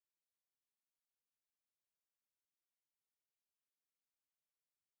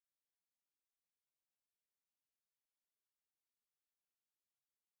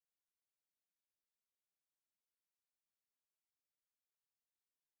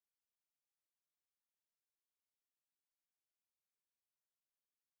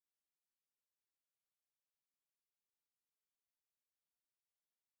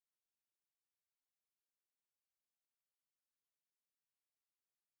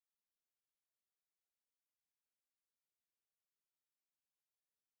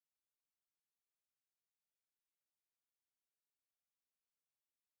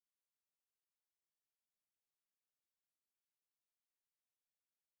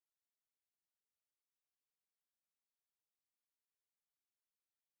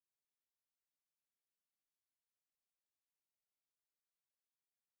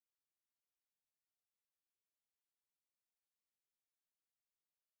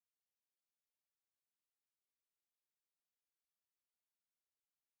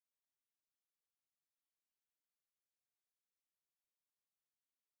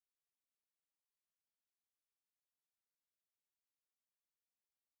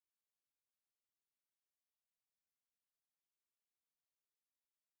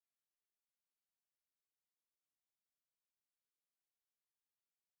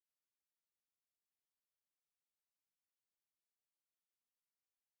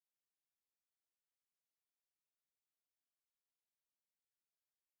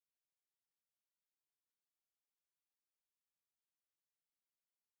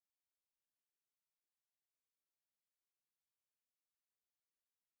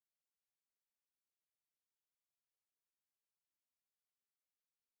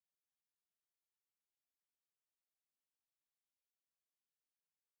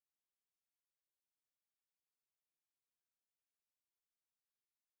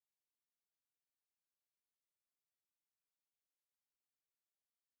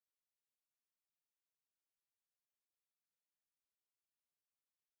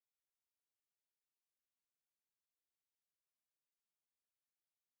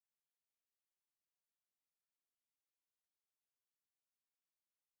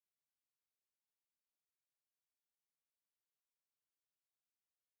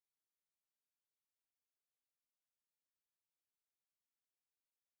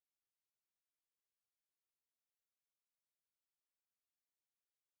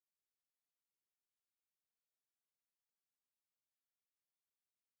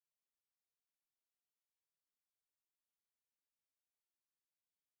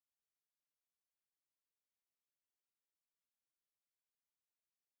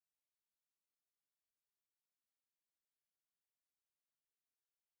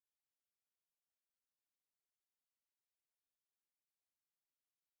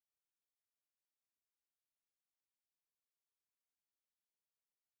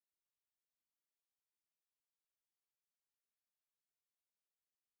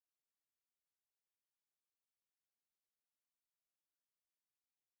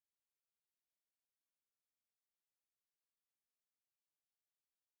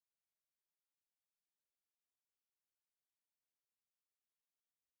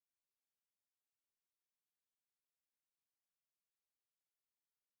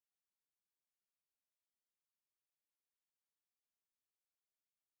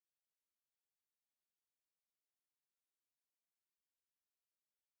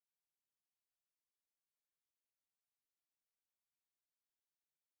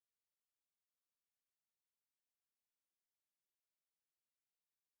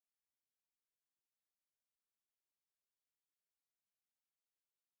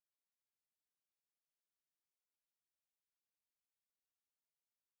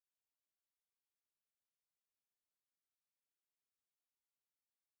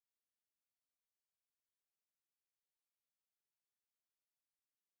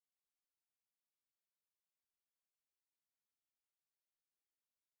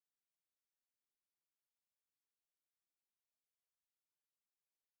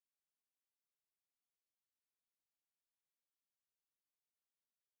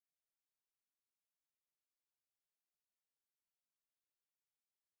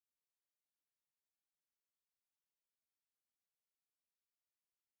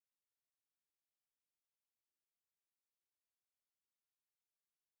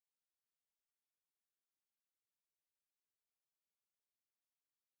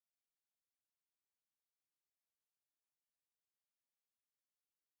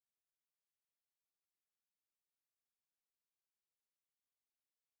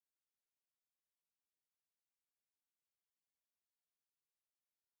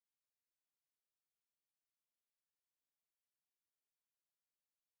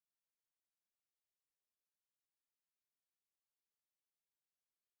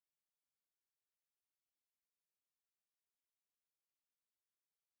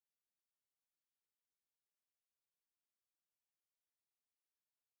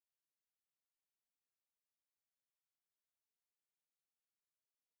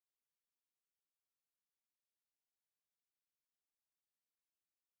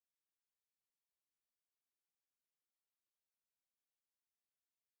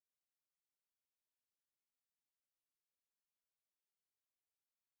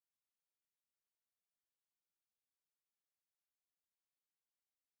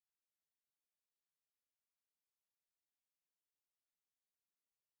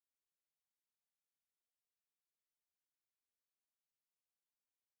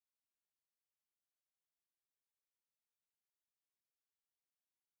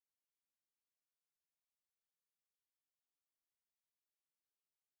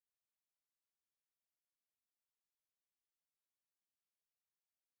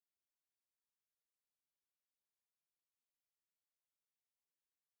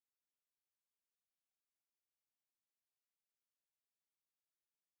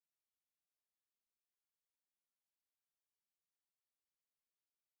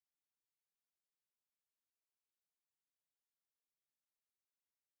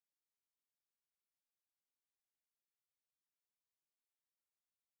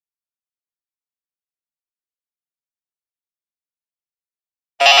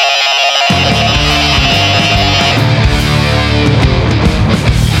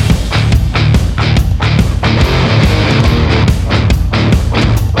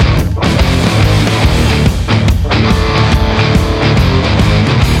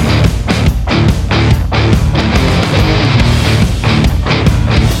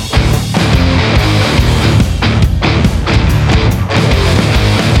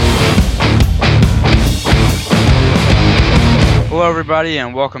Hello, everybody,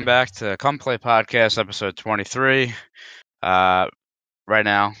 and welcome back to Come Play Podcast, episode 23. Right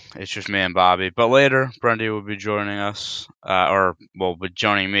now, it's just me and Bobby, but later, Brendy will be joining us, be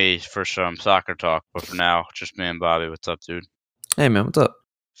joining me for some soccer talk, but for now, just me and Bobby. What's up, dude? Hey, man, what's up?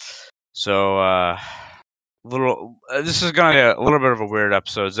 So, this is going to be a little bit of a weird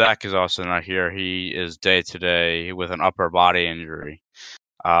episode. Zach is also not here. He is day-to-day with an upper body injury.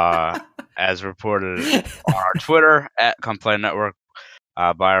 As reported on our Twitter at Come Play Network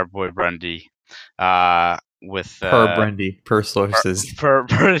by our boy Brendy. Per Brendy, per sources.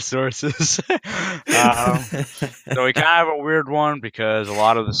 Per sources. So we kind of have a weird one because a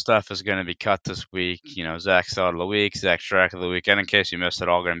lot of the stuff is going to be cut this week. You know, Zach's out of the week, Zach's track of the week, and in case you missed it,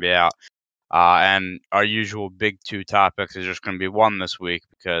 all going to be out. And our usual big two topics is just going to be one this week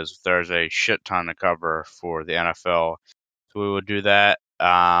because there's a shit ton to cover for the NFL. So we will do that.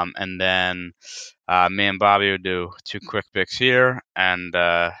 And then me and Bobby would do two quick picks here, and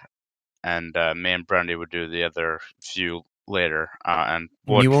me and Brendy would do the other few later.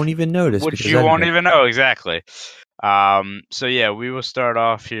 You won't even notice. Which you won't even know, exactly. So yeah, we will start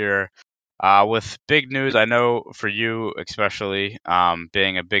off here with big news. I know for you especially,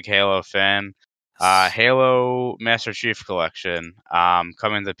 being a big Halo fan, Halo Master Chief Collection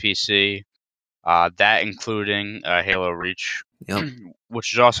coming to PC. That including Halo Reach, yep.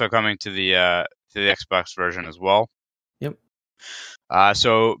 Which is also coming to the Xbox version as well. Yep.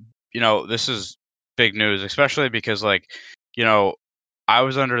 So this is big news, especially because I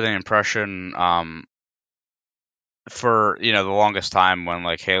was under the impression for the longest time when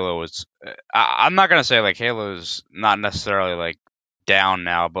Halo was. I'm not gonna say Halo's not necessarily down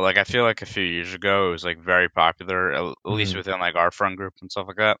now, but I feel like a few years ago it was very popular, at least within our friend group and stuff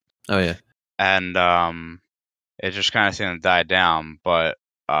like that. Oh yeah. And it just kind of seemed to die down, but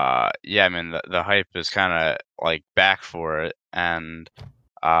yeah, I mean the hype is kind of back for it, and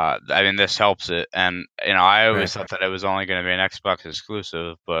I mean this helps it, and I always thought that it was only going to be an Xbox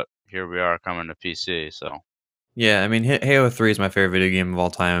exclusive, but here we are coming to PC. So yeah, I mean Halo 3 is my favorite video game of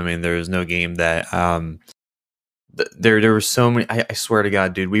all time. I mean there is no game that there were so many. I swear to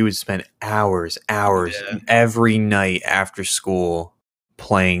God, dude, we would spend hours every night after school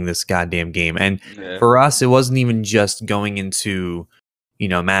playing this goddamn game, and for us it wasn't even just going into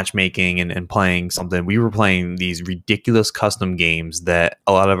matchmaking and playing something. We were playing these ridiculous custom games that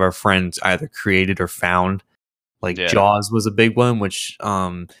a lot of our friends either created or found. Jaws was a big one, which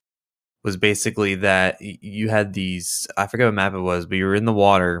was basically that you had these, I forget what map it was, but you were in the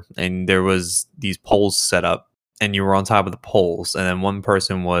water and there was these poles set up and you were on top of the poles, and then one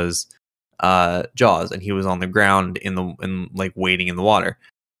person was Jaws, and he was on the ground waiting in the water,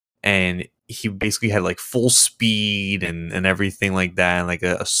 and he basically had full speed and everything like that, and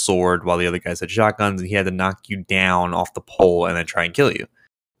a sword, while the other guys had shotguns, and he had to knock you down off the pole and then try and kill you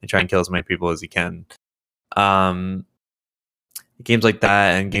and try and kill as many people as he can. Games like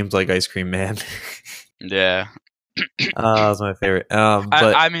that and games like Ice Cream Man. Yeah. That's my favorite. But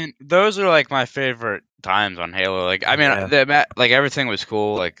I mean, those are my favorite times on Halo. I mean, everything was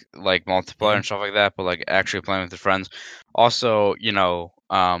cool, like multiplayer and stuff like that. But actually playing with your friends. Also,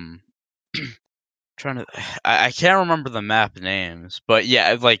 I can't remember the map names, but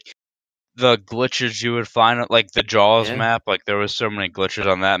yeah, the glitches you would find, the Jaws map. There was so many glitches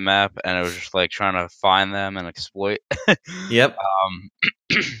on that map, and it was just trying to find them and exploit. Yep.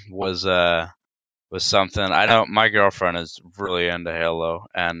 Was something. I know my girlfriend is really into Halo,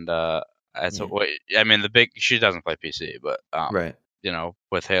 and I mean she doesn't play PC, but right.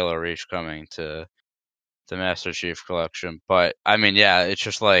 With Halo Reach coming to the Master Chief Collection, but I mean, yeah, it's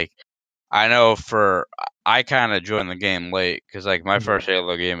just I know I kind of joined the game late because my first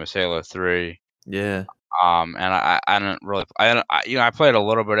Halo game was Halo 3. Yeah. And I didn't really I played a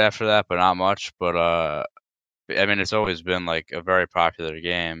little bit after that, but not much. But I mean, it's always been a very popular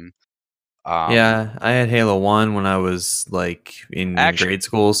game. Yeah, I had Halo 1 when I was in grade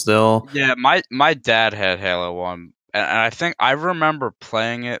school still. Yeah, my dad had Halo 1, and I think I remember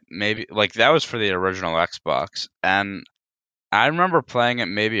playing it maybe that was for the original Xbox, and I remember playing it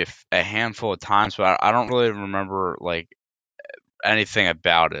maybe a handful of times, but I don't really remember anything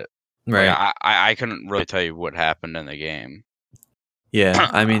about it. Right. I couldn't really tell you what happened in the game.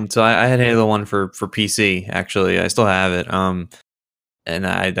 Yeah, I mean, so I had Halo 1 for PC, actually. I still have it. And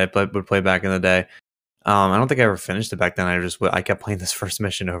I would play back in the day. I don't think I ever finished it back then. I kept playing this first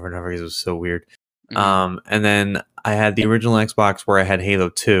mission over and over because it was so weird. Mm-hmm. And then I had the original Xbox where I had Halo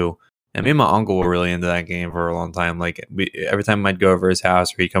 2. And me and my uncle were really into that game for a long time. Every time I'd go over his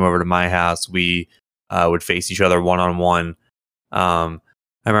house or he'd come over to my house, we would face each other one-on-one.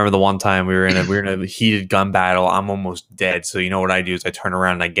 I remember the one time we were in a heated gun battle. I'm almost dead. So you know what I do is I turn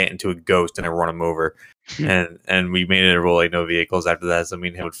around and I get into a ghost and I run him over. and we made it a rule like no vehicles after that. So me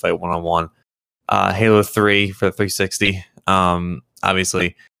and him would fight 1-on-1. Halo 3 for the 360.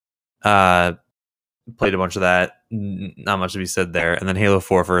 Obviously, played a bunch of that. Not much to be said there. And then Halo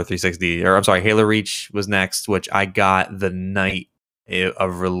 4 for 360. Or I'm sorry, Halo Reach was next, which I got the night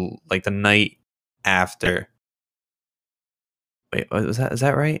the night after. Wait, was that? Is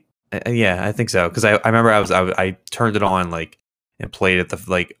that right? Yeah, I think so. Because I remember I turned it on and played it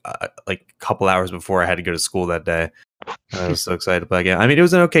a couple hours before I had to go to school that day. I was so excited to play again. I mean, it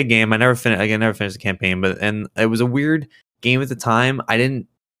was an okay game. I never finished the campaign, and it was a weird game at the time. I didn't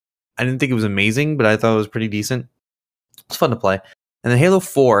think it was amazing, but I thought it was pretty decent. It was fun to play. And then Halo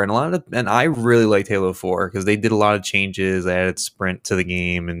 4, and I really liked Halo 4 because they did a lot of changes. They added sprint to the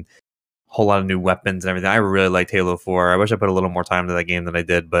game and whole lot of new weapons and everything. I really liked Halo 4. I wish I put a little more time into that game than I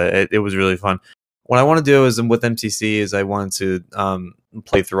did, but it was really fun. What I want to do is with MCC is I want to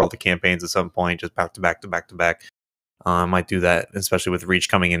play through all the campaigns at some point, just back to back to back to back. I might do that, especially with Reach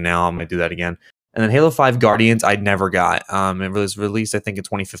coming in now. I might do that again. And then Halo 5 Guardians, I never got. It was released, I think, in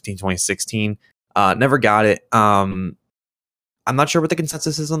 2015, 2016. Never got it. I'm not sure what the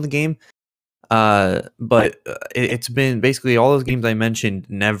consensus is on the game. But it's been basically all those games I mentioned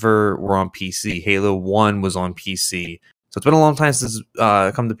never were on PC. Halo 1 was on PC. So it's been a long time since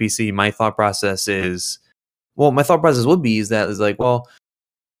come to PC. My thought process would be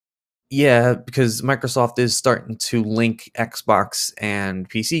yeah, because Microsoft is starting to link Xbox and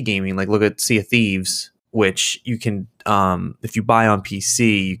PC gaming. Like look at Sea of Thieves, which you can if you buy on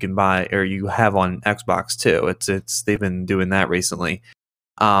PC, you can buy or you have on Xbox too. It's they've been doing that recently.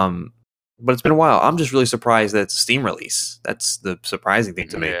 But it's been a while. I'm just really surprised that it's a Steam release. That's the surprising thing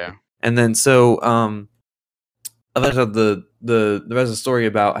to me. Yeah. And then so the rest of the story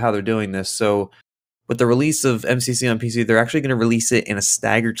about how they're doing this. So with the release of MCC on PC, they're actually going to release it in a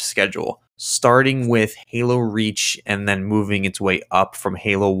staggered schedule, starting with Halo Reach and then moving its way up from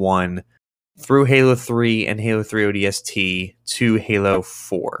Halo 1 through Halo 3 and Halo 3 ODST to Halo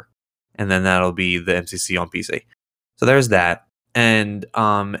 4. And then that'll be the MCC on PC. So there's that. And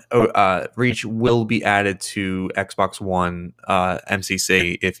Reach will be added to Xbox One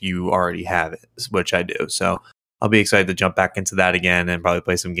MCC if you already have it, which I do. So I'll be excited to jump back into that again and probably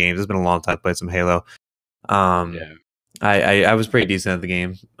play some games. It's been a long time to play some Halo. I was pretty decent at the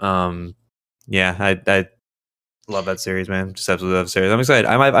game. Yeah, I love that series, man. Just absolutely love the series. I'm excited.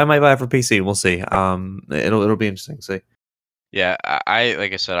 I might buy it for PC. We'll see. It'll be interesting to see. Yeah, I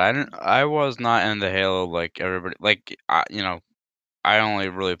like I said, I was not into Halo like everybody. I only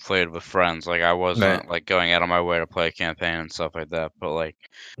really played with friends. Like I wasn't like going out of my way to play a campaign and stuff like that. But what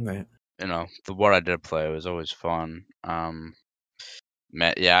I did play was always fun. I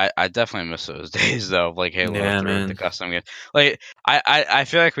definitely miss those days though, of like Halo 3 with the custom games. Like I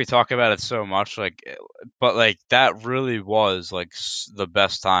feel like we talk about it so much, but like that really was like the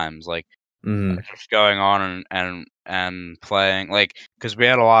best times. Like just going on and playing, like because we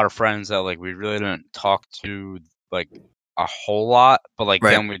had a lot of friends that like we really didn't talk to like a whole lot, but like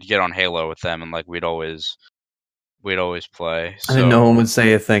then we'd get on Halo with them and like we'd always play. So, and no one would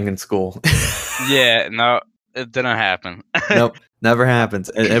say a thing in school. Yeah, no, it didn't happen. Nope, never happens.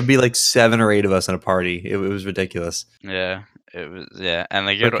 It'd be like 7 or 8 of us in a party. It was ridiculous. Yeah, it was. Yeah, and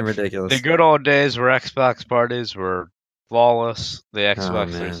ridiculous. The good old days where Xbox parties were flawless. The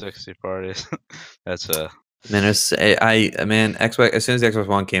Xbox 360 parties. That's man, Xbox. As soon as the Xbox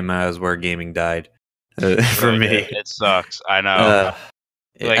One came out, is where gaming died. For me, it sucks. I know.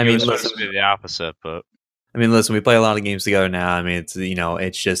 It was supposed to be the opposite, but I mean, listen, we play a lot of games together now. I mean, it's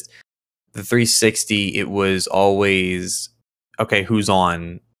just the 360. It was always okay. Who's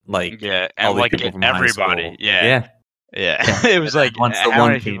on? Like and like everybody. Yeah. It was like once the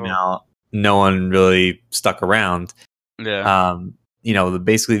one came out, no one really stuck around. Yeah.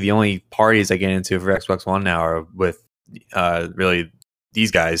 Basically the only parties I get into for Xbox One now are with really these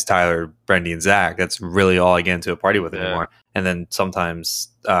guys, Tyler, Brendy, and Zach. That's really all I get into a party with anymore. And then sometimes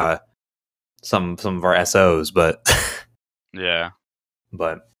some of our SOs, but yeah.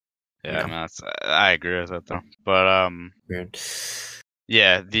 But yeah, man, I agree with that though. But weird.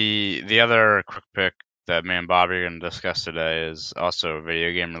 Yeah, the other quick pick that me and Bobby are going to discuss today is also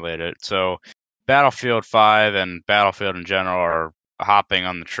video game related. So Battlefield 5 and Battlefield in general are hopping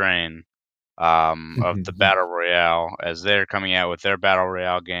on the train of the Battle Royale as they're coming out with their Battle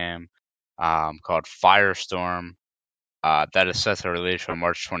Royale game called Firestorm that is set to release on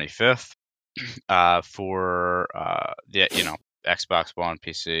March 25th for the Xbox One,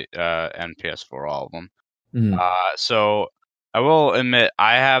 PC, and PS4, all of them. So I will admit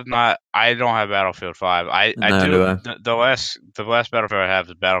I don't have Battlefield 5. I do. The last Battlefield I have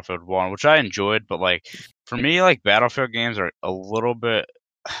is Battlefield 1, which I enjoyed, but like for me, like Battlefield games are a little bit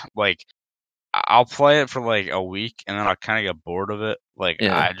like I'll play it for like a week and then I'll kind of get bored of it. Like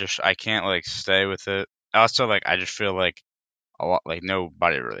I can't like stay with it. Also, like I just feel like a lot like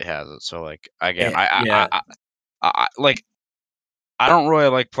nobody really has it. So like again, I like I don't really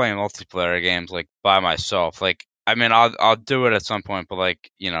like playing multiplayer games like by myself. Like I mean, I'll do it at some point, but like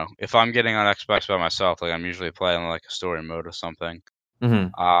if I'm getting on Xbox by myself, like I'm usually playing like a story mode or something.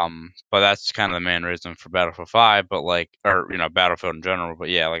 But that's kind of the main reason for Battlefield 5. But like, or Battlefield in general. But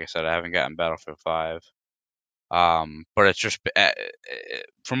yeah, like I said, I haven't gotten Battlefield 5. But it's just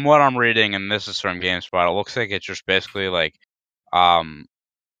from what I'm reading, and this is from GameSpot, it looks like it's just basically like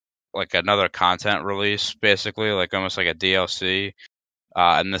another content release, basically like almost like a DLC.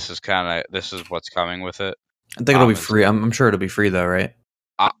 And this is what's coming with it. I think it'll be free. I'm sure it'll be free though, right?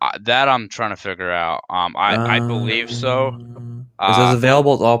 That I'm trying to figure out. I believe so. It says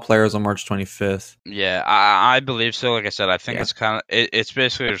available to all players on March 25th. Yeah, I believe so. Like I said, I think it's kind of it's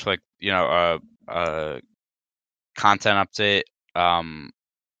basically just like a content update. And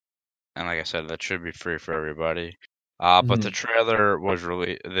like I said, that should be free for everybody. But the trailer was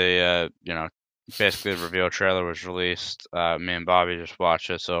released. Basically the reveal trailer was released. Me and Bobby just watched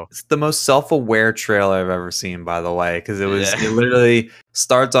it. So it's the most self-aware trailer I've ever seen, by the way, because it literally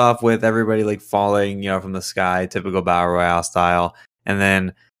starts off with everybody like falling, from the sky, typical battle royale style, and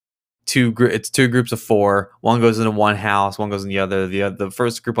then it's two groups of four. One goes into one house, one goes in the other. The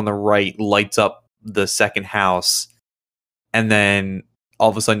first group on the right lights up the second house, and then all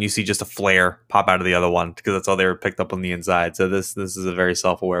of a sudden you see just a flare pop out of the other one because that's all they were picked up on the inside. So this is a very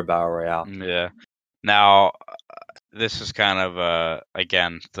self-aware battle royale. Yeah. Now, this is kind of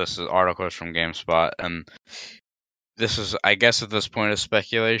again, this is articles from GameSpot, and this is, I guess, at this point, a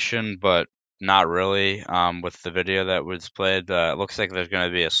speculation, but not really. With the video that was played, it looks like there's going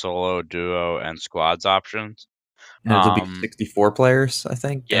to be a solo, duo, and squads options. And it'll be 64 players, I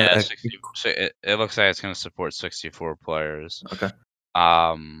think. Yeah, 60, so it looks like it's going to support 64 players. Okay.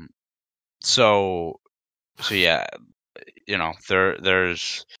 So yeah,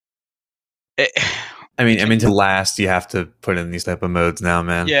 there's. I mean, to last, you have to put in these type of modes now,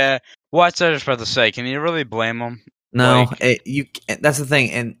 man. Yeah. What's I just about to say? Can you really blame them? No, that's the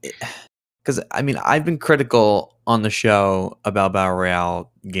thing, and because I mean, I've been critical on the show about battle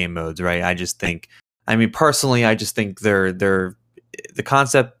royale game modes, right? I just think, personally, I just think the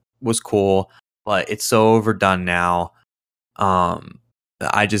concept was cool, but it's so overdone now.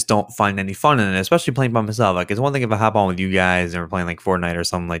 I just don't find any fun in it, especially playing by myself. Like, it's one thing if I hop on with you guys and we're playing like Fortnite or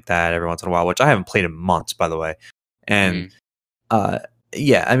something like that every once in a while, which I haven't played in months, by the way. And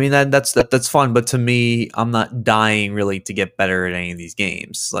yeah, I mean that's fun, but to me, I'm not dying really to get better at any of these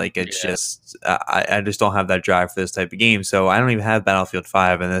games. Like, it's just I just don't have that drive for this type of game. So I don't even have Battlefield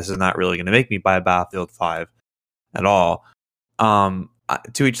 5, and this is not really going to make me buy Battlefield 5 at all. To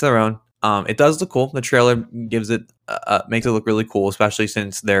each their own. It does look cool. The trailer gives it makes it look really cool, especially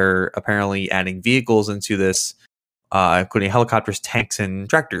since they're apparently adding vehicles into this, including helicopters, tanks, and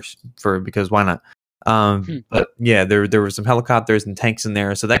tractors. Because why not? But yeah, there were some helicopters and tanks in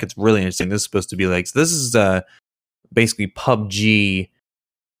there, so that gets really interesting. This is supposed to be like, so this is basically PUBG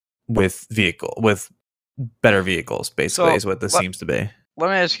with better vehicles. Basically, is what this seems to be. Let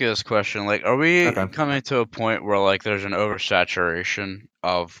me ask you this question: like, are we coming to a point where like there's an oversaturation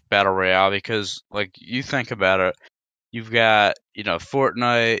of battle royale? Because like you think about it, you've got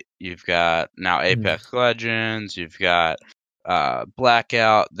Fortnite, you've got now Apex Legends, you've got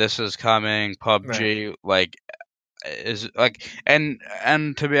Blackout. This is coming. PUBG, right. Like, is like, and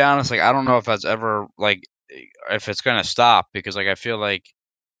to be honest, like I don't know if that's ever like if it's gonna stop, because like I feel like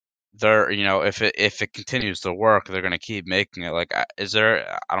they're if it continues to work, they're gonna keep making it. Like, is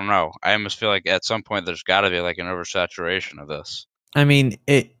there? I don't know. I almost feel like at some point there's got to be like an oversaturation of this. I mean,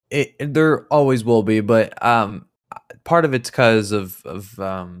 it there always will be, but part of it's because of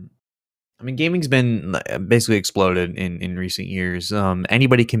I mean, gaming's been basically exploded in recent years.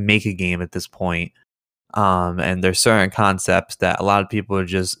 Anybody can make a game at this point, and there's certain concepts that a lot of people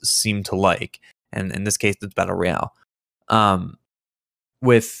just seem to like, and in this case, it's battle royale.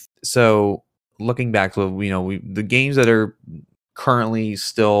 So looking back to the games that are currently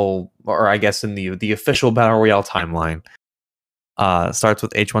still, or I guess in the official battle royale timeline, starts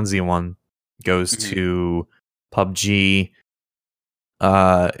with H1Z1, goes to PUBG,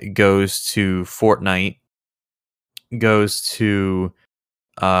 goes to Fortnite, goes to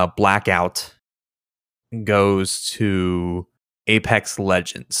Blackout, goes to Apex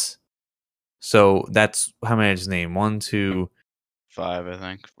Legends. So that's how many I just named. 1, 2, 5, I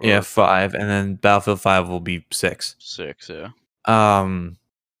think. Yeah, 5, and then Battlefield 5 will be 6. 6, yeah.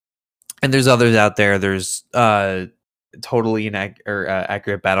 And there's others out there. There's Totally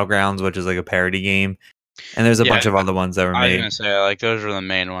Accurate Battlegrounds, which is like a parody game, and there's a bunch of other ones that were made. I was gonna say, like, those are the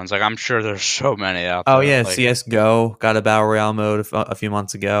main ones. Like, I'm sure there's so many out there. Oh yeah, like, CS:GO got a battle royale mode a few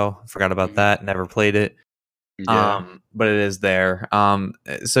months ago. Forgot about that. Never played it. Yeah. But it is there.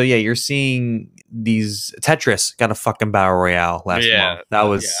 So yeah, you're seeing these. Tetris got a fucking battle royale last month. That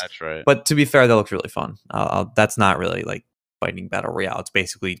was that's right. But to be fair, that looks really fun. That's not really like fighting battle royale. It's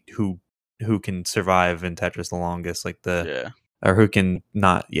basically who can survive in Tetris the longest, like or who can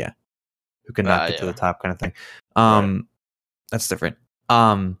not get to the top kind of thing. That's different.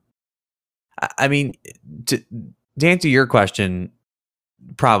 I mean, to answer your question,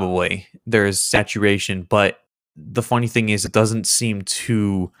 probably there's saturation, but the funny thing is it doesn't seem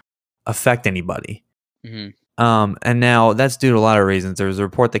to affect anybody. And now that's due to a lot of reasons. There was a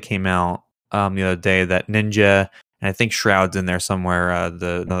report that came out the other day that Ninja, and I think Shroud's in there somewhere,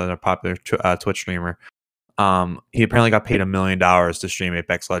 another popular Twitch streamer, he apparently got paid $1 million to stream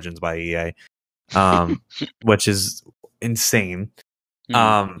Apex Legends by EA, which is insane. He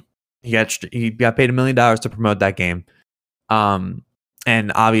got paid $1 million to promote that game.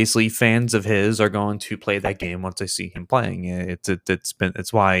 And obviously fans of his are going to play that game once they see him playing. It's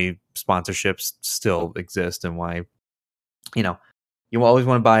why sponsorships still exist, and why, you always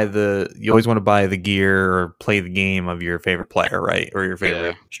want to buy the gear or play the game of your favorite player, right? Or your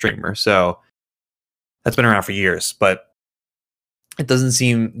favorite streamer. So that's been around for years, but it doesn't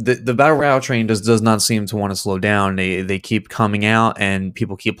seem the battle royale train does not seem to want to slow down. They keep coming out, and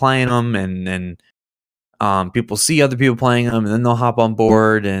people keep playing them, and people see other people playing them, and then they'll hop on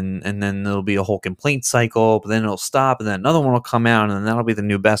board, and then there'll be a whole complaint cycle, but then it'll stop, and then another one will come out, and then that'll be the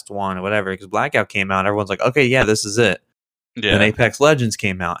new best one or whatever. Because Blackout came out, everyone's like, okay, yeah, this is it. Yeah. And Apex Legends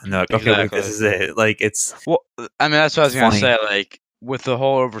came out, and they're like, okay, wait, this is it. Like, it's I mean, that's what I was gonna say. Like, with the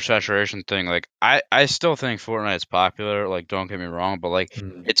whole oversaturation thing, like, I still think Fortnite's popular. Like, don't get me wrong, but like,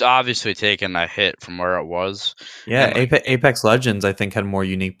 it's obviously taken a hit from where it was. Yeah, and, like, Apex Legends, I think, had more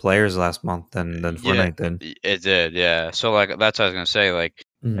unique players last month than Fortnite did. It did, yeah. So like, that's what I was gonna say. Like,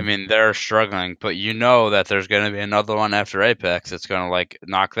 I mean, they're struggling, but you know that there's gonna be another one after Apex that's gonna like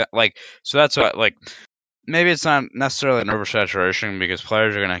knock that. Like, so that's what like. Maybe it's not necessarily an oversaturation because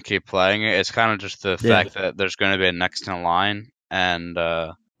players are gonna keep playing it. It's kind of just the fact that there's gonna be a next in line. And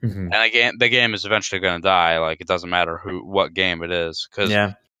and the game is eventually going to die. Like, it doesn't matter what game it is, because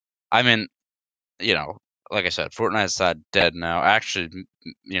I mean, like I said, Fortnite's not dead now. Actually,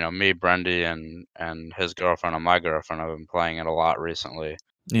 me, Brendy, and his girlfriend and my girlfriend have been playing it a lot recently.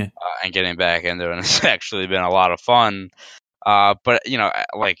 Yeah, and getting back into it, and it's actually been a lot of fun. But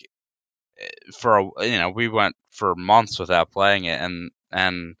like we went for months without playing it, and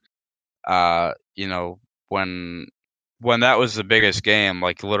when that was the biggest game,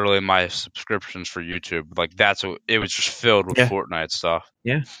 like, literally my subscriptions for YouTube, like, it was just filled with Fortnite stuff.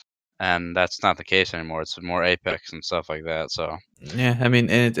 Yeah. And that's not the case anymore. It's more Apex and stuff like that. So yeah, I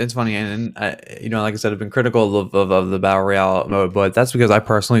mean, and it's funny, and like I said, I've been critical of the battle royale mode, but that's because I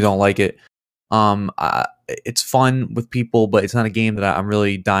personally don't like it. It's fun with people, but it's not a game that I'm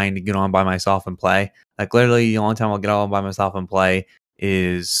really dying to get on by myself and play. Like, literally, the only time I'll get on by myself and play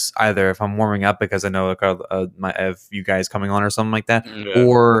is either if I'm warming up because I know I have you guys coming on or something like that,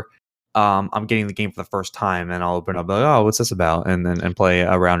 or I'm getting the game for the first time and I'll open up like, oh, what's this about, and play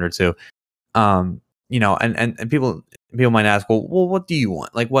a round or two. And people might ask, well, what do you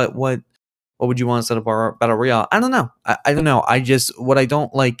want? Like, what would you want to set up our battle royale? I don't know. I don't know. What I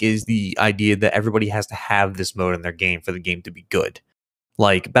don't like is the idea that everybody has to have this mode in their game for the game to be good.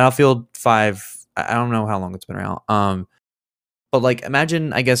 Like Battlefield 5, I don't know how long it's been around. But like,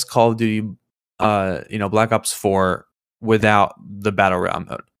 imagine, I guess, Call of Duty, Black Ops 4 without the battle royale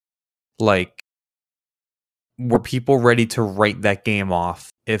mode. Like, were people ready to write that game off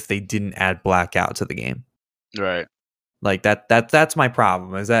if they didn't add Blackout to the game? Right. Like that's my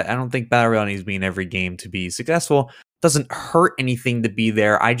problem, is that I don't think battle royale needs to be in every game to be successful. It doesn't hurt anything to be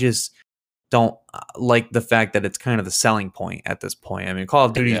there. I just don't like the fact that it's kind of the selling point at this point. I mean, Call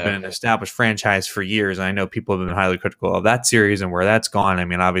of Duty's been an established franchise for years, and I know people have been highly critical of that series and where that's gone. I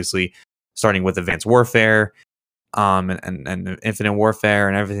mean, obviously, starting with Advanced Warfare, and Infinite Warfare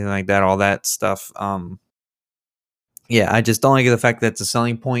and everything like that, all that stuff. I just don't like the fact that it's a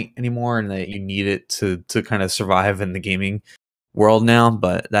selling point anymore, and that you need it to kind of survive in the gaming world now.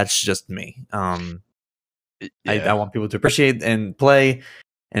 But that's just me. I want people to appreciate and play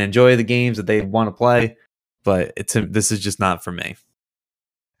and enjoy the games that they want to play, but this is just not for me.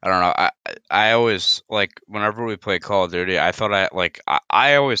 I don't know. I always like whenever we play Call of Duty, I thought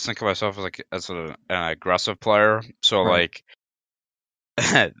I always think of myself as an aggressive player. So Right.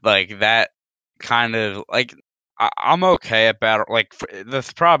 like that kind of like I'm okay at battle. Like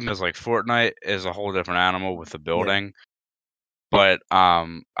the problem is like Fortnite is a whole different animal with the Yeah. building. But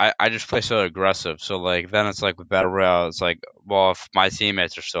I just play so aggressive. So like then it's like with battle royale, it's like, well, if my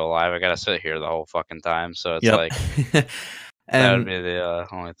teammates are still alive, I gotta sit here the whole fucking time. So it's Yep. like that would And be the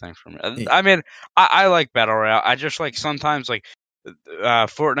only thing for me. I mean, I like battle royale. I just like sometimes like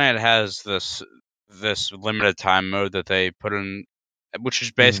Fortnite has this limited time mode that they put in, which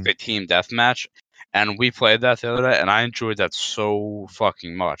is mm, basically team deathmatch. And we played that the other day, and I enjoyed that so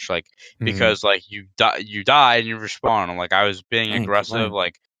fucking much. Like mm, because like you die and you respawn. And like I was being dang, keep aggressive. playing.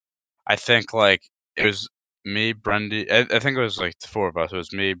 Like I think like it was me, Brendy. I think it was like the four of us. It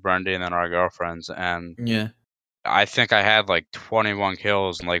was me, Brendy, and then our girlfriends. And Yeah. I think I had like 21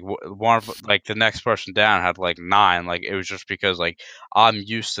 kills, and like one of like the next person down had like 9. Like it was just because like I'm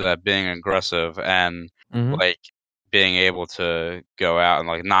used to that being aggressive and Hmm. like being able to go out and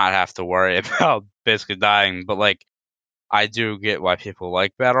like not have to worry about basically dying. But like I do get why people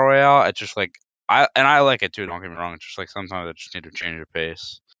like battle royale. It's just like I like it too. Don't get me wrong. It's just like sometimes I just need to change the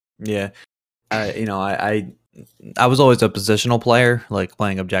pace. Yeah. I was always a positional player, like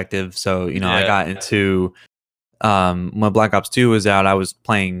playing objective. So, I Yeah. got into when Black Ops 2 was out, I was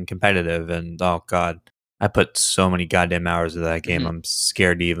playing competitive, and oh god, I put so many goddamn hours of that game. I'm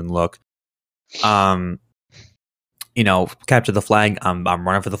scared to even look. Um, Capture the flag. I'm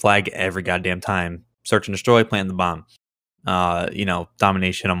running for the flag every goddamn time. Search and destroy, plant the bomb.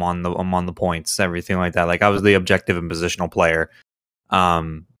 Domination. I'm on the points, everything like that. Like I was the objective and positional player.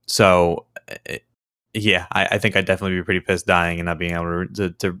 So yeah, I think I'd definitely be pretty pissed dying and not being able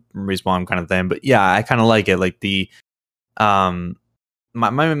to respawn kind of thing. But yeah, I kind of like it. Like the um my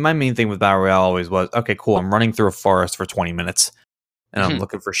main thing with Battle Royale always was, okay, cool. I'm running through a forest for 20 minutes and I'm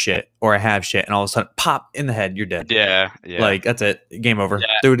looking for shit, or I have shit, and all of a sudden, pop in the head, you're dead. Yeah. Yeah. Like that's it, game over. Yeah.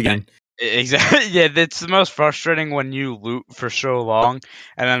 Do it again. Exactly. Yeah, it's the most frustrating when you loot for so long,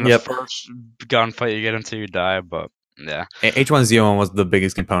 and then the Yep. first gunfight you get into, you die. But yeah, H1Z1 was the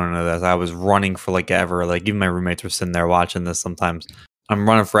biggest component of this. I was running for like ever. Like even my roommates were sitting there watching this. Sometimes I'm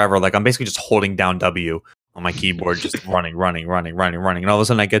running forever. Like I'm basically just holding down W on my keyboard, just running, and all of a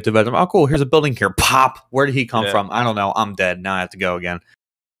sudden I get to bed. I'm, oh, cool. Here's a building here. Pop. Where did he come yeah, from? I don't know. I'm dead now. I have to go again.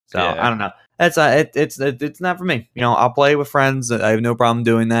 So I yeah, don't know. That's it's not for me. I'll play with friends. I have no problem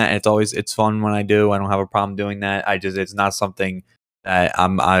doing that. It's fun when I do. I don't have a problem doing that. It's not something that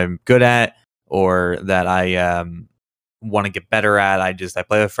I'm good at or that I want to get better at. I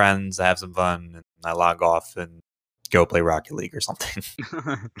play with friends. I have some fun, and I log off and go play Rocket League or something.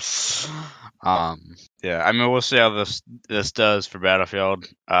 yeah. I mean, we'll see how this does for Battlefield.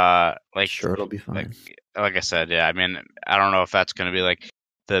 Sure, it'll be like fine. like I said, yeah. I mean, I don't know if that's going to be like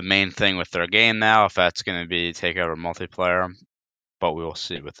the main thing with their game now. If that's going to be take over multiplayer, but we will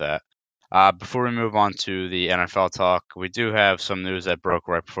see with that. Before we move on to the NFL talk, we do have some news that broke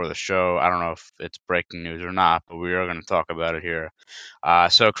right before the show. I don't know if it's breaking news or not, but we are going to talk about it here.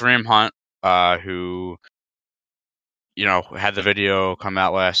 So Kareem Hunt, who had the video come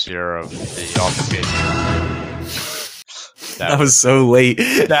out last year of the altercation. That was so late.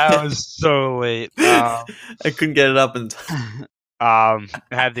 That was so late. I couldn't get it up in time.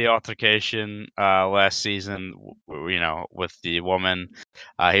 Had the altercation last season, with the woman.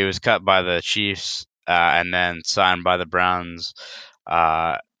 He was cut by the Chiefs and then signed by the Browns.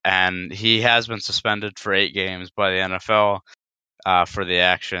 And he has been suspended for 8 games by the NFL for the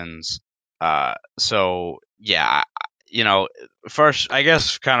actions. So yeah, first I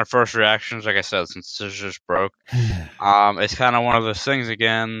guess kind of first reactions, like I said, since this just broke. It's kind of one of those things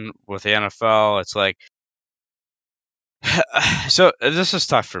again with the NFL. It's like. So this is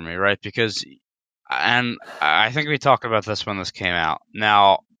tough for me, right? Because, and I think we talked about this when this came out.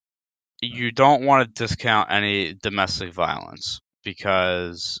 Now, you don't want to discount any domestic violence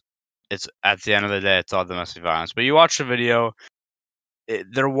because it's at the end of the day, it's all domestic violence. But you watch the video,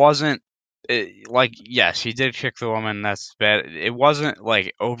 there wasn't like, yes, he did kick the woman. That's bad. It wasn't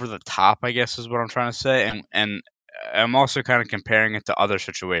like over the top, I guess, is what I'm trying to say. And I'm also kind of comparing it to other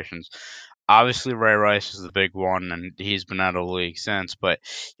situations. Obviously, Ray Rice is the big one, and he's been out of the league since. But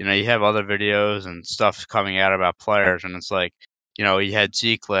you have other videos and stuff coming out about players, and it's like, you had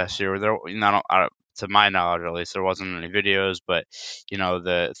Zeke last year. Where there, not to my knowledge, at least, there wasn't any videos, but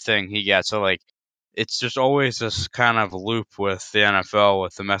the thing he got. So like, it's just always this kind of loop with the NFL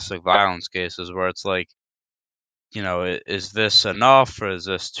with domestic violence cases where it's like, is this enough or is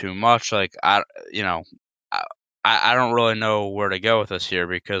this too much? Like, I don't really know where to go with this here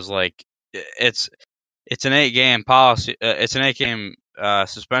because like it's an 8-game policy. It's an 8-game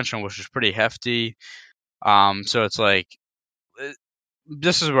suspension, which is pretty hefty. So it's like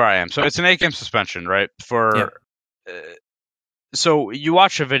this is where I am. So it's an 8-game suspension, right? So you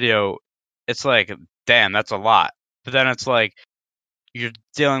watch a video, it's like, damn, that's a lot. But then it's like you're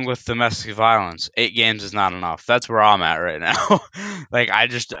dealing with domestic violence. 8 games is not enough. That's where I'm at right now. Like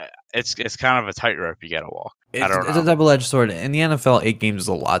it's kind of a tightrope you gotta walk. I don't know. It's a double-edged sword. In the NFL, 8 games is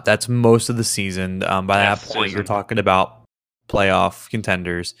a lot. That's most of the season. By that point, you're talking about playoff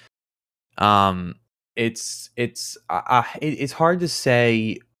contenders. It's hard to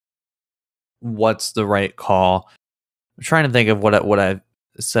say what's the right call. I'm trying to think of what I've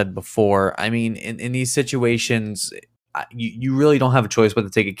said before. I mean, in these situations, you really don't have a choice but to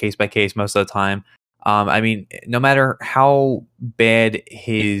take it case by case most of the time. I mean, no matter how bad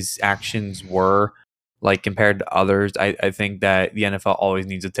his actions were, like compared to others, I think that the NFL always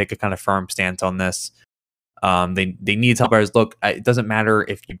needs to take a kind of firm stance on this. They need to tell players, look, it doesn't matter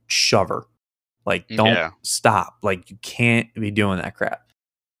if you shove her. Like, don't stop. Like, you can't be doing that crap.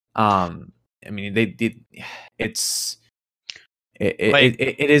 I mean, it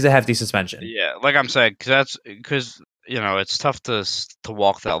is a hefty suspension. Yeah, like I'm saying, because it's tough to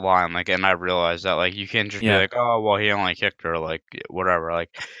walk that line. Like, and I realize that, like, you can't just be like, oh, well, he only kicked her, like, whatever, like,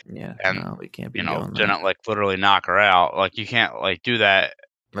 no, we can't be doing didn't that. like literally knock her out. Like, you can't like do that.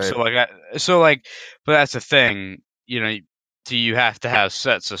 Right. But that's the thing. Do you have to have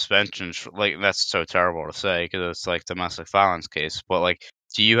set suspensions? Like, that's so terrible to say because it's like domestic violence case, but like,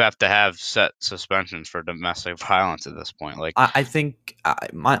 do you have to have set suspensions for domestic violence at this point? Like, I think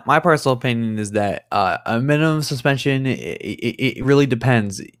my personal opinion is that a minimum suspension, it really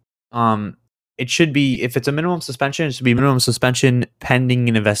depends. It should be, if it's a minimum suspension, it should be minimum suspension pending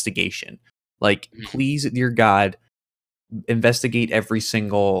an investigation. Like, please, dear God, investigate every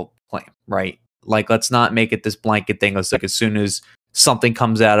single claim, right? Like, let's not make it this blanket thing. It's like as soon as something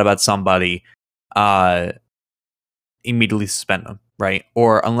comes out about somebody, immediately suspend them, right?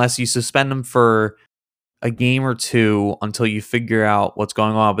 Or unless you suspend them for a game or two until you figure out what's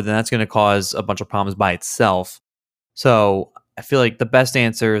going on, but then that's going to cause a bunch of problems by itself. So I feel like the best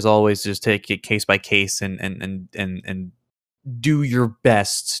answer is always just take it case by case and do your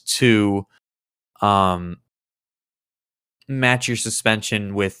best to match your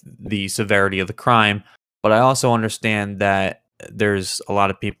suspension with the severity of the crime. But I also understand that there's a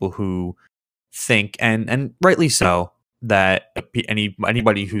lot of people who think, and rightly so, that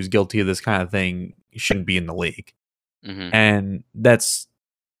anybody who's guilty of this kind of thing shouldn't be in the league. And that's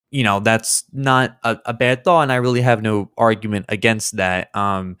not a bad thought, and I really have no argument against that.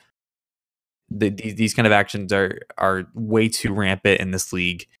 These kind of actions are way too rampant in this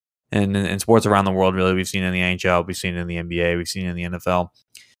league and in sports around the world. Really, we've seen it in the NHL, we've seen it in the NBA, we've seen it in the NFL.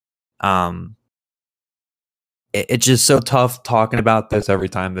 It's just so tough talking about this every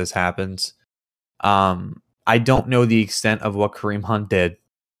time this happens. I don't know the extent of what Kareem Hunt did,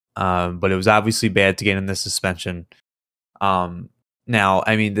 but it was obviously bad to get in this suspension. Now,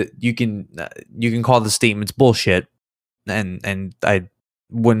 I mean, you can call the statements bullshit, and I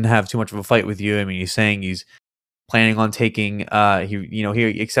wouldn't have too much of a fight with you. I mean, he's saying he's planning on taking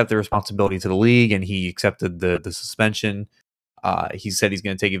he accepted responsibility to the league, and he accepted the suspension. He said he's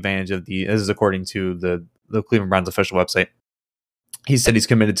going to take advantage of this is according to the Cleveland Browns official website. He said he's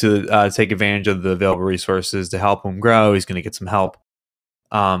committed to take advantage of the available resources to help him grow. He's going to get some help.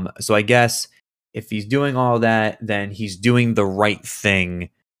 So I guess if he's doing all that, then he's doing the right thing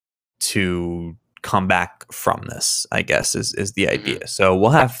to come back from this, I guess, is the idea. So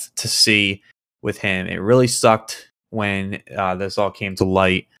we'll have to see with him. It really sucked when this all came to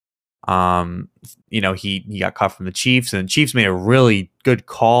light. He got cut from the Chiefs, and the Chiefs made a really good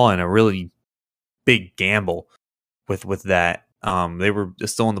call and a really big gamble with that. They were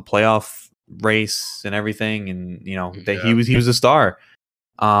still in the playoff race and everything, and he was a star.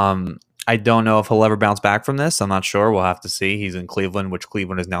 I don't know if he'll ever bounce back from this. I'm not sure. We'll have to see. He's in Cleveland, which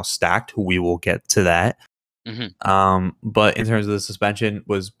Cleveland is now stacked. We will get to that. But in terms of the suspension,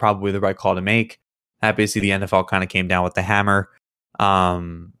 was probably the right call to make. Happy to see the NFL kind of came down with the hammer.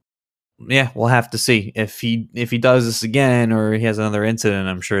 We'll have to see if he does this again or he has another incident.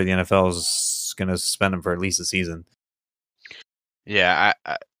 I'm sure the NFL is going to suspend him for at least a season. Yeah,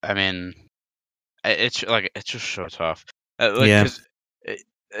 I mean, it's just so tough.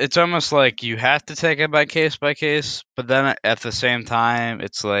 It's almost like you have to take it by case, but then at the same time,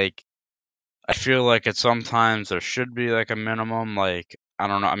 it's like I feel like sometimes there should be like a minimum. Like, I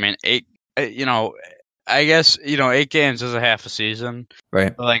don't know. I mean, 8. I guess 8 games is a half a season.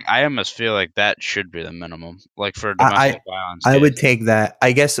 Right. But like, I almost feel like that should be the minimum, like for a I domestic violence I would case. take that.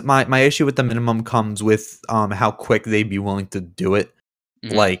 I guess my issue with the minimum comes with how quick they'd be willing to do it.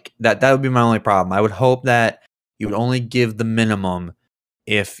 Hmm. Like that would be my only problem. I would hope that you would only give the minimum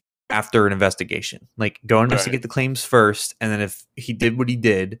if after an investigation. Like go Right. investigate the claims first, and then if he did what he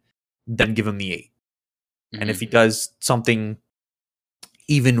did, then give him the 8. And if Hmm. he does something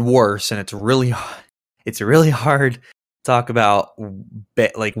even worse, and it's really hard to talk about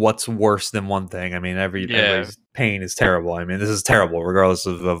like what's worse than one thing. I mean, Yeah. everybody's pain is terrible. I mean, this is terrible regardless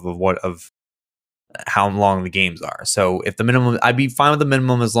of how long the games are. So if the minimum, I'd be fine with the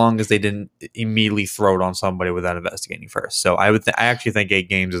minimum as long as they didn't immediately throw it on somebody without investigating first. So I actually think 8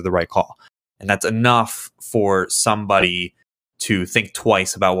 games is the right call, and that's enough for somebody to think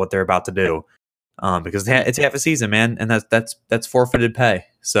twice about what they're about to do. Because it's half a season, man, and that's forfeited pay.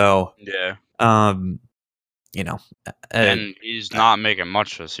 So, Yeah. um, you know, And he's not making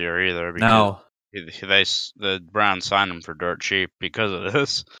much this year either because no, the Browns signed him for dirt cheap because of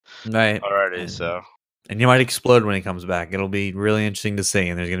this right, already. So and he might explode when he comes back. It'll be really interesting to see,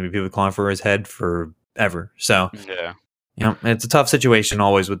 and there's going to be people calling for his head forever. So, yeah, it's a tough situation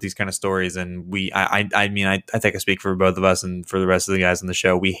always with these kind of stories, and I mean, I think I speak for both of us and for the rest of the guys on the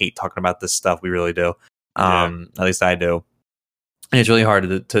show. We hate talking about this stuff. We really do. yeah, At least I do. And it's really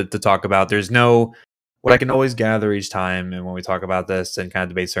hard to talk about. There's no, what I can always gather each time, and when we talk about this and kind of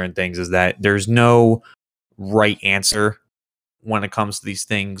debate certain things, is that there's no right answer when it comes to these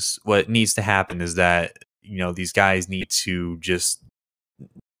things. What needs to happen is that these guys need to just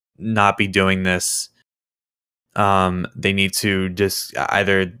not be doing this. They need to just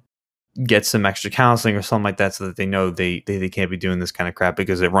either get some extra counseling or something like that, so that they know they can't be doing this kind of crap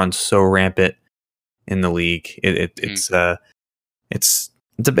because it runs so rampant in the league. It's an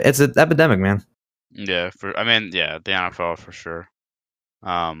epidemic, man. yeah. The NFL for sure.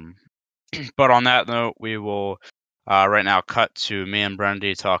 Um, but on that note, we will right now cut to me and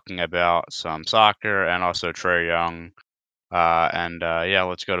Brendy talking about some soccer and also Trae Young. Yeah,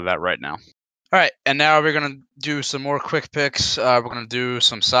 let's go to that right now. All right, and now we're gonna do some more quick picks. We're gonna do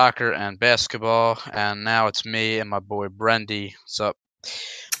some soccer and basketball, and now it's me and my boy Brendy. What's up,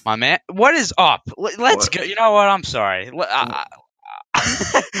 my man? What is up? Let's go. You know what? I'm sorry.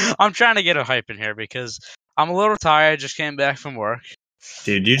 I'm trying to get a hype in here because I'm a little tired. Just came back from work.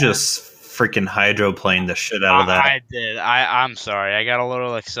 Dude, you just freaking hydroplaned the shit out of that. I did. I'm sorry. I got a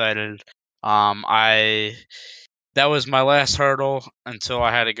little excited. I That was my last hurdle until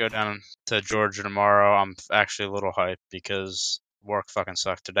I had to go down to Georgia tomorrow. I'm actually a little hyped because work fucking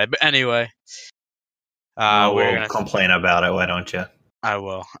sucked today. But anyway, We'll complain about it. Why don't you? I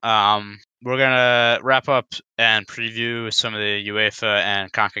will. We're gonna wrap up and preview some of the UEFA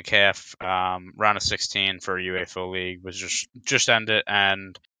and CONCACAF round of 16 for UEFA League, which just ended,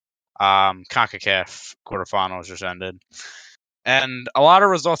 and CONCACAF quarterfinals just ended, and a lot of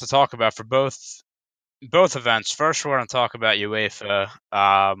results to talk about for both events. First, we're going to talk about UEFA,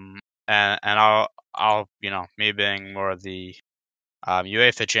 and I'll me being more of the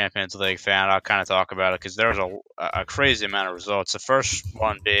UEFA Champions League fan, I'll kind of talk about it because there was a crazy amount of results. The first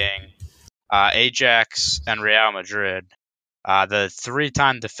one being Ajax and Real Madrid, the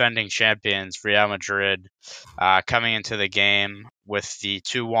 3-time defending champions Real Madrid, coming into the game with the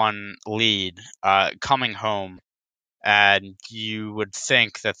 2-1 lead, coming home, and you would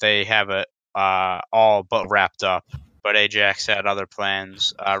think that they have it all but wrapped up. But Ajax had other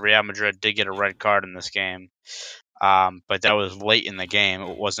plans. Real Madrid did get a red card in this game, but that was late in the game.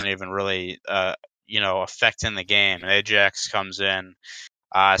 It wasn't even really, affecting the game. And Ajax comes in,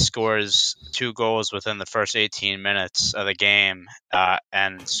 scores 2 goals within the first 18 minutes of the game,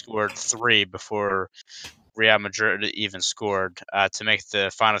 and scored 3 before Real Madrid even scored, to make the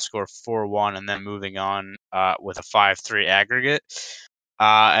final score 4-1, and then moving on with a 5-3 aggregate.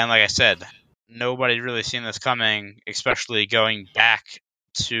 And like I said, nobody really seen this coming, especially going back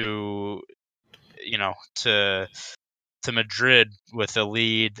to to Madrid with the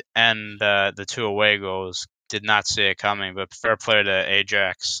lead and the 2 away goals. Did not see it coming, but fair play to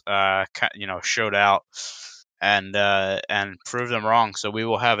Ajax. Showed out and proved them wrong. So we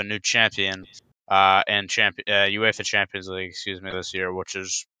will have a new champion and UEFA Champions League, this year, which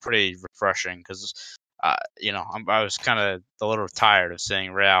is pretty refreshing because I was kind of a little tired of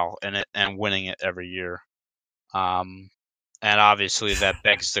seeing Real in it and winning it every year. And obviously that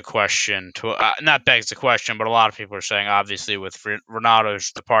begs the question not begs the question, but a lot of people are saying, obviously, with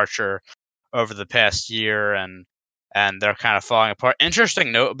Ronaldo's departure over the past year and they're kind of falling apart.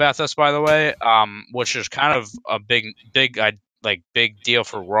 Interesting note about this, by the way, which is kind of a big like big deal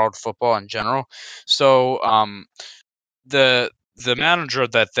for world football in general. So the manager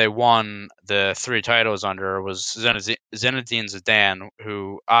that they won the 3 titles under was Zinedine Zidane,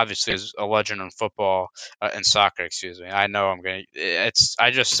 who obviously is a legend in football, in soccer. Excuse me. I know I'm gonna.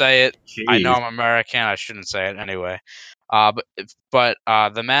 I just say it. Jeez. I know I'm American. I shouldn't say it anyway. But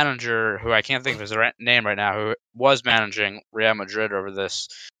the manager, who I can't think of his name right now, who was managing Real Madrid over this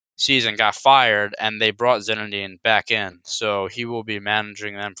season, got fired, and they brought Zinedine back in. So he will be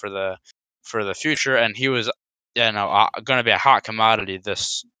managing them for the future, and he was going to be a hot commodity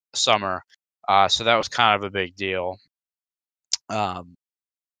this summer. So that was kind of a big deal.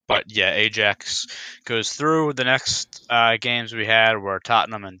 But yeah, Ajax goes through. The next games we had were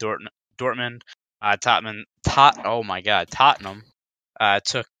Tottenham and Dortmund. Tottenham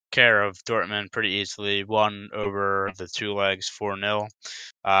took care of Dortmund pretty easily. Won over the 2 legs 4-0.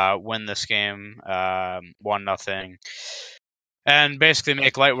 Win this game 1-0. And basically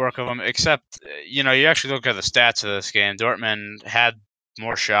make light work of them, except, you actually look at the stats of this game. Dortmund had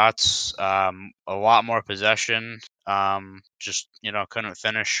more shots, a lot more possession, just, couldn't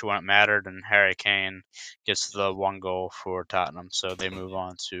finish when it mattered, and Harry Kane gets the 1 goal for Tottenham, so they move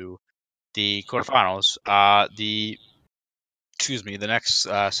on to the quarterfinals. The next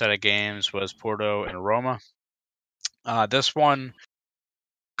set of games was Porto and Roma. This one,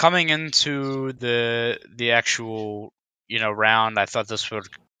 coming into the actual round, I thought this would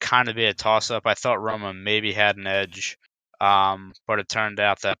kind of be a toss-up. I thought Roma maybe had an edge, but it turned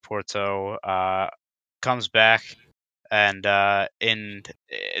out that Porto comes back, and in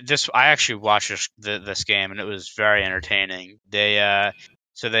this, I actually watched this game, and it was very entertaining. They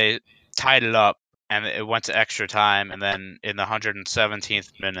tied it up, and it went to extra time, and then in the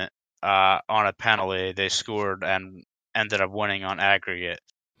 117th minute, on a penalty, they scored and ended up winning on aggregate.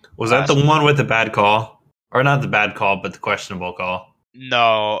 Was that the one with the bad call? Or not the bad call, but the questionable call?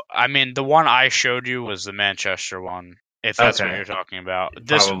 No, I mean, the one I showed you was the Manchester one, if that's what you're talking about.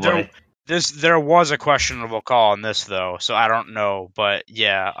 There was a questionable call in this, though, so I don't know. But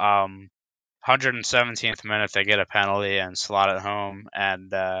yeah, 117th minute, they get a penalty and slot it home,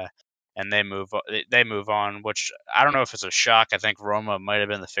 and they move on, which I don't know if it's a shock. I think Roma might have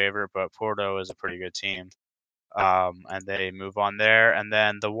been the favorite, but Porto is a pretty good team. And they move on there. And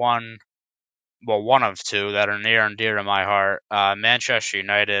then one of 2 that are near and dear to my heart, Manchester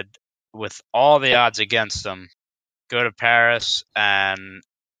United, with all the odds against them, go to Paris and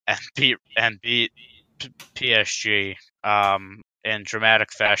beat PSG in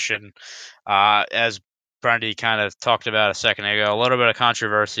dramatic fashion. As Brandy kind of talked about a second ago, a little bit of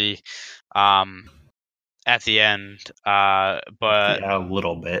controversy at the end, but yeah, a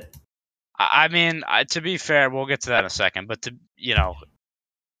little bit. I mean, to be fair, we'll get to that in a second. But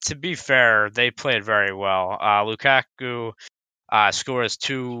to be fair, they played very well. Lukaku scores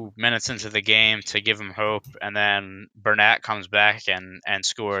 2 minutes into the game to give him hope, and then Bernat comes back and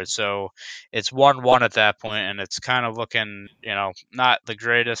scores. So it's 1-1 at that point, and it's kind of looking, not the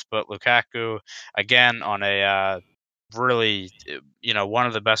greatest, but Lukaku, again, on a really, one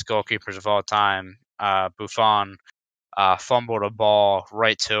of the best goalkeepers of all time, Buffon, fumbled a ball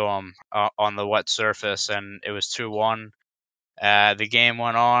right to him on the wet surface, and it was 2-1. The game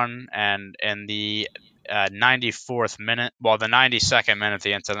went on, and in the 94th minute, the 92nd minute,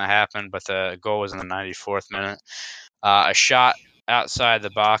 the incident happened, but the goal was in the 94th minute. A shot outside the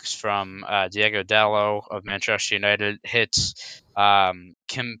box from Diego Dalot of Manchester United hits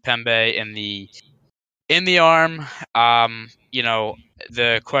Kimpembe in the arm.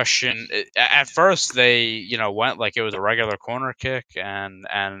 The question, at first they went like it was a regular corner kick, and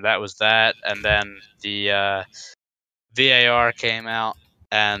that was that, and then the VAR came out,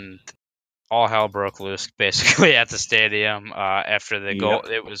 and all hell broke loose basically at the stadium after the goal.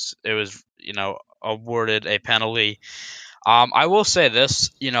 It was awarded a penalty. I will say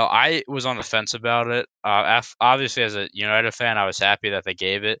this, I was on the fence about it. Obviously, as a United fan, I was happy that they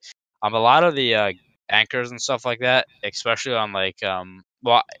gave it. A lot of the anchors and stuff like that, especially on I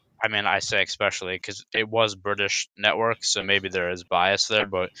say especially because it was British network, so maybe there is bias there,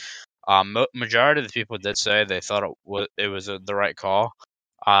 but majority of the people did say they thought it was the right call.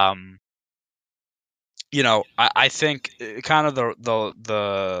 I think kind of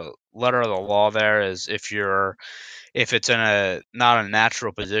the letter of the law there is if it's in not a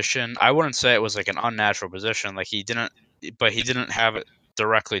natural position. I wouldn't say it was like an unnatural position. Like he didn't have it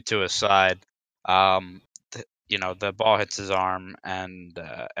directly to his side. The ball hits his arm, and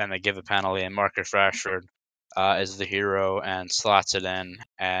they give a penalty, and Marcus Rashford is the hero and slots it in,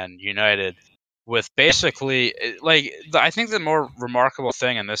 and United with basically I think the more remarkable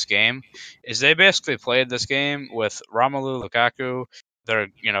thing in this game is they basically played this game with Romelu Lukaku, their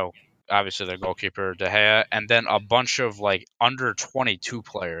obviously their goalkeeper De Gea, and then a bunch of like under 22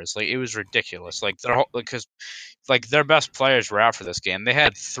 players. Like it was ridiculous. Like because their best players were out for this game. They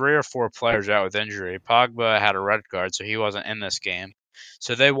had 3 or 4 players out with injury. Pogba had a red card, so he wasn't in this game.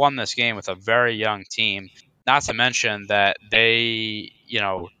 So they won this game with a very young team. Not to mention that they,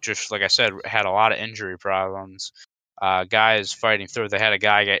 just like I said, had a lot of injury problems. Guys fighting through. They had a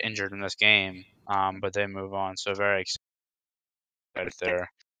guy get injured in this game, but they move on. So very excited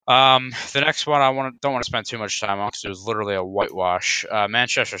there. The next one I don't want to spend too much time on because it was literally a whitewash.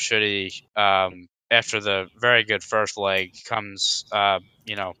 Manchester City, after the very good first leg, comes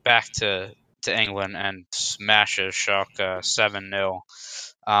back to England and smashes Schalke 7-0,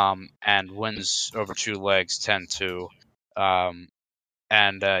 and wins over 2 legs 10-2. The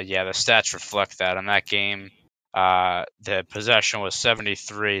stats reflect that. In that game, the possession was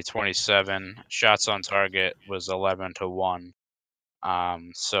 73-27. Shots on target was 11-1.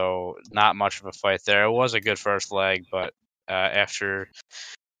 So not much of a fight there. It was a good first leg, but after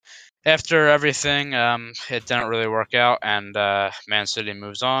everything, it didn't really work out, and Man City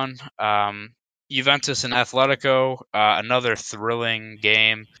moves on. Juventus and Atletico, another thrilling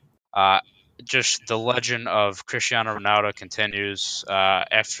game. Just the legend of Cristiano Ronaldo continues.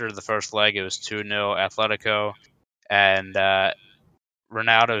 After the first leg, it was 2-0 Atletico, and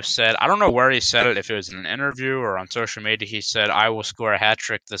Ronaldo said, I don't know where he said it, if it was in an interview or on social media, he said, I will score a hat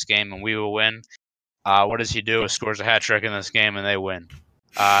trick this game and we will win. What does he do? He scores a hat trick in this game and they win.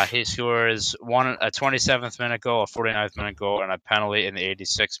 He scores a 27th minute goal, a 49th minute goal, and a penalty in the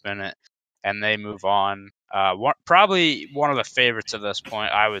 86th minute, and they move on. Probably one of the favorites at this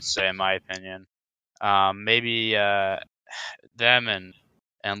point, I would say, in my opinion. Maybe them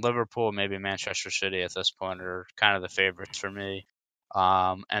and Liverpool, maybe Manchester City at this point are kind of the favorites for me.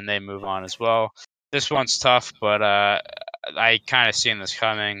 And they move on as well. This one's tough, but I kind of seen this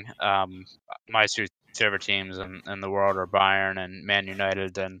coming. My 2 favorite teams in the world are Bayern and Man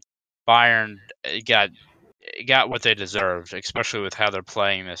United, and Bayern got what they deserved, especially with how they're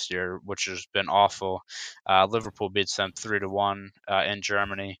playing this year, which has been awful. Liverpool beats them 3-1 in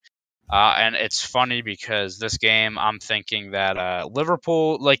Germany. And it's funny because this game, I'm thinking that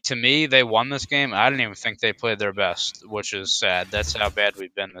Liverpool, to me, they won this game. I didn't even think they played their best, which is sad. That's how bad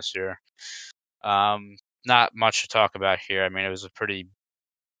we've been this year. Not much to talk about here. I mean, it was a pretty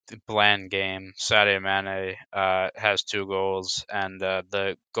bland game. Sadio Mane has 2 goals, and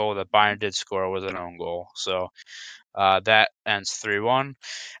the goal that Bayern did score was an own goal. So that ends 3-1. And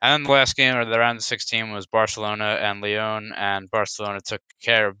then the last game of the round of 16 was Barcelona and Lyon, and Barcelona took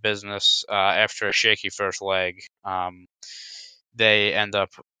care of business after a shaky first leg. They end up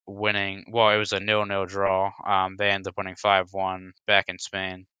winning. Well, it was a 0-0 draw. They end up winning 5-1 back in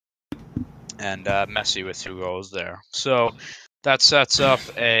Spain, and Messi with 2 goals there. So that sets up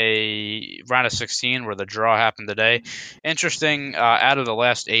a round of 16 where the draw happened today. Interesting, out of the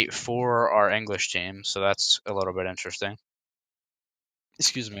last 8, 4 are English teams, so that's a little bit interesting.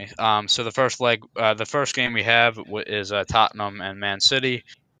 Excuse me. So the first leg, the first game we have is Tottenham and Man City.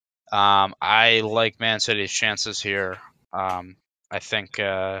 I like Man City's chances here. I think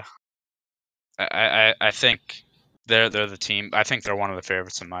I think they're the team. I think they're one of the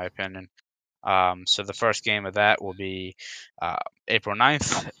favorites in my opinion. So the first game of that will be April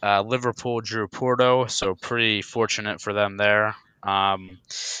 9th. Liverpool drew Porto, so pretty fortunate for them there.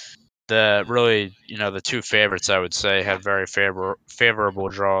 The 2 favorites, I would say, had very favorable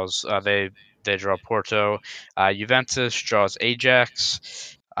draws. They draw Porto. Juventus draws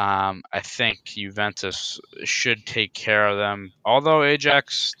Ajax. I think Juventus should take care of them, although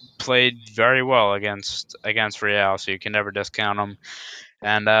Ajax played very well against Real, so you can never discount them.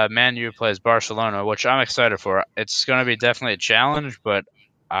 And Man U plays Barcelona, which I'm excited for. It's going to be definitely a challenge, but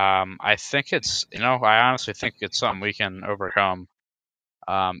I think it's, I honestly think it's something we can overcome.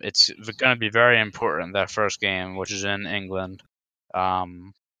 It's going to be very important, that first game, which is in England.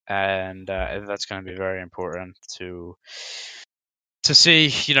 And that's going to be very important to see.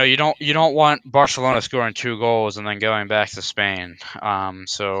 You don't want Barcelona scoring 2 goals and then going back to Spain.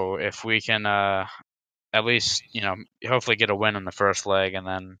 So if we can at least, hopefully get a win in the first leg and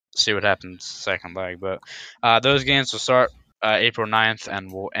then see what happens second leg. But those games will start April 9th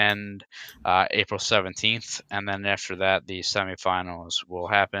and will end April 17th. And then after that, the semifinals will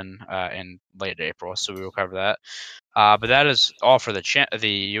happen in late April. So we will cover that. But that is all for the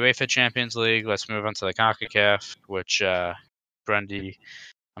UEFA Champions League. Let's move on to the CONCACAF, which Brendy,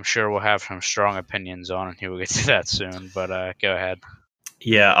 I'm sure, will have some strong opinions on, and he will get to that soon. But go ahead.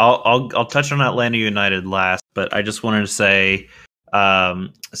 Yeah, I'll touch on Atlanta United last, but I just wanted to say,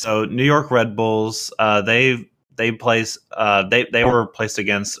 so New York Red Bulls, they were placed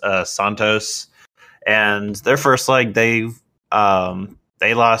against Santos, and their first leg they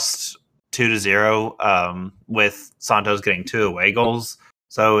lost 2-0, with Santos getting 2 away goals.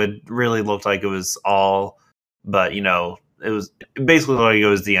 So it really looked like it was all, but it was basically like it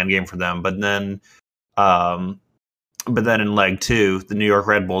was the end game for them. But then in leg 2, the New York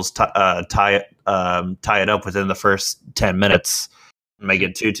Red Bulls tie it up within the first 10 minutes, make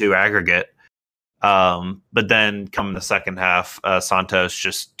it 2-2 aggregate. But then come in the second half, Santos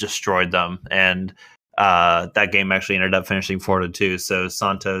just destroyed them, and that game actually ended up finishing 4-2. So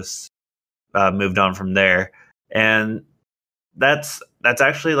Santos moved on from there, and that's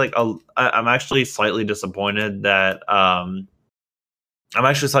actually like I'm actually slightly disappointed that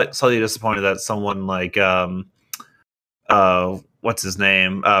someone like what's his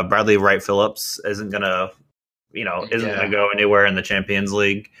name, Bradley Wright Phillips isn't gonna go anywhere in the Champions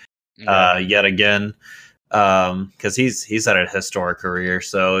League yet again, because he's had a historic career.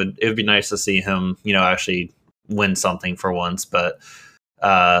 So it'd be nice to see him actually win something for once, but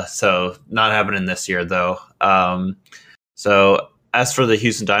so not happening this year though. So as for the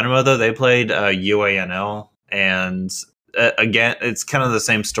Houston Dynamo, though, they played UANL, and again, it's kind of the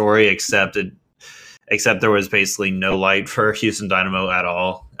same story, except there was basically no light for Houston Dynamo at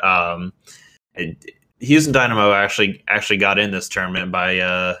all. Houston Dynamo actually got in this tournament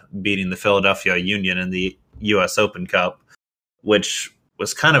by beating the Philadelphia Union in the U.S. Open Cup, which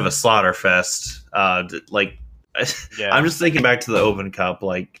was kind of a slaughter fest. I'm just thinking back to the Open Cup,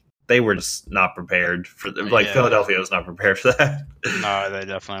 like they were just not prepared for Philadelphia was not prepared for that. No, they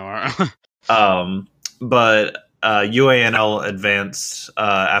definitely weren't. But UANL advanced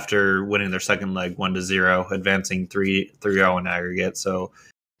after winning their second leg 1-0, advancing 3-0 in aggregate. So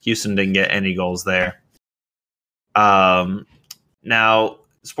Houston didn't get any goals there. Now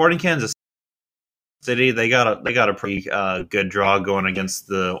Sporting Kansas City, they got a pretty good draw going against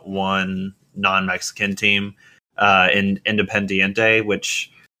the one non-Mexican team in Independiente,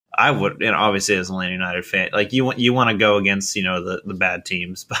 which I would, obviously as a Atlanta United fan, like you want to go against the bad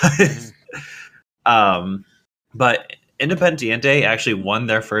teams, but but Independiente actually won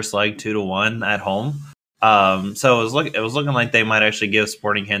their first leg 2-1 at home. So it was looking like they might actually give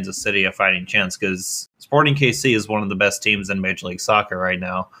Sporting Kansas City a fighting chance, because Sporting KC is one of the best teams in Major League Soccer right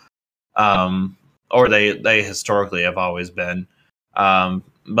now, or they historically have always been.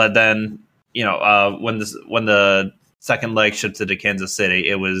 But then when the second leg shifted to Kansas City,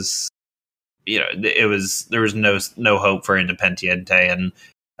 there was no hope for Independiente, and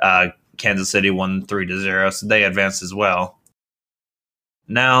Kansas City won 3-0, so they advanced as well.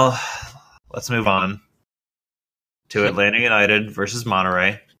 Now let's move on to Atlanta United versus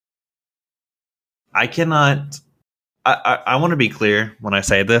Monterrey. I want to be clear when I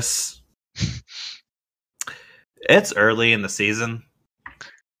say this. It's early in the season,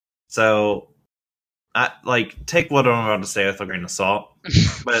 so take what I'm about to say with a grain of salt.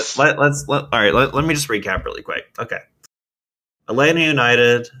 But let me just recap really quick. Okay, Atlanta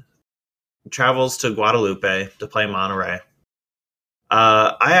United travels to Guadalupe to play Monterrey.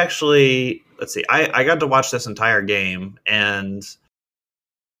 I got to watch this entire game, and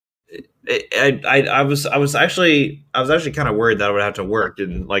I was actually kind of worried that I would have to work,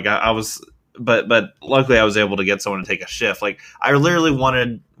 and but luckily I was able to get someone to take a shift. Like, I literally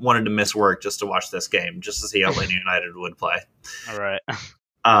wanted to miss work just to watch this game, just to see how Atlanta United would play. All right.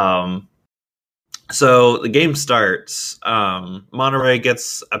 So the game starts. Monterrey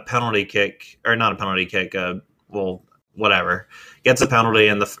gets a penalty kick, or not a penalty kick. Whatever. Gets a penalty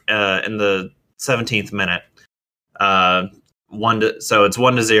in the 17th minute. So it's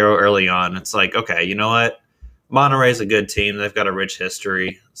 1-0 early on. It's like, okay, you know what? Monterrey's a good team. They've got a rich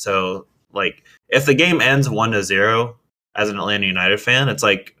history. So, if the game ends 1-0 as an Atlanta United fan, it's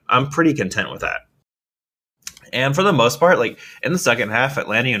like I'm pretty content with that. And for the most part, in the second half,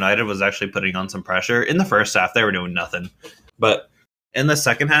 Atlanta United was actually putting on some pressure. In the first half, they were doing nothing. But in the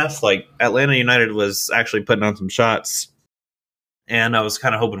second half, Atlanta United was actually putting on some shots. And I was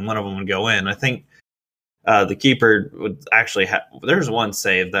kind of hoping one of them would go in. I think the keeper would actually have... There's one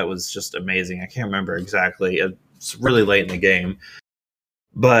save that was just amazing. I can't remember exactly. It's really late in the game.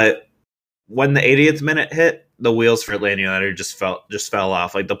 But when the 80th minute hit, the wheels for Atlanta United just fell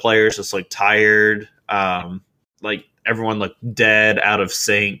off. The players just looked tired. Everyone looked dead, out of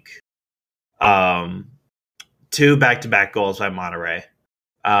sync. 2 back-to-back goals by Monterrey.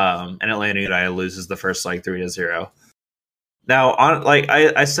 And Atlanta United loses the first 3-0. Now,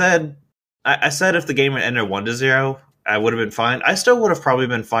 I said if the game ended 1-0 I would have been fine. I still would have probably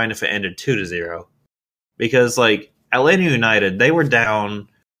been fine if it ended 2-0, because like Atlanta United, they were down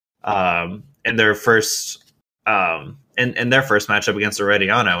in their first in their first matchup against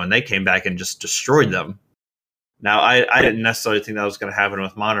Herediano, and they came back and just destroyed them. Now, I didn't necessarily think that was going to happen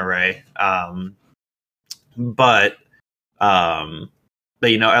with Monterrey, but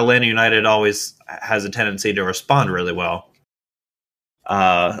you know, Atlanta United always has a tendency to respond really well.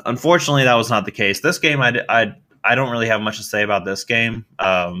 Unfortunately, that was not the case. This game, I don't really have much to say about this game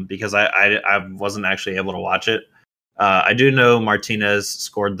because I wasn't actually able to watch it. I do know Martinez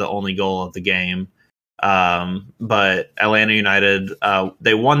scored the only goal of the game, but Atlanta United,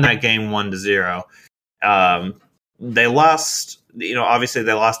 they won that game 1-0. They lost, you know, obviously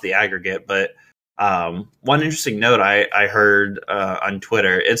they lost the aggregate, but one interesting note I heard on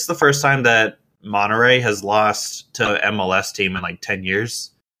Twitter, it's the first time that Monterrey has lost to an MLS team in like 10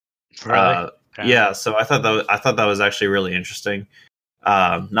 years. Really? Yeah, so I thought that was actually really interesting.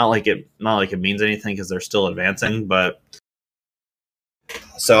 Not like it means anything because they're still advancing, but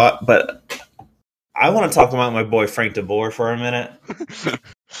I want to talk about my boy Frank de Boer for a minute.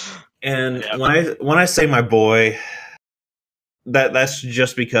 And when I say my boy, that's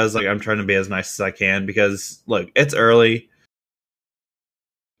just because like I'm trying to be as nice as I can, because look, it's early.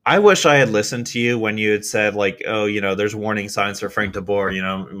 I wish I had listened to you when you had said like, oh, you know, there's warning signs for Frank de Boer, you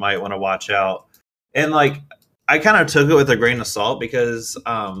know, you might want to watch out. And like I kind of took it with a grain of salt because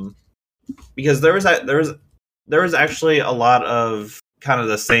there was actually a lot of kind of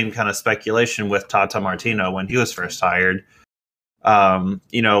the same kind of speculation with Tata Martino when he was first hired.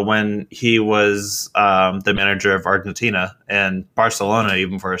 You know, when he was the manager of Argentina and Barcelona,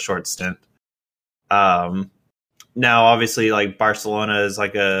 even for a short stint. Now, obviously, like Barcelona is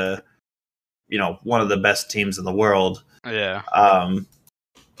like one of the best teams in the world. Yeah.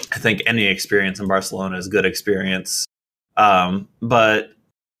 I think any experience in Barcelona is good experience. But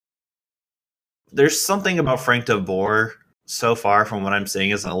there's something about Frank de Boer so far from what I'm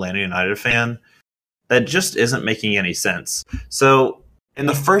seeing as an Atlanta United fan that just isn't making any sense. So in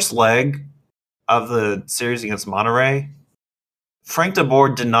the first leg of the series against Monterrey, Frank de Boer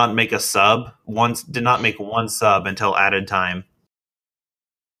did not make one sub until added time.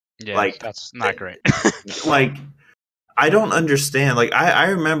 Yeah, like that's not great. Like, I don't understand. Like, I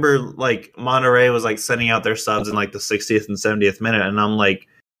remember like Monterrey was like sending out their subs in like the 60th and 70th minute, and I'm like,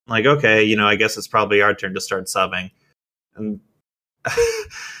 okay, you know, I guess it's probably our turn to start subbing. And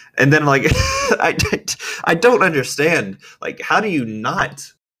then like I don't understand. Like, how do you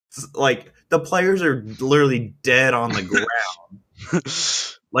not, like, the players are literally dead on the ground.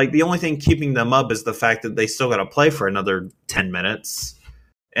 Like, the only thing keeping them up is the fact that they still got to play for another 10 minutes.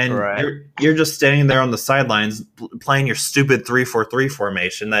 And right. you're just standing there on the sidelines playing your stupid 3-4-3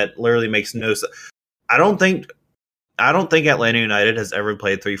 formation that literally makes no sense. I don't think Atlanta United has ever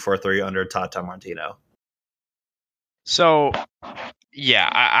played 3-4-3 under Tata Martino. So, yeah,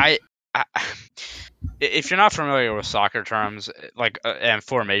 I if you're not familiar with soccer terms like and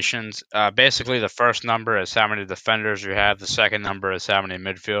formations, basically the first number is how many defenders you have, the second number is how many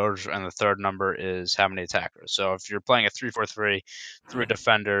midfielders, and the third number is how many attackers. So if you're playing a 3-4-3, 3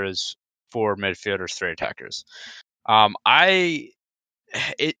 defenders, 4 midfielders, 3 attackers.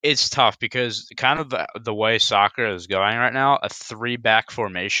 It's tough because kind of the way soccer is going right now, a 3-back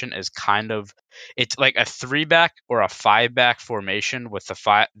formation is kind of, it's like a 3-back or a 5-back formation with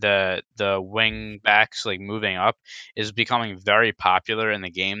the wing backs like moving up is becoming very popular in the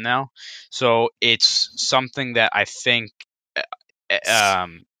game now. So it's something that I think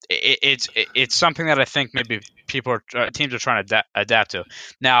it's something that I think maybe teams are trying to adapt to.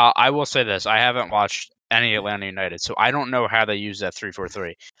 Now, I will say this: I haven't watched any Atlanta United, so I don't know how they use that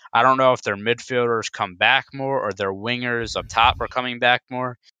 3-4-3. I don't know if their midfielders come back more or their wingers up top are coming back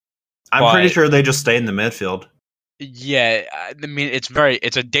more. I'm pretty sure they just stay in the midfield. Yeah, I mean, it's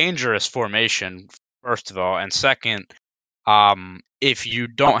a dangerous formation, first of all, and second, if you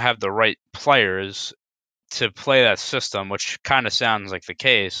don't have the right players to play that system, which kind of sounds like the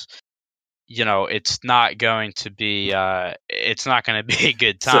case, you know, it's not going to be a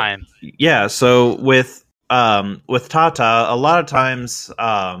good time. So with Tata, a lot of times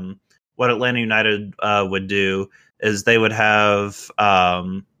what Atlanta United would do is they would have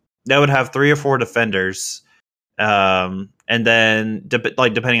 3 or 4 defenders, and then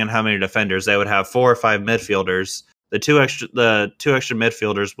depending on how many defenders, they would have 4 or 5 midfielders. The two extra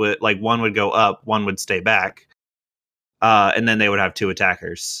midfielders would, like, one would go up, one would stay back, and then they would have 2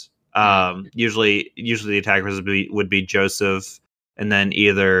 attackers. Usually the attackers would be Joseph, and then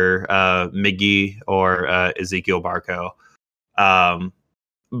either Miggy or Ezekiel Barco.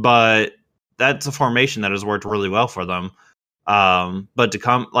 But that's a formation that has worked really well for them. But to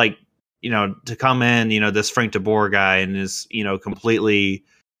come in, this Frank DeBoer guy and is, completely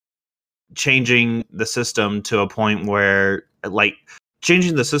changing the system to a point where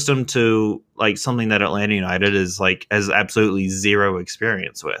changing the system to something that Atlanta United has absolutely zero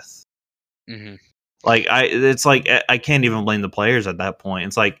experience with. Mm-hmm. I can't even blame the players at that point.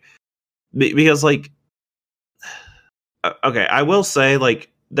 It's because okay, I will say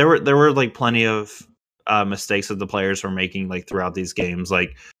there were plenty of mistakes that the players were making throughout these games.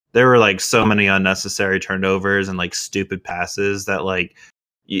 There were so many unnecessary turnovers and stupid passes that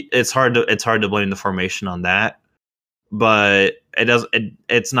it's hard to blame the formation on that. But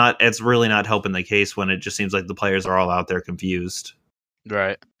it's really not helping the case when it just seems like the players are all out there confused.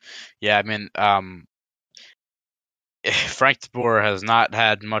 Right. Yeah, I mean, Frank DeBoer has not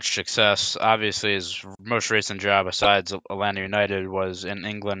had much success. Obviously, his most recent job, besides Atlanta United, was in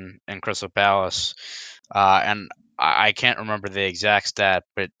England in Crystal Palace. And I can't remember the exact stat,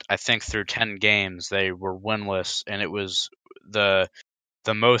 but I think through 10 games they were winless, and it was the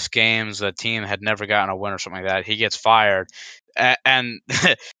most games the team had never gotten a win or something like that. He gets fired, and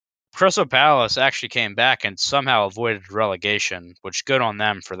Crystal Palace actually came back and somehow avoided relegation, which good on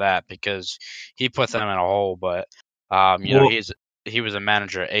them for that because he put them in a hole. But he was a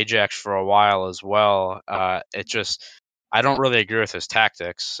manager at Ajax for a while as well. I don't really agree with his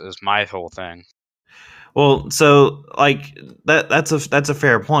tactics. Is my whole thing. Well, so that's a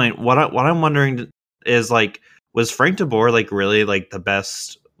fair point. What I'm wondering is was Frank DeBoer really the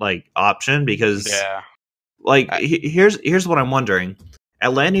best option? Because here's what I'm wondering.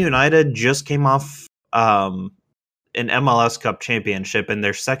 Atlanta United just came off an MLS Cup championship in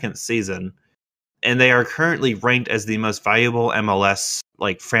their second season, and they are currently ranked as the most valuable MLS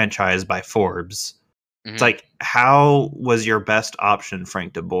franchise by Forbes. Mm-hmm. It's how was your best option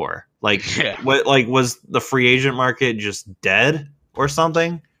Frank DeBoer? What was the free agent market just dead or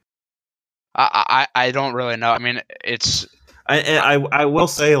something? I don't really know. I mean, it's I will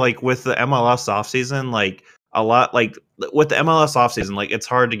say with the MLS offseason, a lot with the MLS offseason, it's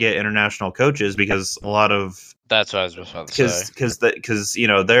hard to get international coaches because a lot of that's what I was about to say. Because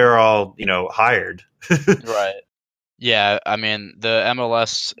they're all hired. Right. Yeah, I mean the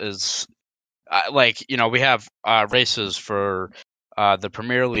MLS is we have races for the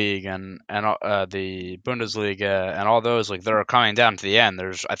Premier League and the Bundesliga and all those they're coming down to the end.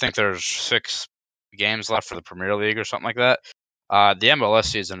 I think there's 6 games left for the Premier League or something like that. The MLS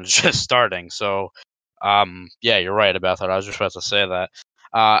season is just starting, so yeah, you're right about that. I was just about to say that.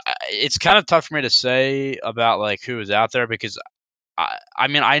 It's kind of tough for me to say about who is out there because I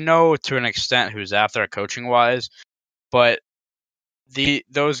mean I know to an extent who's out there coaching wise, but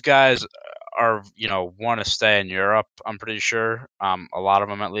those guys are want to stay in Europe. I'm pretty sure, a lot of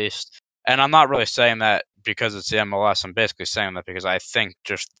them at least. And I'm not really saying that because it's the MLS. I'm basically saying that because I think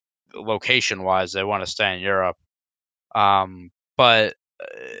just location wise they want to stay in Europe. But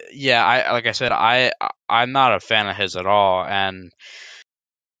yeah, I'm not a fan of his at all. And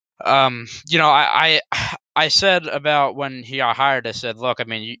I said about when he got hired, I said, look, I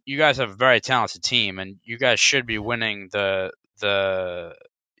mean, you guys have a very talented team, and you guys should be winning the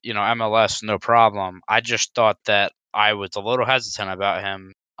MLS, no problem. I just thought that I was a little hesitant about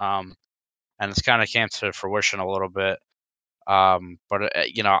him, and it's kind of came to fruition a little bit. But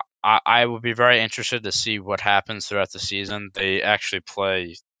I would be very interested to see what happens throughout the season. They actually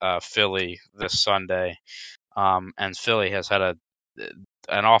play Philly this Sunday, and Philly has had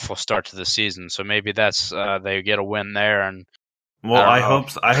an awful start to the season, so maybe that's they get a win there. And I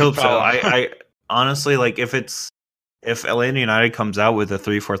hope so. I honestly if Atlanta United comes out with a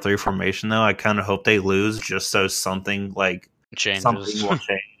 3-4-3 formation, though, I kind of hope they lose just so something changes. Something will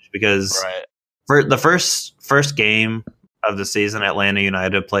change because for the first game of the season, Atlanta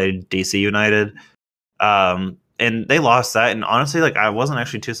United played DC United, and they lost that. And honestly, I wasn't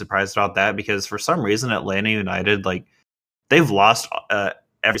actually too surprised about that because for some reason, Atlanta United they've lost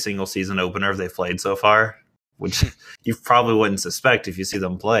every single season opener they've played so far, which you probably wouldn't suspect if you see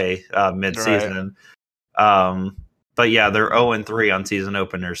them play mid-season. Right. But yeah, they're 0-3 on season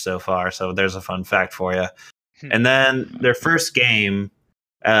openers so far, so there's a fun fact for you. And then their first game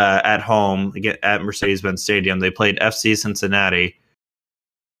at home at Mercedes-Benz Stadium, they played FC Cincinnati,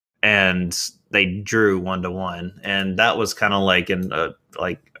 and they drew 1-1, and that was kind of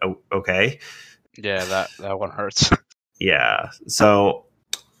okay. Yeah, that one hurts. Yeah, so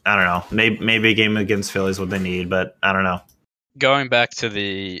I don't know. Maybe a game against Philly is what they need, but I don't know. Going back to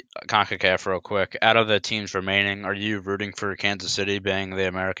the CONCACAF real quick, out of the teams remaining, are you rooting for Kansas City being the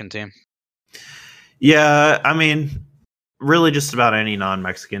American team? Yeah, I mean, really just about any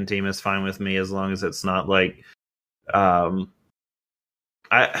non-Mexican team is fine with me as long as it's not like, I'd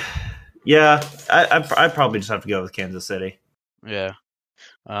probably just have to go with Kansas City. Yeah.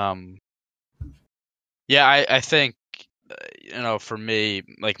 I think, for me,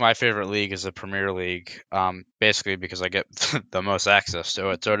 like my favorite league is the Premier League, basically because I get the most access to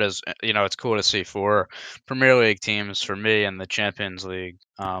it. So it is, it's cool to see 4 Premier League teams for me in the Champions League.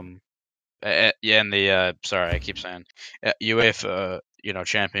 In the sorry, I keep saying UEFA,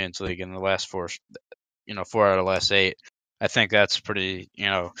 Champions League in the last 4, 4 out of the last 8. I think that's pretty,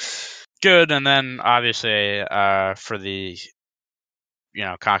 good. And then obviously, for the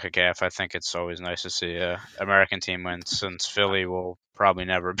CONCACAF, I think it's always nice to see a American team win, since Philly will probably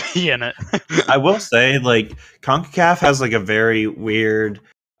never be in it. I will say, like, CONCACAF has like a very weird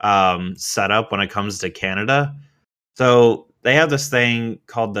setup when it comes to Canada. So they have this thing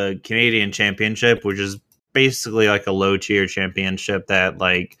called the Canadian Championship, which is basically like a low tier championship that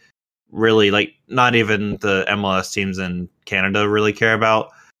like really like not even the MLS teams in Canada really care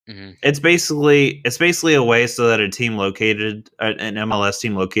about. Mm-hmm. It's basically a way so that an MLS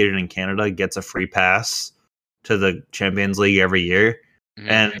team located in Canada gets a free pass to the Champions League every year. Mm-hmm.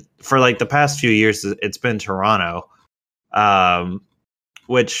 And for like the past few years, it's been Toronto,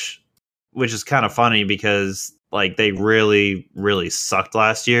 which is kind of funny because like they really, really sucked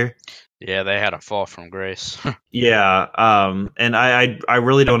last year. Yeah, they had a fall from grace. Yeah, and I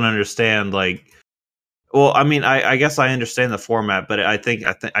really don't understand like. Well, I mean, I guess I understand the format, but I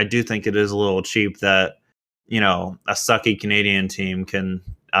do think it is a little cheap that a sucky Canadian team can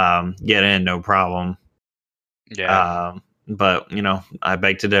get in no problem. Yeah, but I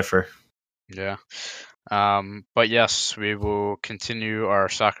beg to differ. Yeah, but yes, we will continue our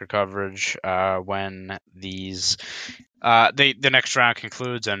soccer coverage when these the next round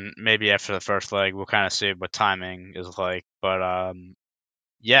concludes, and maybe after the first leg, we'll kind of see what timing is like. But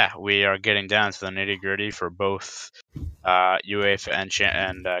yeah, we are getting down to the nitty-gritty for both UEFA and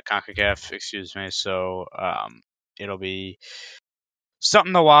CONCACAF, excuse me. So it'll be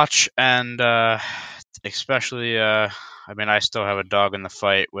something to watch, and especially, I mean, I still have a dog in the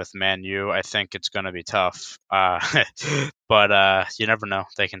fight with Man U. I think it's going to be tough, but you never know.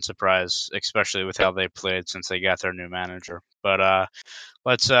 They can surprise, especially with how they played since they got their new manager. But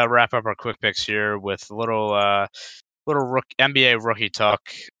let's wrap up our quick picks here with a little NBA rookie talk.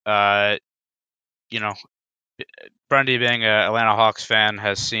 Brendy, being an Atlanta Hawks fan,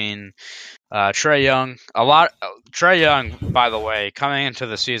 has seen Trae Young a lot. Trae Young, by the way, coming into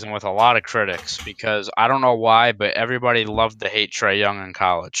the season with a lot of critics because I don't know why, but everybody loved to hate Trae Young in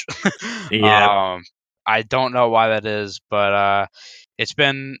college. Yeah. I don't know why that is, but it's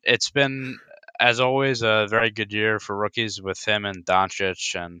been as always a very good year for rookies with him and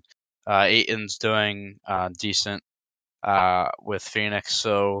Doncic, and Ayton's doing decent with Phoenix.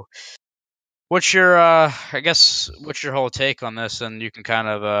 So what's your whole take on this? And you can kind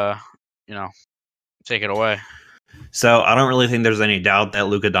of take it away. So I don't really think there's any doubt that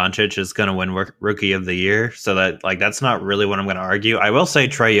Luka Doncic is going to win Rookie of the Year. So that's not really what I'm going to argue. I will say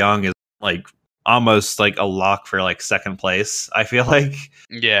Trae Young is like almost like a lock for like second place, I feel like.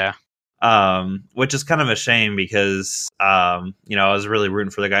 Yeah. Which is kind of a shame because I was really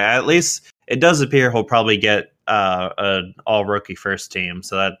rooting for the guy. At least it does appear he'll probably get an all rookie first team.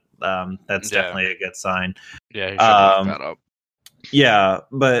 So that's definitely a good sign. Yeah, he should lock that up. Yeah,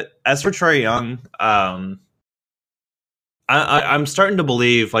 but as for Trae Young, I'm starting to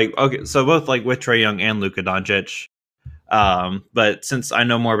believe so both like with Trae Young and Luka Doncic. But since I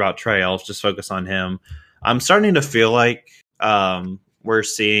know more about Trae, I'll just focus on him. I'm starting to feel like we're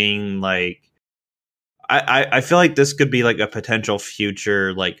seeing like I feel like this could be like a potential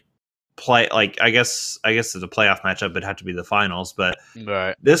future like play. Like I guess it's a playoff matchup. It'd have to be the finals, but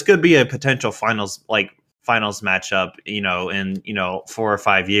this could be a potential finals matchup. In 4 or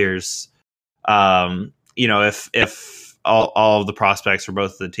 5 years. If all of the prospects for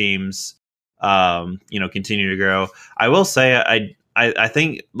both of the teams, continue to grow. I will say I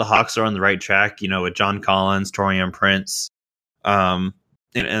think the Hawks are on the right track, with John Collins, Taurean Prince, and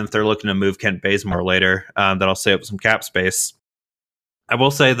if they're looking to move Kent Bazemore later, that'll save up some cap space. I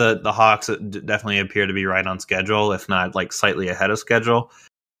will say that the Hawks definitely appear to be right on schedule, if not like slightly ahead of schedule,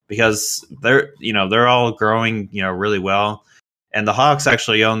 because they're all growing, really well. And the Hawks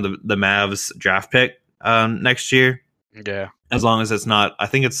actually own the Mavs draft pick next year. Yeah. As long as it's not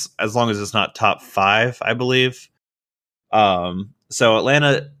top 5, I believe. So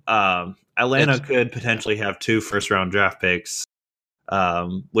Atlanta could potentially have 2 first-round draft picks,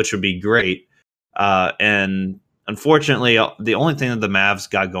 which would be great. And unfortunately, the only thing that the Mavs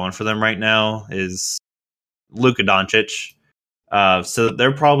got going for them right now is Luka Doncic. So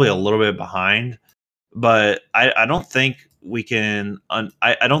they're probably a little bit behind. But I don't think we can.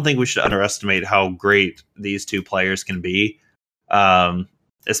 I don't think we should underestimate how great these two players can be.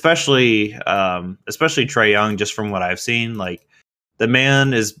 Especially Trae Young, just from what I've seen. Like, the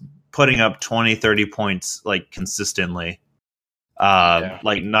man is putting up 20, 30 points like consistently,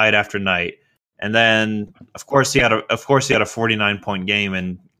 like night after night. And then of course he had a 49-point game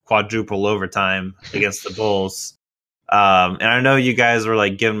in quadruple overtime against the Bulls. And I know you guys were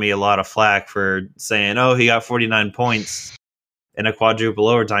like giving me a lot of flack for saying, "Oh, he got 49 points in a quadruple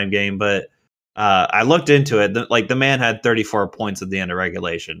overtime game," but I looked into it. The man had 34 points at the end of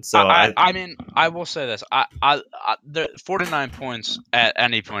regulation. So I mean, I will say this: the 49 points at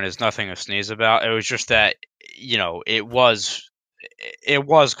any point is nothing to sneeze about. It was just that it was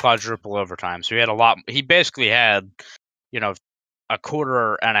quadruple overtime, so he had a lot. He basically had a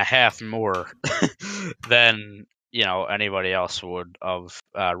quarter and a half more than anybody else would of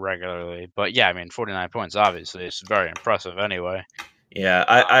regularly. But yeah, I mean, 49 points obviously is very impressive anyway. Yeah,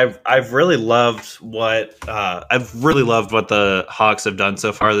 I've really loved what the Hawks have done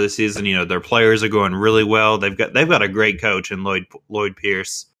so far this season. Their players are going really well. They've got a great coach in Lloyd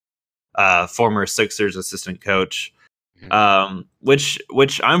Pierce, former Sixers assistant coach.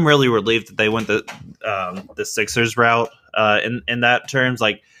 Which I'm really relieved that they went the Sixers route in that terms.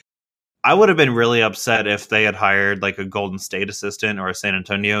 Like, I would have been really upset if they had hired like a Golden State assistant or a San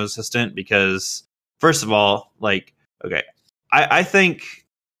Antonio assistant, because first of all, like, okay, I think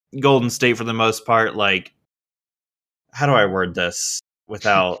Golden State, for the most part, like, how do I word this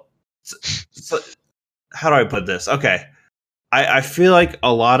without how do I put this? Okay, I feel like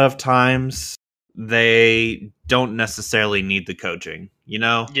a lot of times they don't necessarily need the coaching,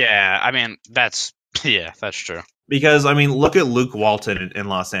 Yeah, I mean, that's true. Because I mean, look at Luke Walton in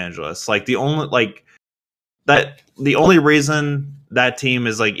Los Angeles. Like, the only reason that team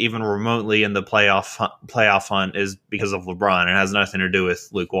is like even remotely in the playoff hunt is because of LeBron. It has nothing to do with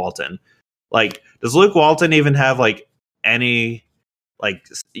Luke Walton. Like, does Luke Walton even have like any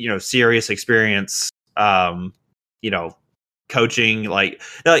serious experience coaching coaching?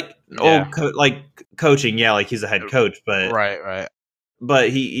 Yeah, like, he's a head coach, but right.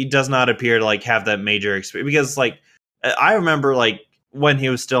 But he does not appear to like have that major experience, because like I remember like when he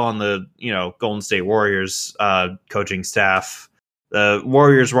was still on the Golden State Warriors coaching staff, the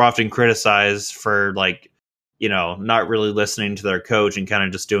Warriors were often criticized for like not really listening to their coach and kind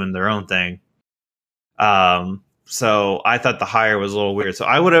of just doing their own thing. So I thought the hire was a little weird. So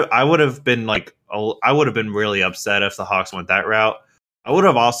I would have been really upset if the Hawks went that route. I would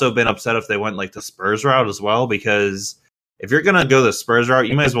have also been upset if they went like the Spurs route as well, because if you're gonna go the Spurs route,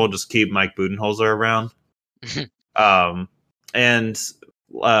 you might as well just keep Mike Budenholzer around. And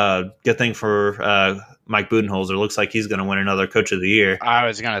good thing for Mike Budenholzer, looks like he's gonna win another Coach of the Year. I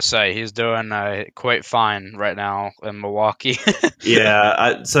was gonna say he's doing quite fine right now in Milwaukee.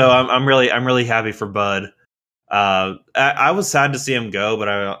 Yeah, so I'm really happy for Bud. I was sad to see him go, but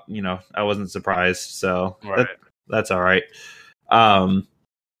I wasn't surprised, so right. That's all right.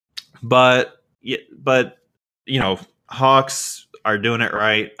 But Hawks are doing it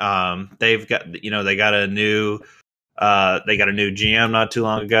right. They've got they got a new GM not too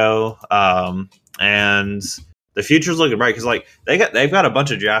long ago, and the future's looking bright, because like they've got a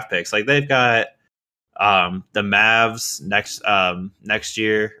bunch of draft picks. Like, they've got the Mavs next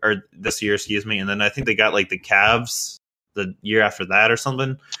year, or this year, excuse me, and then I think they got like the Cavs the year after that or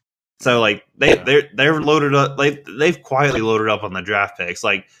something. So like they're loaded up. They've quietly loaded up on the draft picks.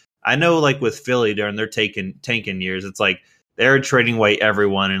 Like, I know, like, with Philly during their tanking years, it's like they're trading away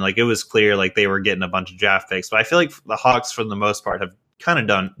everyone, and like it was clear like they were getting a bunch of draft picks. But I feel like the Hawks, for the most part, have kind of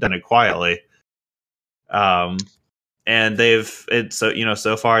done it quietly. And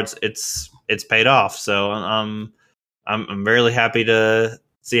so far it's paid off. So I'm really happy to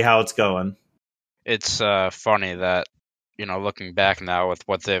see how it's going. It's funny that looking back now with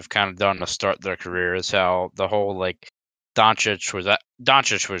what they've kind of done to start their careers, how the whole like Doncic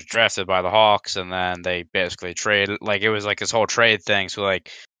was drafted by the Hawks, and then they basically traded. Like, it was like this whole trade thing. So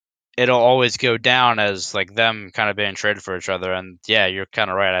like it'll always go down as like them kind of being traded for each other. And yeah, you're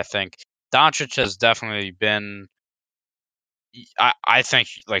kind of right. I think Doncic has definitely been. I think,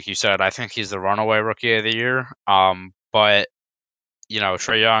 like you said, I think he's the runaway rookie of the year. But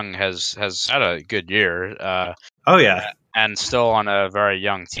Trae Young has had a good year. Oh yeah, and still on a very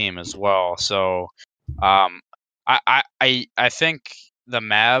young team as well. So, I think the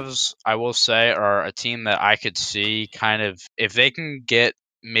Mavs, I will say, are a team that I could see kind of, if they can get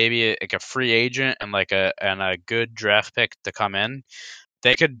maybe like a free agent and like a good draft pick to come in,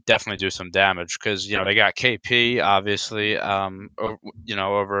 they could definitely do some damage because they got KP obviously,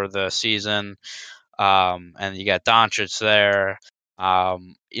 over the season, and you got Doncic there.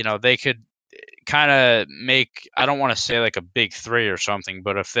 They could kind of make, I don't want to say like a big three or something,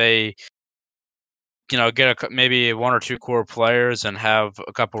 but if they get maybe one or two core players and have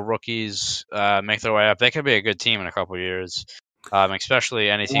a couple rookies make their way up, they could be a good team in a couple years, especially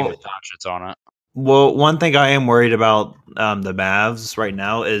any team with Doncic on it. Well, one thing I am worried about the Mavs right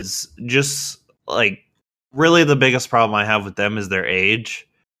now is just like really the biggest problem I have with them is their age.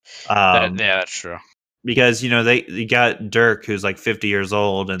 Yeah, that's true. Because they got Dirk, who's like 50 years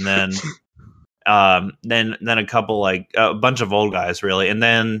old, and then then a couple, like a bunch of old guys, really, and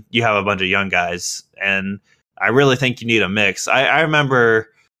then you have a bunch of young guys, and I really think you need a mix. I remember,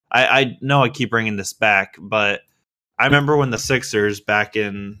 I know I keep bringing this back, but I remember when the Sixers back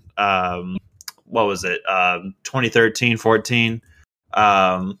in what was it, 2013, 14.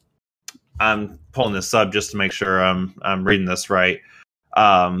 I'm pulling this up just to make sure I'm reading this right.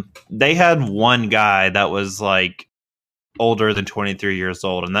 They had one guy that was like older than 23 years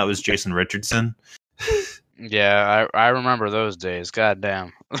old, and that was Jason Richardson. Yeah, I remember those days. God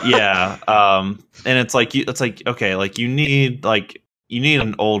damn. Yeah. And it's like okay, like you need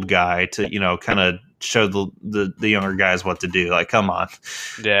an old guy to kind of show the younger guys what to do. Like, come on.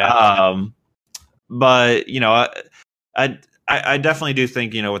 Yeah. But I definitely do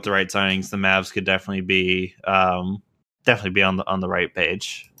think with the right signings, the Mavs could definitely be on the right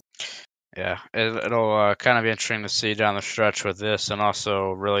page. Yeah, it'll kind of be interesting to see down the stretch with this, and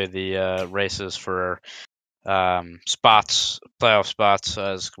also really the races for playoff spots,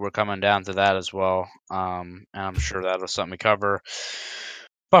 as we're coming down to that as well. And I'm sure that'll something to cover.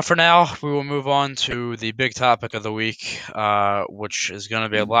 But for now, we will move on to the big topic of the week, which is going to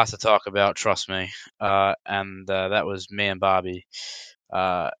be a lot to talk about, trust me. And that was me and Bobby.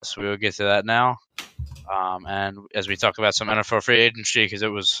 So we will get to that now. And as we talk about some NFL free agency, because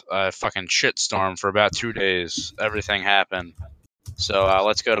it was a fucking shitstorm for about 2 days, everything happened. So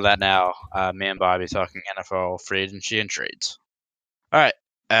let's go to that now. Me and Bobby talking NFL free agency and trades. All right.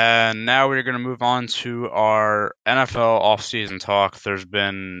 And now we're going to move on to our NFL offseason talk. There's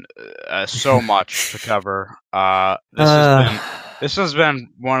been so much to cover. This has been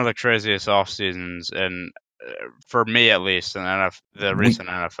one of the craziest off seasons, and for me at least, in the recent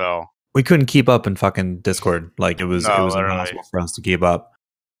NFL. We couldn't keep up in fucking Discord. Like it was impossible for us to keep up.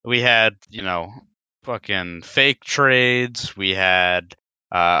 We had, fucking fake trades. We had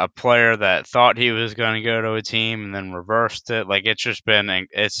a player that thought he was going to go to a team and then reversed it. Like it's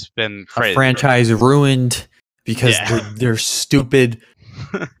been crazy. A franchise ruined because they're stupid,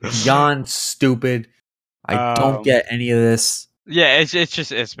 beyond stupid. I don't get any of this. Yeah,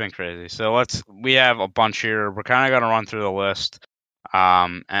 it's been crazy. So we have a bunch here. We're kind of going to run through the list.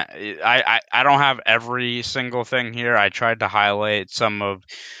 I don't have every single thing here. I tried to highlight some of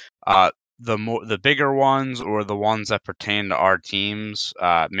the bigger ones, or the ones that pertain to our teams,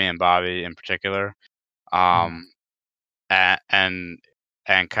 me and Bobby in particular, and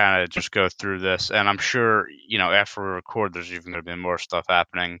kind of just go through this. And I'm sure after we record, there's even going to be more stuff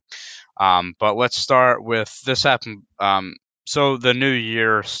happening. But let's start with this happened. So the new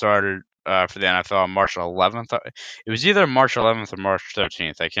year started for the NFL on March 11th. It was either March 11th or March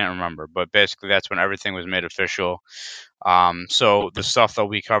 13th. I can't remember, but basically that's when everything was made official. So the stuff that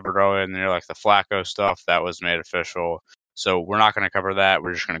we covered earlier in the year, like the Flacco stuff, that was made official. So we're not going to cover that.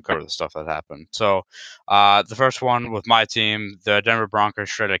 We're just going to cover the stuff that happened. So the first one with my team, the Denver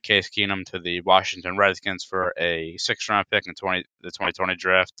Broncos traded Case Keenum to the Washington Redskins for a 6th-round pick in the 2020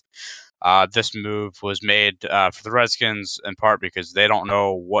 draft. This move was made for the Redskins in part because they don't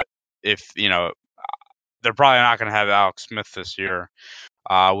know they're probably not going to have Alex Smith this year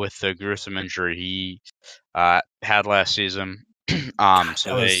with the gruesome injury he had last season. Terrible.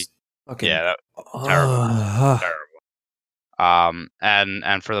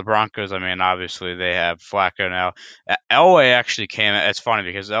 And for the Broncos, I mean, obviously they have Flacco now. Elway actually came out. It's funny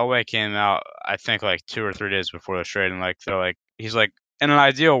because Elway came out, I think, like 2 or 3 days before the trade, and he's like, in an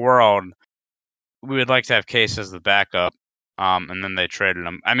ideal world, we would like to have Case as the backup. And then they traded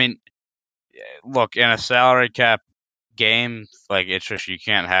him. I mean, look, in a salary cap game, like it's just you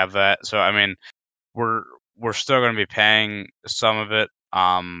can't have that. So I mean, we're still going to be paying some of it.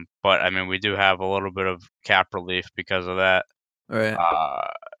 But I mean, we do have a little bit of cap relief because of that. Right.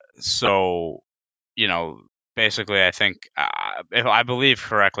 So, basically, I think if I believe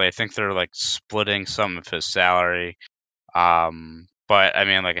correctly, I think they're like splitting some of his salary. But I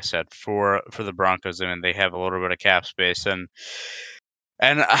mean, like I said, for the Broncos, I mean, they have a little bit of cap space, and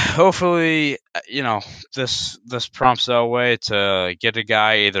And hopefully, this prompts Elway to get a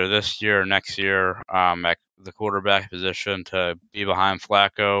guy either this year or next year at the quarterback position to be behind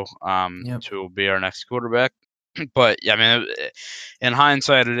Flacco, to be our next quarterback. But I mean, in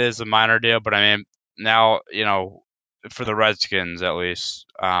hindsight, it is a minor deal. But I mean, now for the Redskins at least,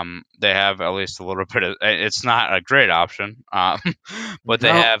 they have at least a little bit of. It's not a great option, but they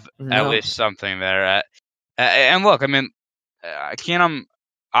have at least something there. And look, I mean, Keenum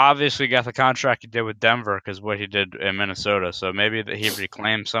obviously got the contract he did with Denver because what he did in Minnesota. So maybe he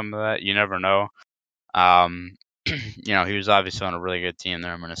reclaimed some of that. You never know. He was obviously on a really good team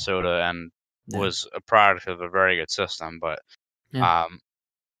there in Minnesota and was a product of a very good system. But you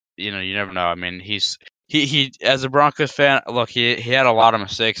never know. I mean, he as a Broncos fan, look, he had a lot of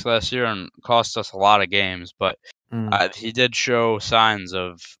mistakes last year and cost us a lot of games, but he did show signs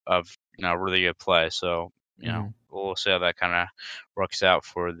of really good play. So we'll see how that kind of works out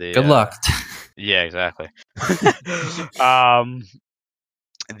for the. Good luck. Yeah, exactly.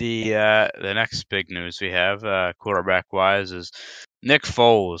 The next big news we have, quarterback wise, is Nick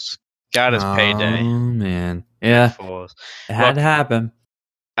Foles got his payday. Oh man, yeah, Nick Foles. It had to happen.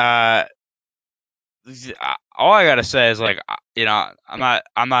 All I gotta say is I'm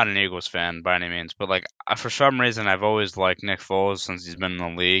not an Eagles fan by any means, but for some reason I've always liked Nick Foles since he's been in the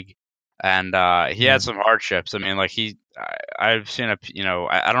league. And he had some hardships. I mean, I've seen I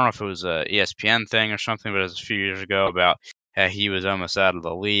don't know if it was a ESPN thing or something, but it was a few years ago about how he was almost out of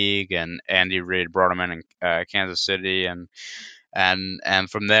the league, and Andy Reid brought him in Kansas City, and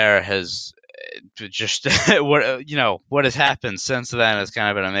from there has just what has happened since then has kind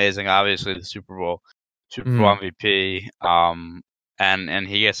of been amazing. Obviously, the Super Bowl MVP, and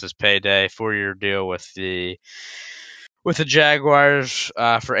he gets his payday, 4-year deal with the Jaguars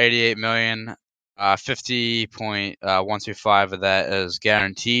for $88 million. 50.125 of that is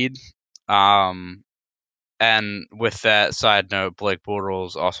guaranteed. And with that side note, Blake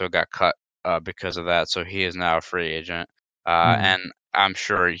Bortles also got cut because of that, so he is now a free agent. And I'm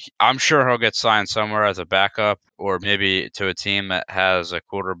sure he'll get signed somewhere as a backup, or maybe to a team that has a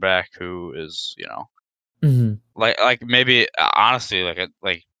quarterback who is maybe honestly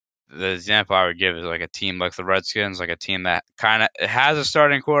like. The example I would give is a team like the Redskins, a team that kind of has a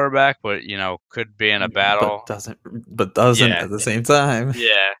starting quarterback, but could be in a battle, but doesn't at the same time.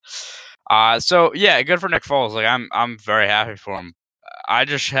 Yeah. So yeah, good for Nick Foles. I'm very happy for him. I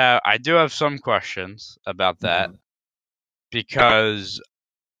do have some questions about that because,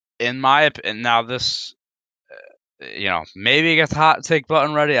 in my opinion, now this, maybe it gets hot take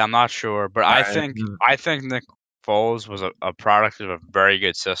button ready. I'm not sure, but I think Nick Foles was a product of a very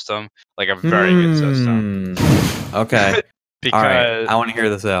good system, a very good system. Okay. Because all right. I want to hear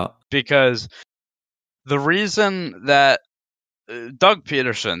this out. Because the reason that Doug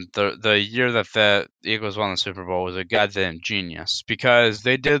Peterson, the year that the Eagles won the Super Bowl, was a goddamn genius, because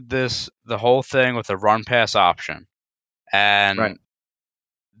they did the whole thing with a run-pass option. And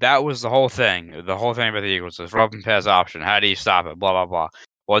that was the whole thing. The whole thing about the Eagles was run-pass option. How do you stop it? Blah, blah, blah.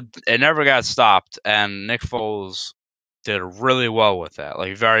 Well, it never got stopped, and Nick Foles did really well with that,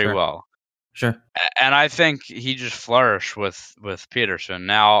 very well. Sure. And I think he just flourished with Peterson.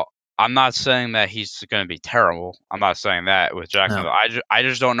 Now, I'm not saying that he's going to be terrible. I'm not saying that with Jacksonville. No. I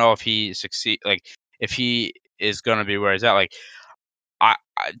just don't know if he if he is going to be where he's at. I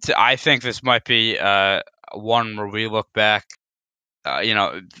think this might be one where we look back.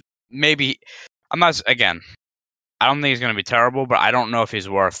 Maybe I'm not again. I don't think he's going to be terrible, but I don't know if he's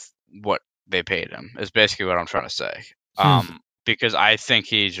worth what they paid him. Is basically what I'm trying to say. Because I think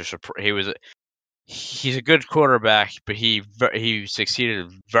he's a good quarterback, but he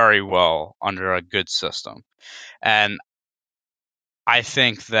succeeded very well under a good system, and I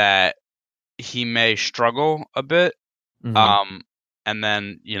think that he may struggle a bit. And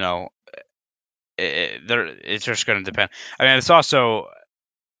then it's just going to depend. I mean, it's also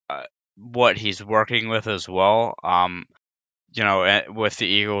what he's working with as well. With the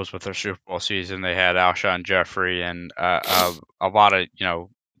Eagles, with their Super Bowl season, they had Alshon Jeffrey and a lot of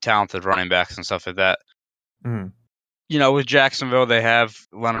talented running backs and stuff like that. With Jacksonville, they have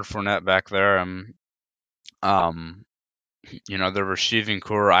Leonard Fournette back there, and the receiving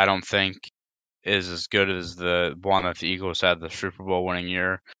core I don't think is as good as the one that the Eagles had the Super Bowl winning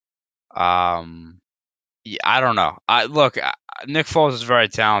year. I don't know. Nick Foles is very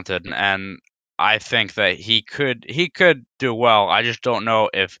talented, and I think that he could do well. I just don't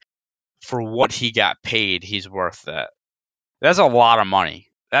know if, for what he got paid, he's worth that. That's a lot of money.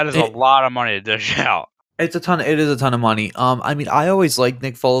 That is a lot of money to dish out. It is a ton of money. I mean, I always liked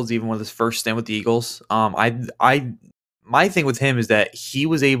Nick Foles, even with his first stint with the Eagles. My my thing with him is that he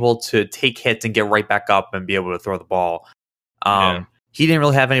was able to take hits and get right back up and be able to throw the ball. He didn't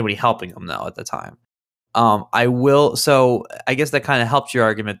really have anybody helping him though at the time. So I guess that kind of helps your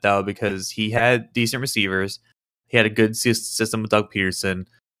argument though, because he had decent receivers. He had a good system with Doug Peterson.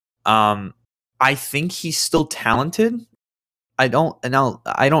 I think he's still talented. I don't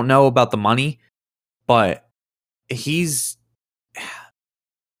know about the money, but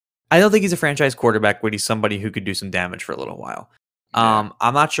I don't think he's a franchise quarterback, but he's somebody who could do some damage for a little while. I'm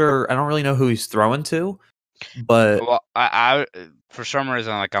not sure. I don't really know who he's throwing to, but I for some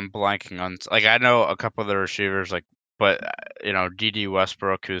reason, like, I'm blanking on, like, I know a couple of the receivers, like, but D.D.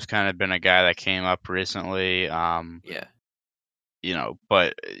 Westbrook, who's kind of been a guy that came up recently. But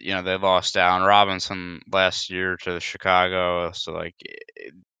they lost Allen Robinson last year to Chicago, so like,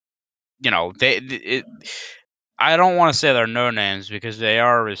 I don't want to say they're no names because they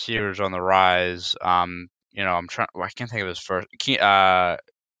are receivers on the rise. I'm trying. I can't think of his first. Keelan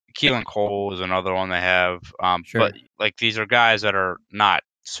Cole is another one they have. Sure. But like, these are guys that are not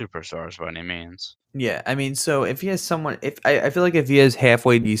superstars by any means. Yeah, I mean, so if he has someone, I feel like if he has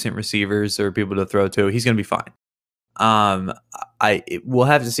halfway decent receivers or people to throw to, he's gonna be fine. We'll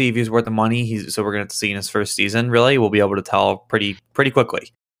have to see if he's worth the money. So we're gonna have to see in his first season. Really, we'll be able to tell pretty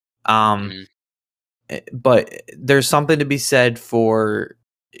quickly. But there's something to be said for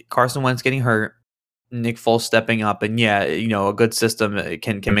Carson Wentz getting hurt, Nick Foles stepping up, and a good system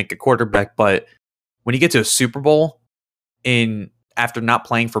can make a quarterback. But when you get to a Super Bowl after not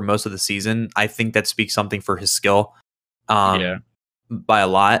playing for most of the season, I think that speaks something for his skill, by a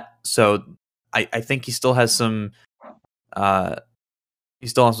lot. So I think he still has some. He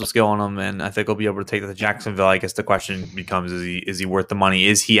still has some skill on him, and I think he'll be able to take that to Jacksonville. I guess the question becomes: is he worth the money?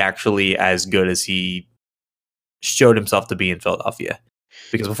 Is he actually as good as he showed himself to be in Philadelphia?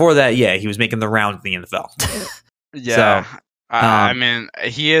 Because before that, he was making the rounds in the NFL. Yeah, so, I mean,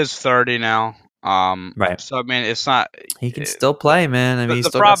 he is 30 now. Right. So I mean, it's not. He can still play, man. I mean, he's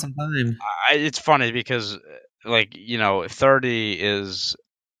still got some time. It's funny because, 30 is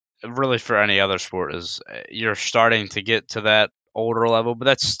really, for any other sport, is you're starting to get to that older level, but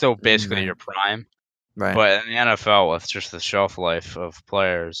that's still basically your prime. Right. But in the NFL, with just the shelf life of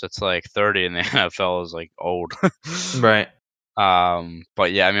players, it's like 30 in the NFL is like old. Right.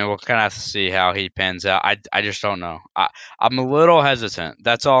 But yeah, I mean, we'll kind of have to see how he pans out. I just don't know. I'm a little hesitant.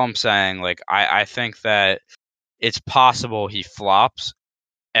 That's all I'm saying. Like, I think that it's possible he flops,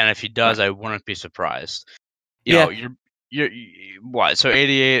 and if he does, I wouldn't be surprised. You're what? So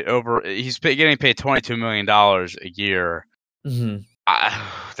 88 over. He's getting paid $22 million a year. Mm-hmm.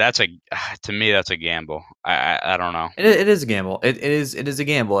 To me, that's a gamble. I don't know. It is a gamble. It is a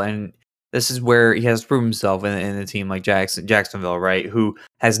gamble, and this is where he has to prove himself in a team like Jacksonville, right? Who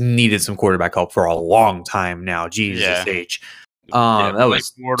has needed some quarterback help for a long time now. Jesus H. That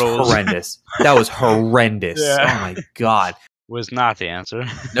was horrendous. That was horrendous. Yeah. Oh my God. Was not the answer.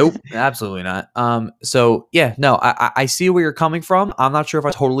 Nope, absolutely not. I see where you're coming from. I'm not sure if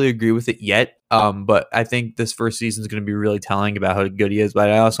I totally agree with it yet. But I think this first season is going to be really telling about how good he is. But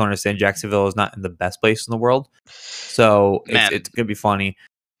I also understand Jacksonville is not in the best place in the world, so it's going to be funny.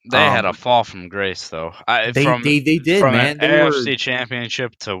 They had a fall from grace, though. They did, from man. An AFC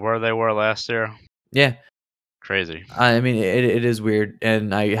Championship to where they were last year. Yeah. Crazy. I mean, it is weird,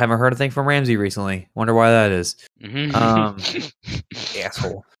 and I haven't heard a thing from Ramsey recently. Wonder why that is.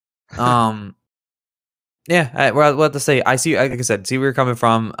 Asshole. Well, what to say? I see. Like I said, see where you're coming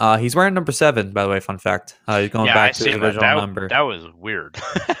from. He's wearing number 7, by the way. Fun fact. He's going back to his original number. That was weird.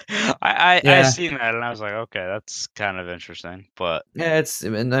 I seen that, and I was like, okay, that's kind of interesting. But it's. I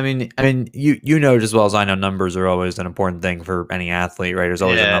mean, you know just as well as I know, numbers are always an important thing for any athlete, right? There's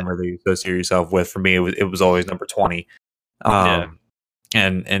always a number that you associate yourself with. For me, it was always number 20. And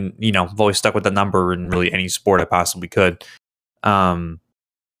I've always stuck with the number in really any sport I possibly could.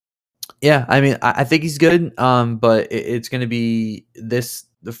 Yeah, I mean, I think he's good, but it's going to be the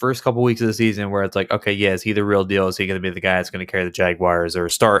first couple weeks of the season where it's like, okay, is he the real deal? Is he going to be the guy that's going to carry the Jaguars or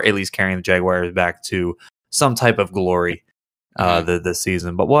start at least carrying the Jaguars back to some type of glory this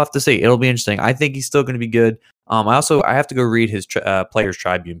season? But we'll have to see. It'll be interesting. I think he's still going to be good. I have to go read his Players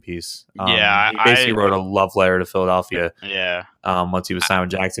Tribune piece. He basically wrote a love letter to Philadelphia. Yeah. Once he was signed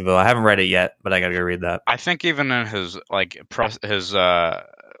with Jacksonville, I haven't read it yet, but I got to go read that. I think even in his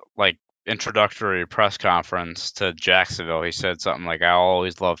introductory press conference to Jacksonville, he said something like, "I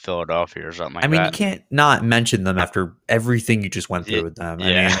always love Philadelphia" or something like that. I mean, you can't not mention them after everything you just went through with them.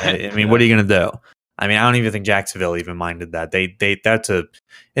 I mean, what are you going to do? I mean, I don't even think Jacksonville even minded that.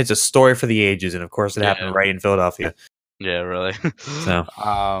 It's a story for the ages, and of course, it happened right in Philadelphia. Yeah, really. So,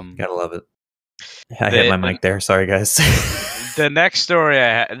 gotta love it. I hit my mic there. Sorry, guys. The next story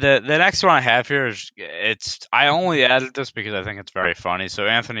the next one I have here is I only added this because I think it's very funny. So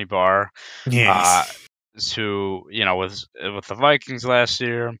Anthony Barr, who was with the Vikings last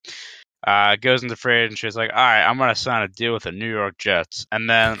year, goes into free agency. She's like, all right, I'm gonna sign a deal with the New York Jets, and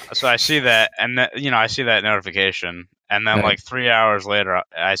then so I see that, and then I see that notification, and then like 3 hours later,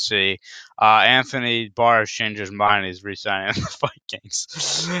 I see Anthony Barr has changed his mind. He's re-signing the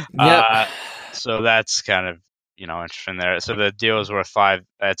Vikings. Yep. So that's kind of interesting there. So the deal is worth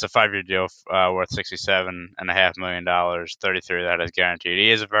it's a 5-year deal worth $67.5 million, 33 that is guaranteed.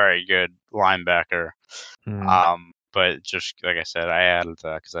 He is a very good linebacker. But just like I said, I added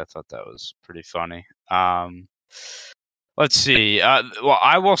that because I thought that was pretty funny. Let's see. Well,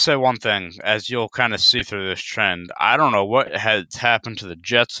 I will say one thing, as you'll kind of see through this trend. I don't know what has happened to the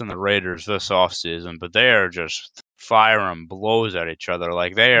Jets and the Raiders this offseason, but they are just firing blows at each other.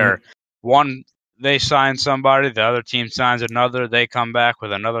 Like they are they sign somebody, the other team signs another, they come back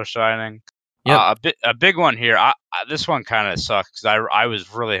with another signing. Yep. A big one here. This one kind of sucks because I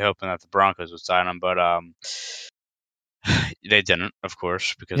was really hoping that the Broncos would sign him, but they didn't, of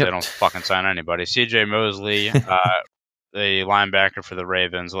course, because they don't fucking sign anybody. C.J. Mosley, the linebacker for the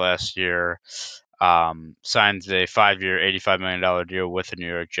Ravens last year, signed a 5-year, $85 million deal with the New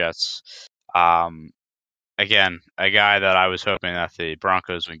York Jets. Again, a guy that I was hoping that the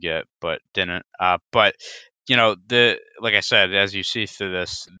Broncos would get, but didn't. But like I said, as you see through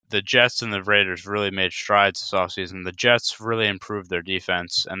this, the Jets and the Raiders really made strides this offseason. The Jets really improved their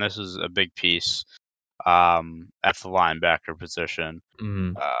defense, and this is a big piece at the linebacker position.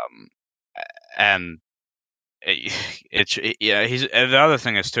 And the other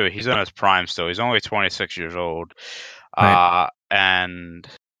thing is too, he's in his prime still. He's only 26 years old, and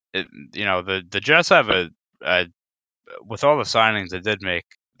the Jets have with all the signings they did make,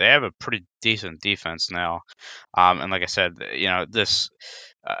 they have a pretty decent defense now. And like I said, this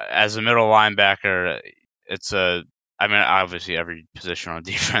as a middle linebacker, obviously every position on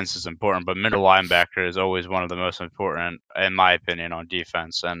defense is important, but middle linebacker is always one of the most important, in my opinion, on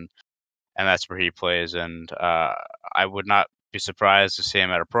defense, and that's where he plays. And I would not be surprised to see him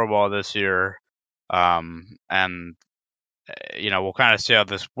at a Pro Bowl this year. And we'll kind of see how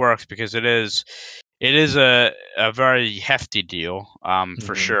this works because it is a very hefty deal,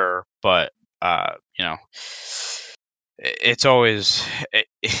 for sure. But it's always.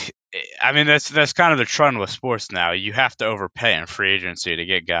 That's kind of the trend with sports now. You have to overpay in free agency to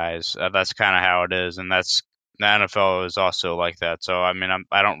get guys. That's kind of how it is, and that's the NFL is also like that. So I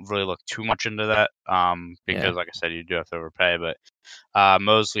don't really look too much into that, because like I said, you do have to overpay. But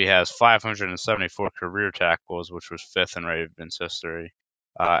Mosley has 574 career tackles, which was 5th in Ravens history,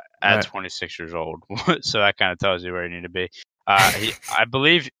 at 26 years old. So that kind of tells you where you need to be. I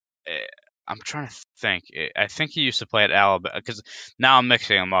believe. I'm trying to think. I think he used to play at Alabama, because now I'm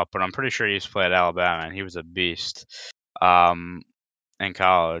mixing him up, but I'm pretty sure he used to play at Alabama, and he was a beast in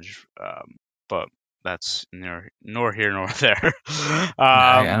college. But that's nor here nor there.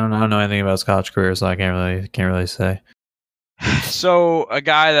 I don't know anything about his college career, so I can't really say. So a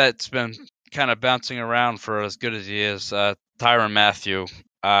guy that's been kind of bouncing around for as good as he is, Tyrann Mathieu,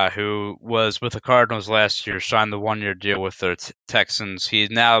 who was with the Cardinals last year, signed the 1-year deal with the Texans. He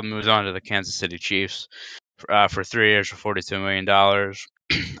now moves on to the Kansas City Chiefs for 3 years for $42 million.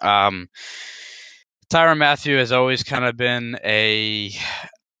 Tyrann Mathieu has always kind of been an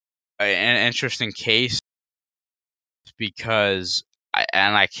interesting case because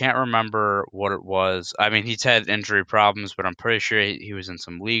I can't remember what it was. He's had injury problems, but I'm pretty sure he was in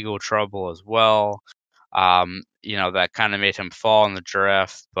some legal trouble as well. That kind of made him fall in the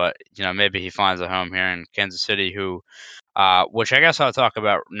draft, but maybe he finds a home here in Kansas City, which I guess I'll talk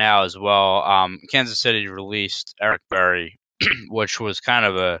about now as well. Kansas City released Eric Berry, which was kind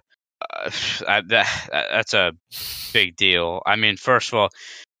of that's a big deal. First of all,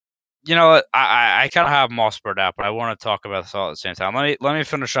 I kind of have them all spread out, but I want to talk about this all at the same time. Let me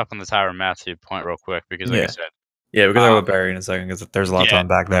finish up on the Tyrann Mathieu point real quick, because like I said, we're gonna talk about Berry in a second, because there's a lot to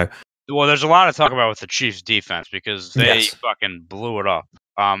unpack there. Well, there's a lot to talk about with the Chiefs' defense, because they fucking blew it up,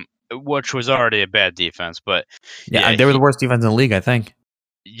 which was already a bad defense. But they were the worst defense in the league, I think.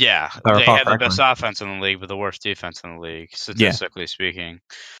 Yeah, they had the best offense in the league, but the worst defense in the league, statistically speaking.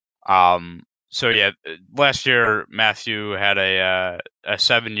 Last year Mathieu had a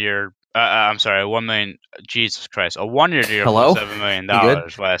 7-year. I'm sorry, $1 million. Jesus Christ, a 1-year deal for $7 million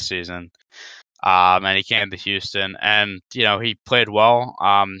last season. And he came to Houston, and he played well.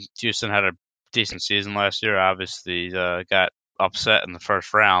 Houston had a decent season last year. Obviously, got upset in the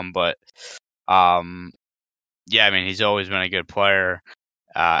first round, but he's always been a good player.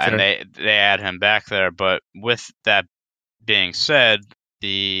 and they add him back there. But with that being said,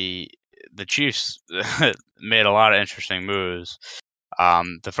 the Chiefs made a lot of interesting moves.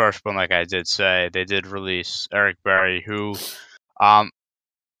 The first one, like I did say, they did release Eric Berry, who, I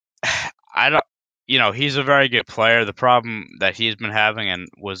don't, he's a very good player. The problem that he's been having, and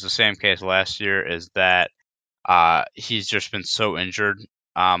was the same case last year, is that he's just been so injured.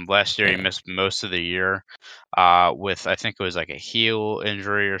 Last year he missed most of the year with, I think it was like a heel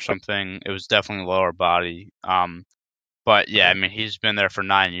injury or something. It was definitely lower body. But yeah, I mean, he's been there for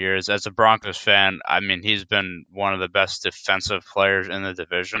 9 years. As a Broncos fan, I mean, he's been one of the best defensive players in the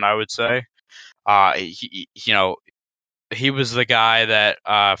division, I would say. He was the guy that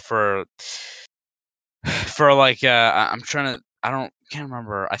for like I'm trying to, can't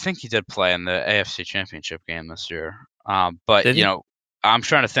remember. I think he did play in the AFC Championship game this year. But I'm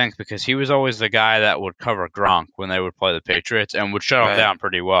trying to think, because he was always the guy that would cover Gronk when they would play the Patriots and would shut him down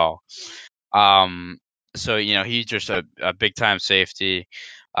pretty well. So he's just a big time safety.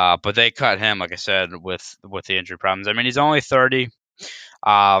 But they cut him, like I said, with the injury problems. I mean, he's only 30.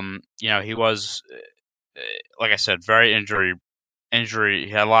 He was, like I said, very injury. He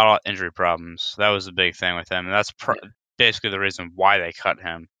had a lot of injury problems. That was the big thing with him, and that's basically the reason why they cut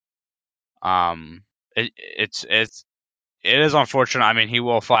him. It is unfortunate. I mean, he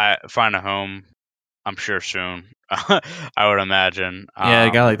will find a home, I'm sure, soon. I would imagine. Yeah,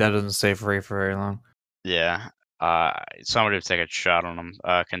 a guy like that doesn't stay free for very long. Yeah. Somebody would take a shot on him,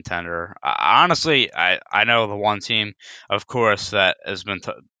 contender. Honestly, I know the one team, of course, that has been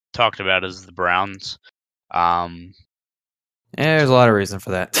talked about is the Browns. Yeah, there's a lot of reason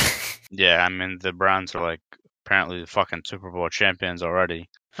for that. Yeah, I mean, the Browns are like apparently the fucking Super Bowl champions already.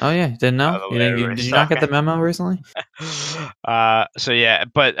 Oh yeah, didn't know? Did you not get the memo recently? So yeah,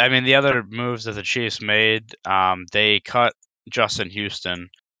 but I mean, the other moves that the Chiefs made, they cut Justin Houston.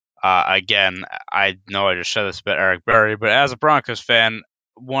 Again, I know I just said this about Eric Berry, but as a Broncos fan,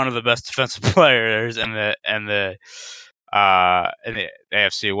 one of the best defensive players in the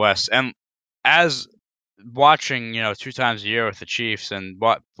AFC West, and as watching 2 times a year with the Chiefs and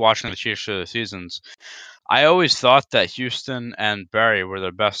watching the Chiefs through the seasons, I always thought that Houston and Berry were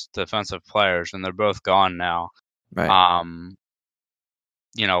their best defensive players, and they're both gone now. Right.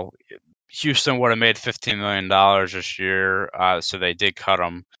 Houston would have made $15 million this year, so they did cut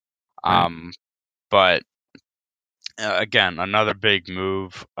him. Right. But again, another big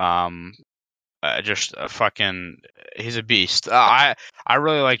move. Just a fucking, he's a beast. I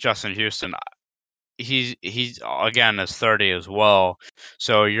really like Justin Houston. He's again is 30 as well,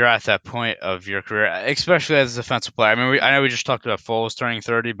 so you're at that point of your career, especially as a defensive player. I mean, I know we just talked about Foles turning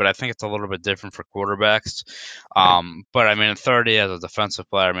 30, but I think it's a little bit different for quarterbacks. But I mean, 30 as a defensive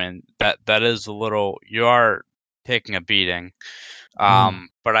player, I mean that is a little, you are taking a beating.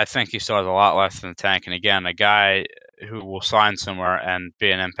 But I think he still has a lot left in the tank, and again, a guy who will sign somewhere and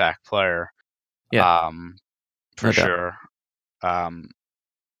be an impact player. Yeah. For sure.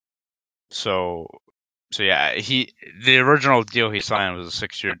 So yeah, the original deal he signed was a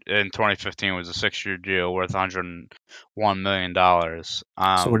 6-year in 2015 was a 6-year deal worth $101 million. So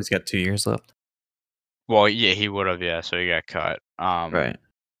what, he's got 2 years left? Well, yeah, he would have, yeah. So he got cut. Right.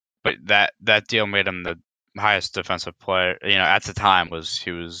 But that deal made him the highest defensive player. At the time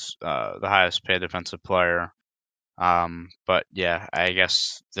he was the highest paid defensive player. But yeah, I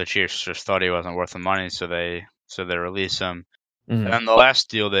guess the Chiefs just thought he wasn't worth the money, so they released him. Mm-hmm. And then the last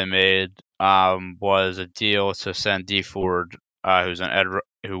deal they made was a deal to send Dee Ford,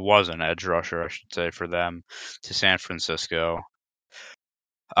 who was an edge rusher, I should say, for them, to San Francisco.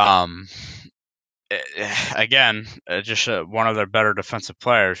 Again, just one of their better defensive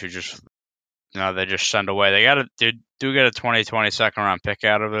players who just, they just send away. They do get a 2020 second round pick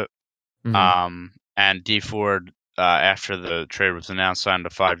out of it. Mm-hmm. And Dee Ford, after the trade was announced, signed a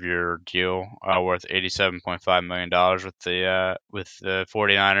 5-year deal worth $87.5 million with the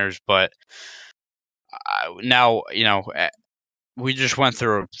 49ers. But now, we just went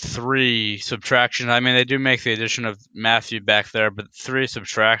through 3 subtractions. I mean, they do make the addition of Matthew back there, but 3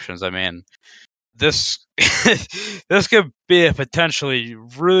 subtractions. I mean, this could be a potentially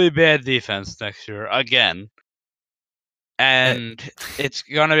really bad defense next year again. And it's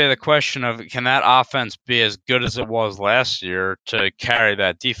going to be the question of, can that offense be as good as it was last year to carry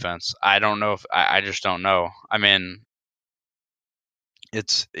that defense? I don't know. I just don't know. I mean,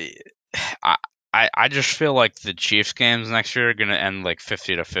 I just feel like the Chiefs games next year are going to end like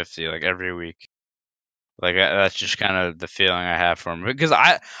 50-50, like every week. Like that's just kind of the feeling I have for them, because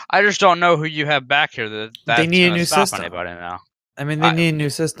I just don't know who you have back here that's they need a new system. Anybody now. I mean, they need a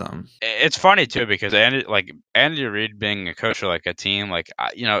new system. It's funny too because Andy Reid being a coach of like a team, like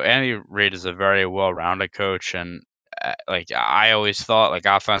Andy Reid is a very well-rounded coach, and like I always thought like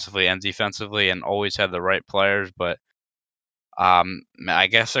offensively and defensively, and always had the right players, but I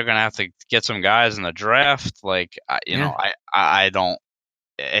guess they're gonna have to get some guys in the draft. Like I don't.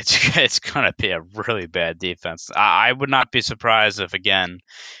 It's gonna be a really bad defense. I would not be surprised if again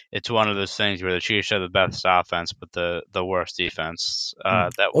it's one of those things where the Chiefs have the best offense but the worst defense.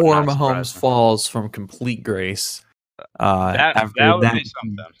 That would or not Mahomes falls from complete grace. That would be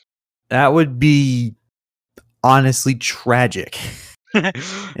something. That would be honestly tragic.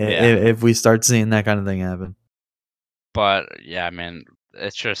 if we start seeing that kind of thing happen. But yeah, I mean,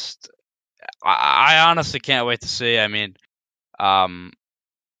 it's just I honestly can't wait to see. I mean,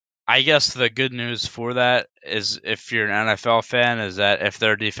 I guess the good news for that is if you're an NFL fan is that if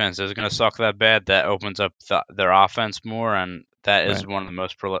their defense is going to suck that bad, that opens up their offense more, and that is one of the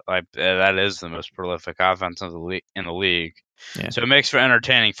most that is the most prolific offense in the league. Yeah. So it makes for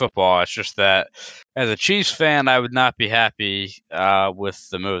entertaining football. It's just that as a Chiefs fan, I would not be happy with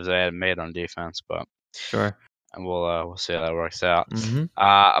the moves they had made on defense, but sure. And we'll see how that works out. Mm-hmm.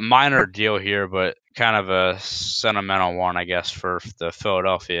 A minor deal here, but kind of a sentimental one, I guess, for the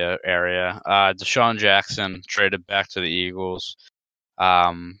Philadelphia area. Deshaun Jackson traded back to the Eagles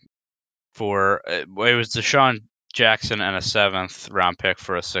it was Deshaun Jackson and a 7th round pick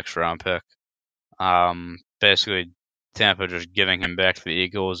for a 6th round pick. Basically, Tampa just giving him back to the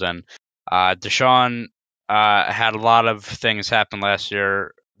Eagles, and Deshaun had a lot of things happen last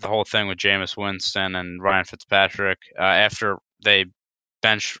year. The whole thing with Jameis Winston and Ryan Fitzpatrick. After they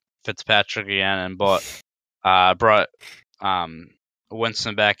benched Fitzpatrick again and brought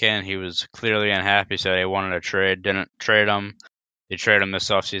Winston back in, he was clearly unhappy, so they wanted to trade. Didn't trade him. They traded him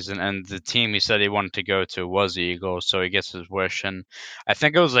this offseason, and the team he said he wanted to go to was the Eagles, so he gets his wish. And I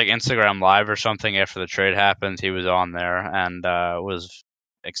think it was like Instagram Live or something after the trade happened. He was on there and was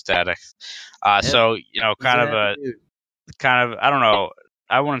ecstatic. So kind of I don't know.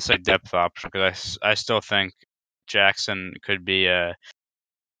 I wouldn't say depth option because I still think Jackson could be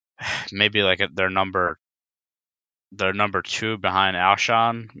maybe like their number 2 behind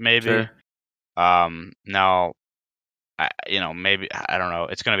Alshon maybe. Sure. Now, maybe I don't know.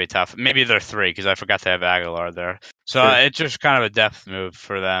 It's going to be tough. Maybe they're 3 because I forgot to have Aguilar there. So sure. It's just kind of a depth move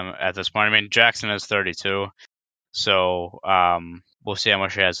for them at this point. I mean, Jackson is 32, so we'll see how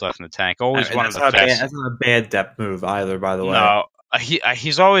much he has left in the tank. Always one of the best. That's not a bad depth move either, by the way. No.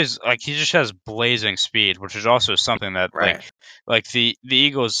 He's always he just has blazing speed, which is also something that like the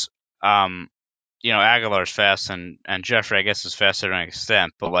Eagles, Aguilar's fast and Jeffrey I guess is faster to an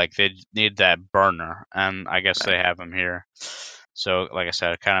extent, but like they need that burner, and I guess they have him here. So like I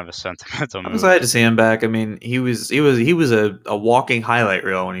said, kind of a sentimental move. I'm excited to see him back. I mean, he was a walking highlight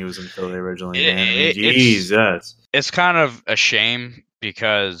reel when he was in Philly originally. It's kind of a shame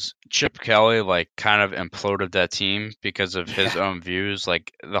because Chip Kelly like kind of imploded that team because of his own views.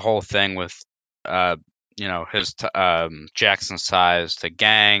 Like the whole thing with his Jackson's ties to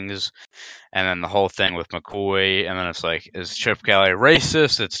gangs, and then the whole thing with McCoy, and then it's like, is Chip Kelly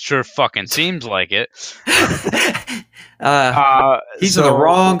racist? It sure fucking seems like it. He's in the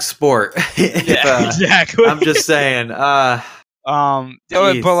wrong sport. Exactly. I'm just saying. But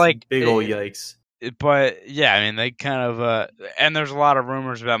like big old yikes. But yeah, I mean they kind of and there's a lot of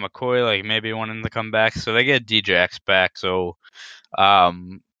rumors about McCoy like maybe wanting to come back, so they get Djax back. So yeah,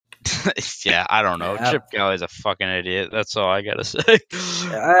 I don't know. Chip Kelly's a fucking idiot. That's all I gotta say.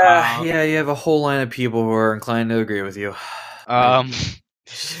 Yeah, you have a whole line of people who are inclined to agree with you. Fucking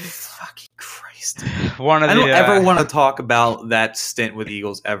Christ! I don't ever want to talk about that stint with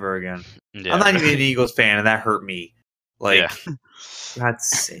Eagles ever again. Yeah. I'm not even an Eagles fan, and that hurt me. Like, God's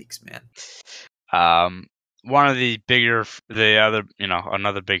sakes, man. One of another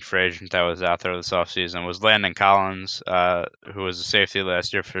big free agent that was out there this offseason was Landon Collins, who was a safety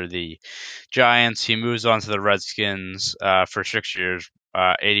last year for the Giants. He moves on to the Redskins for 6 years,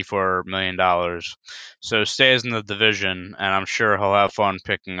 $84 million. So stays in the division, and I'm sure he'll have fun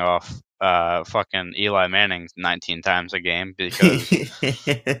picking off fucking Eli Manning 19 times a game because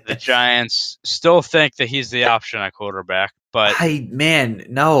the Giants still think that he's the option at quarterback. But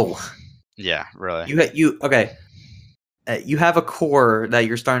no. Yeah, really. You have a core that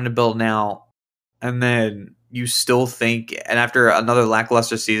you're starting to build now, and then you still think, and after another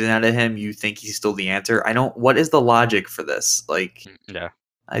lackluster season out of him, you think he's still the answer. What is the logic for this? Like,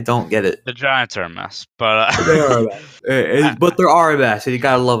 I don't get it. The Giants are a mess, but they are a mess. But there are a mess, and you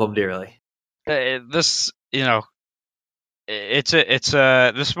gotta love them dearly. This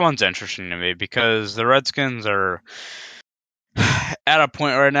one's interesting to me because the Redskins are. at a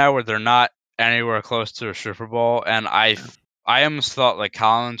point right now where they're not anywhere close to a Super Bowl, and I almost thought like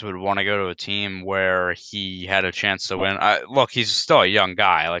Collins would want to go to a team where he had a chance to win. Look, he's still a young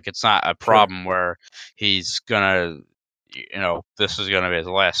guy. Like, it's not a problem where he's gonna, this is gonna be his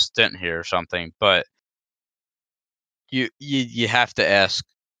last stint here or something. But you have to ask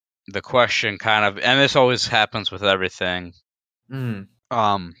the question, kind of, and this always happens with everything.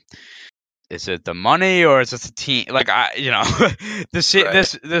 Is it the money or is it the team? Like, this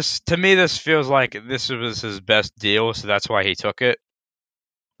to me, this feels like this was his best deal, so that's why he took it.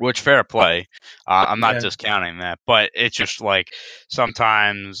 Which, fair play. I'm not discounting that, but it's just like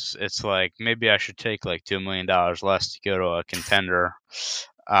sometimes it's like maybe I should take like $2 million less to go to a contender.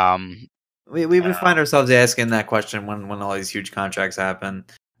 We find ourselves asking that question when all these huge contracts happen.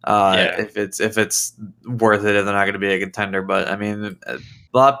 If it's worth it, if they're not going to be a contender. But I mean, a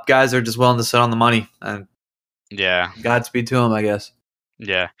lot of guys are just willing to sit on the money, and Godspeed to them, I guess.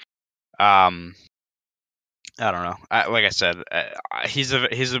 Yeah. I don't know. Like I said, he's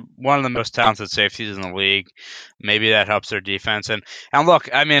one of the most talented safeties in the league. Maybe that helps their defense. And look,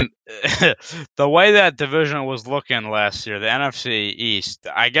 I mean, the way that division was looking last year, the NFC East,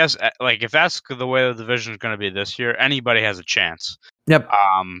 I guess, like, if that's the way the division is going to be this year, anybody has a chance. Yep.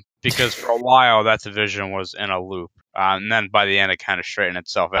 Because for a while that division was in a loop, and then by the end it kind of straightened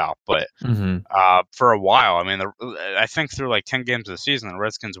itself out. But for a while, I mean, I think through like 10 games of the season, the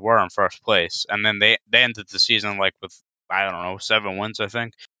Redskins were in first place, and then they ended the season like with, I don't know, 7 wins, I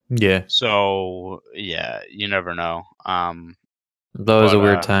think. Yeah. So yeah, you never know. That was a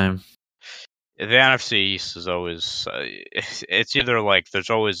weird time. The NFC East is always it's either like there's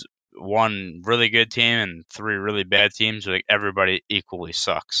always one really good team and 3 really bad teams, like everybody equally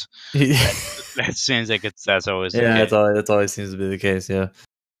sucks. That seems like that's always the case. That always seems to be the case. Yeah.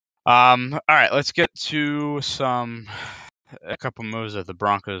 All right, let's get to a couple moves that the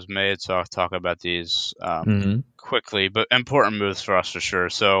Broncos made. So I'll talk about these quickly, but important moves for us for sure.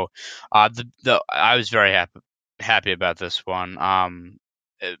 So I was very happy about this one.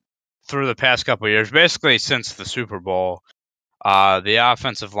 Through the past couple of years, basically since the Super Bowl, the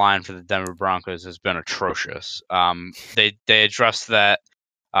offensive line for the Denver Broncos has been atrocious. They addressed that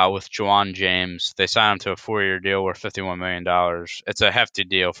with Juwan James. They signed him to a 4-year deal worth $51 million. It's a hefty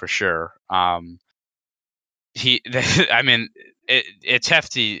deal for sure. I mean, it's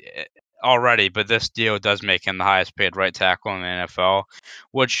hefty already, but this deal does make him the highest paid right tackle in the NFL,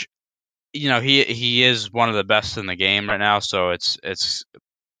 which, he is one of the best in the game right now. So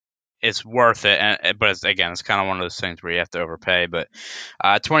it's worth it, but it's kind of one of those things where you have to overpay. But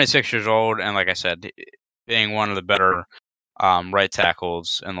 26 years old, and like I said, being one of the better right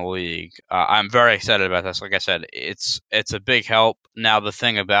tackles in the league, I'm very excited about this. Like I said, it's a big help. Now the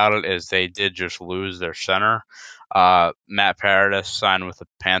thing about it is they did just lose their center. Matt Paradis signed with the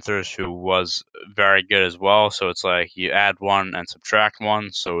Panthers, who was very good as well. So it's like you add one and subtract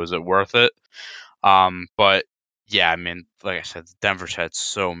one. So is it worth it? But yeah, I mean, like I said, Denver's had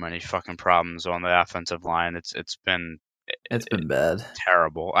so many fucking problems on the offensive line. It's been bad,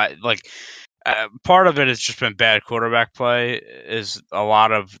 terrible. Part of it has just been bad quarterback play is a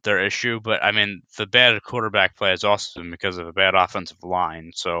lot of their issue, but I mean, the bad quarterback play has also been because of a bad offensive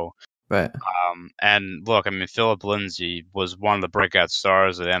line. So right. And look, I mean, Philip Lindsay was one of the breakout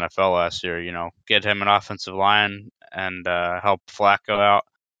stars of the NFL last year. Get him an offensive line and help Flacco out.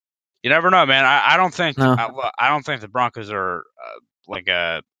 You never know, man. I don't think I don't think the Broncos are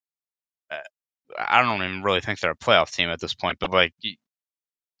I don't even really think they're a playoff team at this point. But like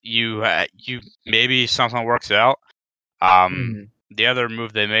you maybe something works out. The other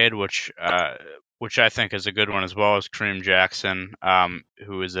move they made, which I think is a good one as well, is Kareem Jackson,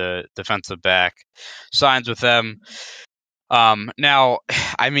 who is a defensive back, signs with them. Now,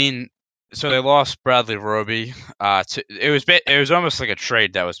 I mean. So they lost Bradley Roby. It was almost like a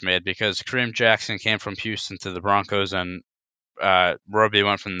trade that was made because Kareem Jackson came from Houston to the Broncos, and Roby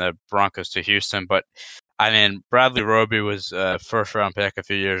went from the Broncos to Houston. But I mean, Bradley Roby was a first-round pick a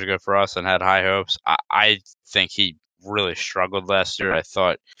few years ago for us and had high hopes. I think he really struggled last year. I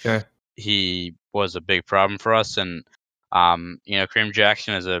thought he was a big problem for us, and Kareem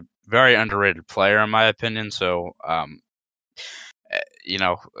Jackson is a very underrated player in my opinion. So.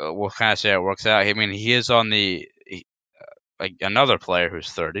 We'll kind of say it works out. I mean, he is on like another player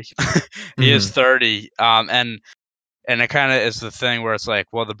who's 30. He is 30, and it kind of is the thing where it's like,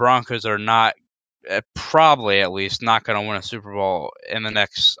 well, the Broncos are not probably at least not going to win a Super Bowl in the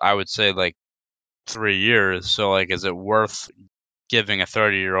next, I would say, like 3 years. So like, is it worth giving a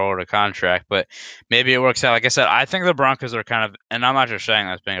 30-year-old a contract, but maybe it works out. Like I said, I think the Broncos are kind of, and I'm not just saying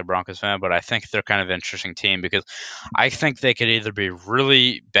that as being a Broncos fan, but I think they're kind of an interesting team because I think they could either be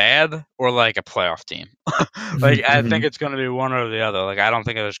really bad or like a playoff team. Like I think it's going to be one or the other. Like I don't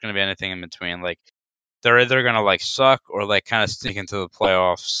think there's going to be anything in between. Like they're either going to like suck or like kind of sneak into the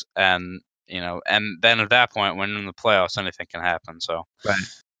playoffs, and and then at that point, when in the playoffs, anything can happen. So,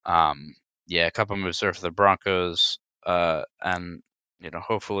 yeah, a couple moves there for the Broncos. And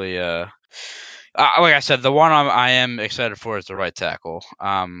hopefully, like I said, the one I am excited for is the right tackle.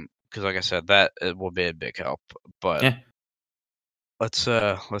 Because like I said, that it will be a big help. But yeah.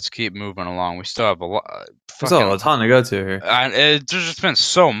 Let's keep moving along. We still have a lot. Still a ton to go to here. There's just been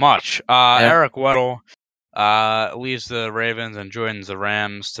so much. Eric Weddle leaves the Ravens and joins the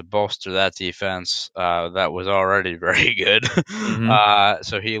Rams to bolster that defense. That was already very good.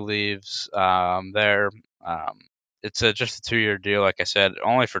 So he leaves there. It's just a 2-year deal, like I said,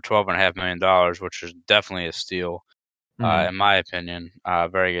 only for $12.5 million, which is definitely a steal, in my opinion.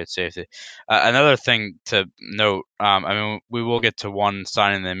 Very good safety. Another thing to note, I mean, we will get to one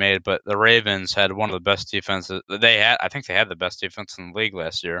signing they made, but the Ravens had one of the best defenses. I think they had the best defense in the league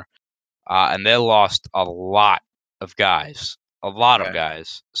last year, and they lost a lot of guys,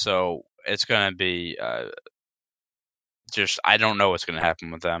 So it's going to be I don't know what's going to happen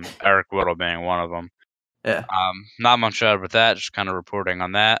with them. Eric Weddle being one of them. Yeah. Not much out with that. Just kind of reporting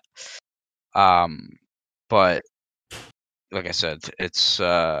on that. But like I said, it's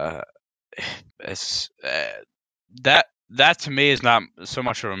that to me is not so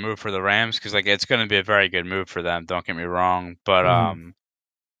much of a move for the Rams because like it's going to be a very good move for them. Don't get me wrong, but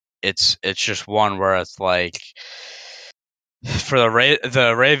it's just one where it's like for the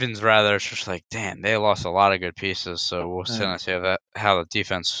Ravens rather, it's just like damn, they lost a lot of good pieces. So we'll see how the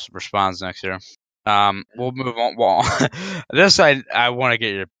defense responds next year. We'll move on. Well, this I want to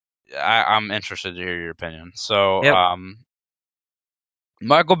get I'm interested to hear your opinion. So,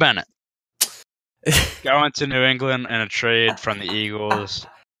 Michael Bennett going to New England in a trade from the Eagles.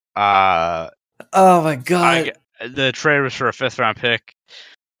 Oh my god! The trade was for a 5th-round pick.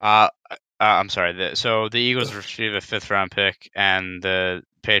 I'm sorry. So the Eagles receive a 5th-round pick, and the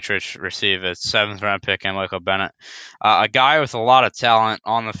Patriots receive a 7th-round pick and Michael Bennett, a guy with a lot of talent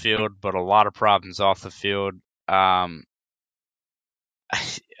on the field, but a lot of problems off the field. I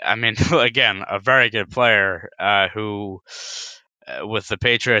mean, again, a very good player who, with the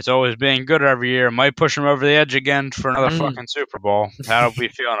Patriots always being good every year, might push him over the edge again for another fucking Super Bowl. How are we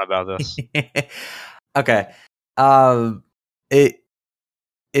feeling about this? Okay,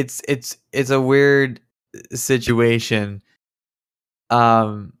 it's a weird situation.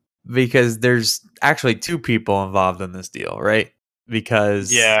 Because there's actually 2 people involved in this deal, right?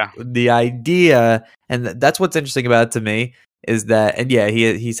 Because the idea, and that's what's interesting about it to me, is that, and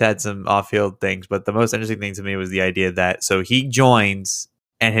he's had some off-field things, but the most interesting thing to me was the idea that, so he joins,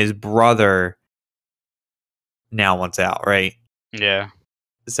 and his brother now wants out, right? Yeah.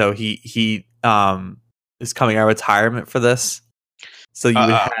 So he is coming out of retirement for this. So you would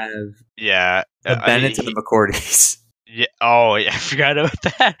have the Bennetts and the McCourties. Yeah. Oh, yeah. I forgot about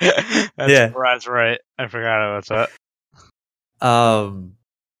that. That's right. I forgot about that.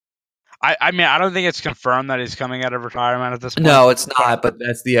 I mean, I don't think it's confirmed that he's coming out of retirement at this point. No, it's not. But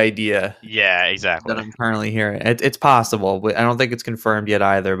that's the idea. Yeah, exactly. That I'm currently hearing. It's possible. I don't think it's confirmed yet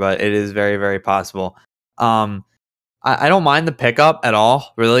either, but it is very, very possible. I don't mind the pickup at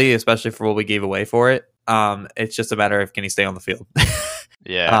all, really, especially for what we gave away for it. It's just a matter of can he stay on the field.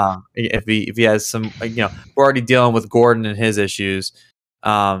 Yeah. If he has some, we're already dealing with Gordon and his issues.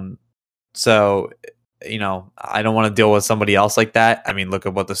 So, I don't want to deal with somebody else like that. I mean, look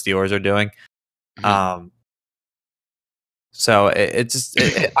at what the Steelers are doing. So it's just,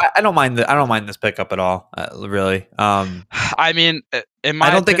 I don't mind this pickup at all, really. I mean, I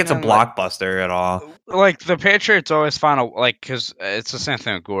don't think it's a blockbuster at all. Like the Patriots always find because it's the same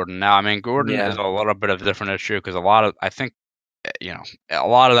thing with Gordon. Now, I mean, Gordon is a little bit of a different issue because I think a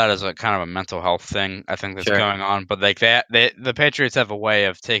lot of that is a kind of a mental health thing. I think that's going on. But like the Patriots have a way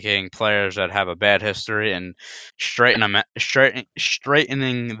of taking players that have a bad history and straightening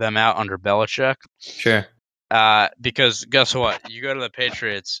them out under Belichick. Sure. Because guess what? You go to the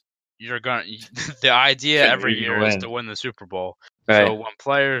Patriots, the idea every year is to win the Super Bowl. Right. So when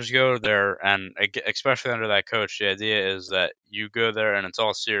players go there, and especially under that coach, the idea is that you go there and it's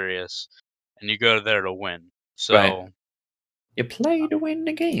all serious, and you go there to win. So you play to win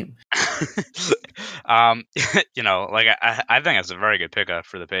the game. I think it's a very good pickup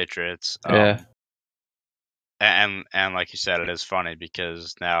for the Patriots. And like you said, it is funny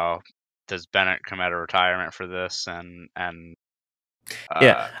because now does Bennett come out of retirement for this, and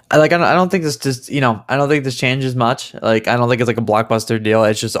Yeah, I don't think this just I don't think this changes much. Like I don't think it's like a blockbuster deal.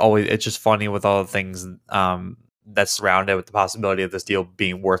 It's just funny with all the things that's surrounded with the possibility of this deal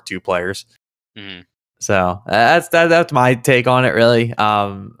being worth 2 players. Mm-hmm. So that's my take on it. Really,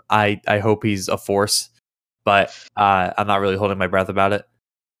 I hope he's a force, but I'm not really holding my breath about it.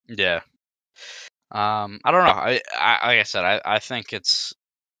 Yeah. I don't know. I like I said, I think it's.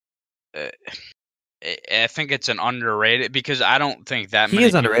 I think it's an underrated because I don't think that he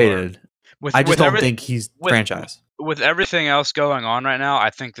is underrated. I just don't think he's franchise. With everything else going on right now, I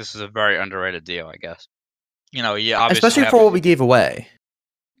think this is a very underrated deal. I guess especially for what we gave away.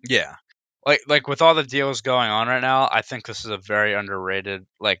 Yeah, like with all the deals going on right now, I think this is a very underrated.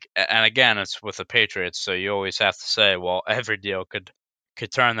 And again, it's with the Patriots, so you always have to say, well, every deal could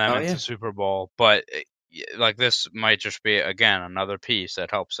turn them into Super Bowl, but like this might just be again another piece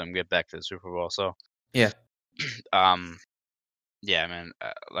that helps them get back to the Super Bowl. So yeah, yeah, man.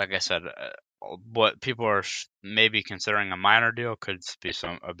 Like I said, what people are maybe considering a minor deal could be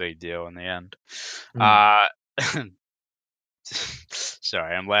a big deal in the end.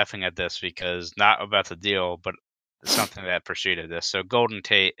 Sorry, I'm laughing at this because not about the deal, but something that preceded this. So Golden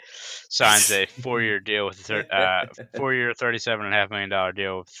Tate signs a 4-year deal with $4-year, $37.5 million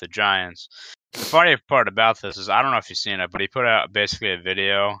deal with the Giants. The funny part about this is I don't know if you've seen it, but he put out basically a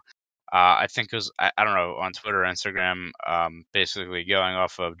video. I think it was I don't know on Twitter, Instagram, basically going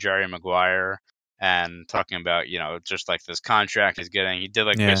off of Jerry Maguire and talking about just like this contract he's getting. He did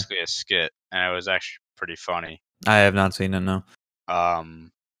basically a skit, and it was actually pretty funny. I have not seen it, no.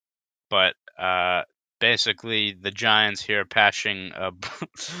 But basically the Giants here patching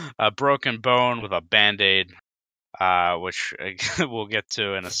a broken bone with a Band-Aid, which we'll get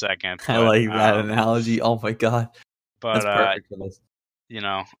to in a second. But, I like that analogy. Oh my god. But that's perfect for this.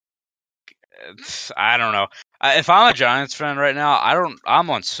 I don't know. If I'm a Giants fan right now, I'm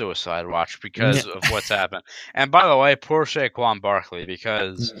on suicide watch because of what's happened. And by the way, poor Saquon Barkley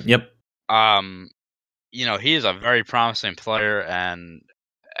because he is a very promising player and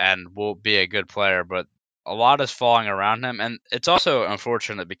will be a good player, but a lot is falling around him, and it's also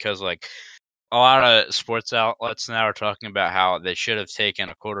unfortunate because a lot of sports outlets now are talking about how they should have taken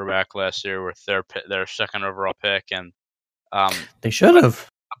a quarterback last year with their second overall pick, and they should have.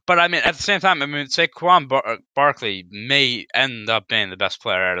 But I mean, at the same time, Saquon Barkley may end up being the best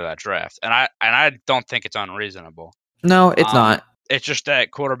player out of that draft, and I don't think it's unreasonable. No, it's not. It's just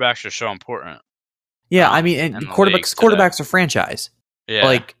that quarterbacks are so important. Yeah, I mean, and quarterbacks are franchise. Yeah.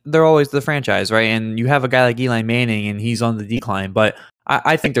 Like they're always the franchise, right? And you have a guy like Eli Manning, and he's on the decline. But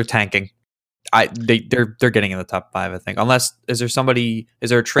I think they're tanking. They're getting in the top 5, I think. Unless is there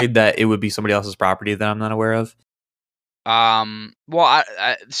a trade that it would be somebody else's property that I'm not aware of? Well,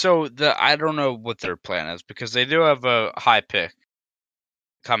 I don't know what their plan is because they do have a high pick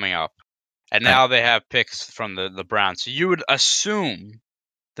coming up, and now they have picks from the Browns. So you would assume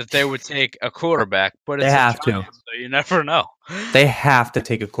that they would take a quarterback, but they have to. So you never know. They have to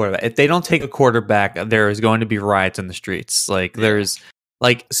take a quarterback. If they don't take a quarterback, there is going to be riots in the streets. There's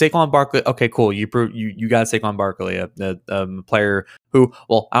Saquon Barkley. Okay, cool. You got Saquon Barkley, a player who,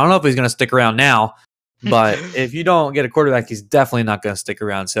 well, I don't know if he's going to stick around now, but if you don't get a quarterback, he's definitely not going to stick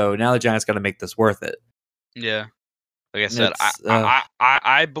around. So now the Giants got to make this worth it. Yeah, like I said,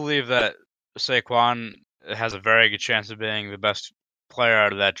 I believe that Saquon has a very good chance of being the best player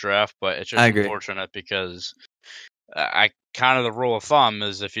out of that draft, but it's just unfortunate because the rule of thumb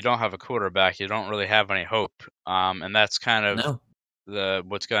is if you don't have a quarterback, you don't really have any hope. And that's kind of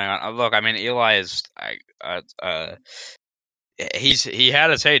what's going on. Look, I mean, Eli is he had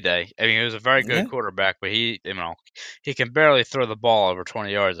his heyday. I mean, he was a very good quarterback, but he can barely throw the ball over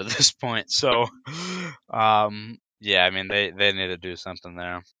 20 yards at this point. So, I mean, they need to do something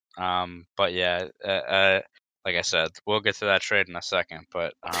there. But yeah, like I said, we'll get to that trade in a second.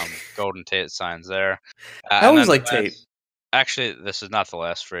 But Golden Tate signs there. I always like Tate. Actually, this is not the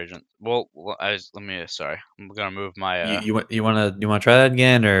last free agent. Well, sorry, I'm gonna move my. You want to try that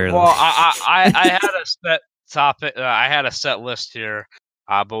again, or? Well, I had a set topic. I had a set list here,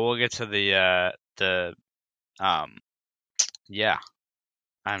 but we'll get to yeah,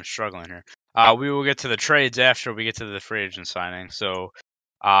 I'm struggling here. We will get to the trades after we get to the free agent signing. So,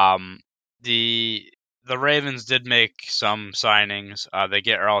 the Ravens did make some signings. They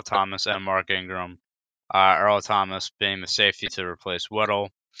get Earl Thomas and Mark Ingram. Earl Thomas being the safety to replace Weddle,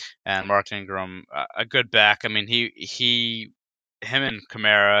 and Mark Ingram a good back. I mean, him and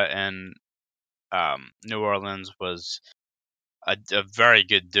Kamara and New Orleans was a very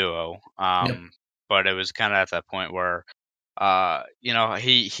good duo. But it was kind of at that point where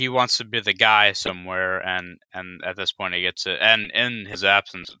he wants to be the guy somewhere, and at this point he gets it. And in his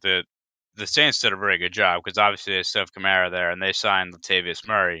absence, the Saints did a very good job because obviously they still have Kamara there, and they signed Latavius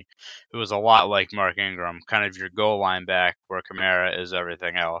Murray, who was a lot like Mark Ingram, kind of your goal line back where Kamara is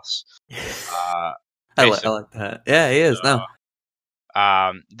everything else. I like that. Yeah, he is. No.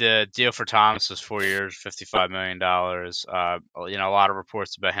 The deal for Thomas is 4 years, $55 million. A lot of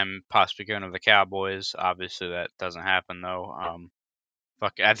reports about him possibly going to the Cowboys. Obviously, that doesn't happen though.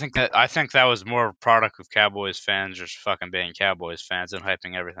 I think that was more a product of Cowboys fans just fucking being Cowboys fans and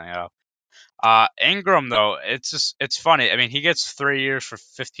hyping everything up. Ingram though, it's funny. I mean, he gets 3 years for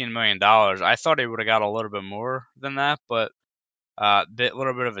 $15 million. I thought he would have got a little bit more than that, but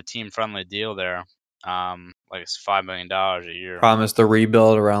little bit of a team friendly deal there. Like it's $5 million a year. Promise to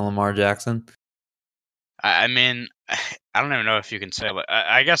rebuild around Lamar Jackson. I mean, I don't even know if you can say.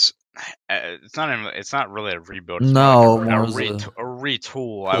 I guess it's not really a rebuild. It's no, more a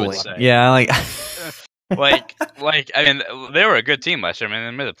retool. I would say. Yeah, like I mean, they were a good team last year. I mean,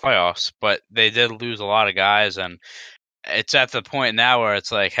 they made the playoffs, but they did lose a lot of guys, and it's at the point now where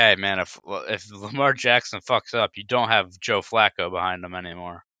it's like, hey, man, if Lamar Jackson fucks up, you don't have Joe Flacco behind him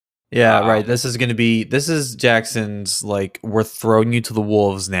anymore. Yeah, right. This is Jackson's, like, we're throwing you to the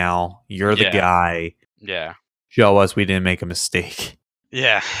wolves now. You're the guy. Yeah. Show us we didn't make a mistake.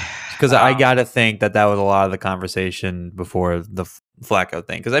 Yeah. Because I got to think that was a lot of the conversation before the Flacco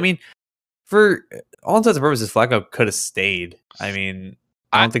thing. Because, I mean, for all intents and purposes, Flacco could have stayed. I mean,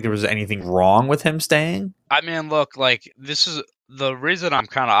 I don't think there was anything wrong with him staying. I mean, look, like, this is the reason I'm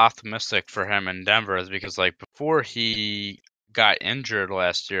kind of optimistic for him in Denver is because, like, before he got injured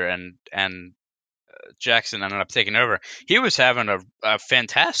last year and Jackson ended up taking over, he was having a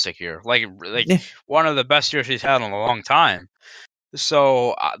fantastic year, like one of the best years he's had in a long time.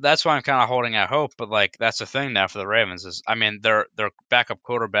 So that's why I'm kind of holding out hope. But like that's the thing now for the Ravens is, I mean, their backup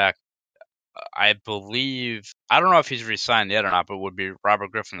quarterback, I believe, I don't know if he's re-signed yet or not, but would be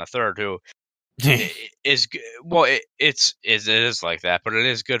Robert Griffin III, who is well, it is like that, but it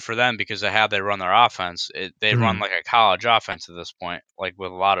is good for them because of how they run their offense. They run like a college offense at this point, like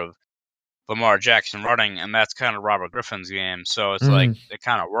with a lot of Lamar Jackson running, and that's kind of Robert Griffin's game. So it's like it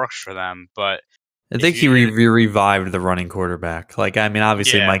kind of works for them. But I think he revived the running quarterback. Like, I mean,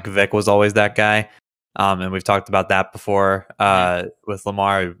 obviously Mike Vick was always that guy, and we've talked about that before with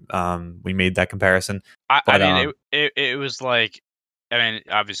Lamar. We made that comparison. I mean, it was like. I mean,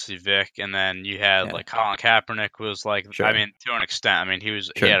 obviously Vic, and then you had like Colin Kaepernick was like, I mean, to an extent. I mean, he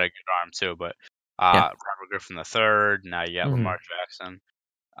had a good arm too, but Robert Griffin III. Now you got Lamar Jackson.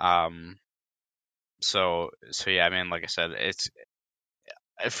 So yeah. I mean, like I said,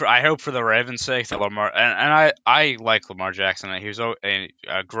 I hope for the Ravens' sake that Lamar and I like Lamar Jackson. He was a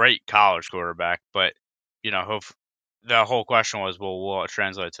great college quarterback, but the whole question was, well, will it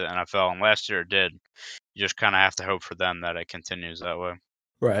translate to the NFL? And last year it did. You just kind of have to hope for them that it continues that way.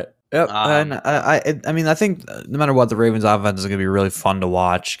 Right. Yep. And I mean, I think no matter what, the Ravens offense is going to be really fun to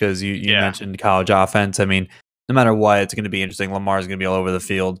watch because you mentioned college offense. I mean, no matter what, it's going to be interesting. Lamar's going to be all over the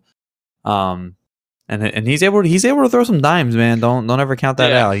field. And he's able to throw some dimes, man. Don't ever count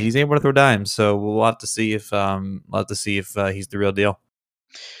that out. He's able to throw dimes. So we'll have to see if he's the real deal.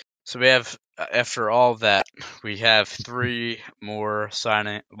 So we have, after all that, we have one more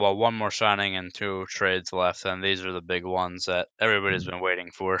signing and 2 trades left, and these are the big ones that everybody's been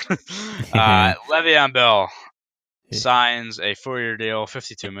waiting for. Le'Veon Bell signs a 4-year deal,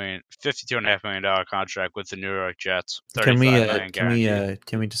 $52.5 million contract with the New York Jets. Can we hold on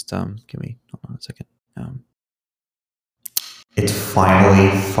a second? It's finally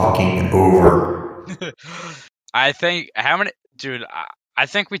fucking over. I think I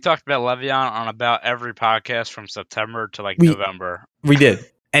think we talked about Le'Veon on about every podcast from September to November. We did.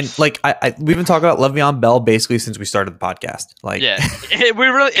 And we've been talking about Le'Veon Bell basically since we started the podcast.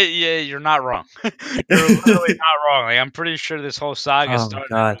 You're not wrong. You're literally not wrong. Like, I'm pretty sure this whole saga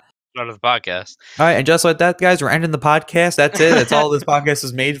started at the start of the podcast. All right, and just like that, guys, we're ending the podcast. That's it. That's all this podcast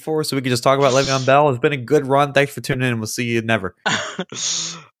is made for. So we can just talk about Le'Veon Bell. It's been a good run. Thanks for tuning in. We'll see you never.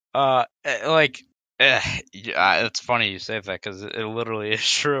 It's funny you say that because it literally is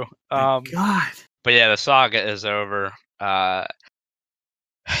true. God. But yeah, the saga is over. I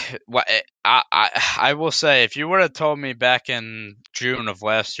will say, if you would have told me back in June of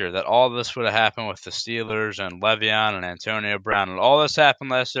last year that all this would have happened with the Steelers and Le'Veon and Antonio Brown and all this happened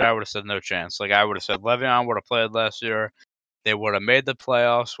last year, I would have said no chance. Like, I would have said Le'Veon would have played last year. They would have made the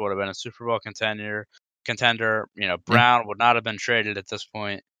playoffs, would have been a Super Bowl contender. Brown would not have been traded at this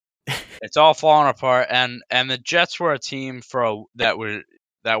point. It's all falling apart, and the Jets were a team that were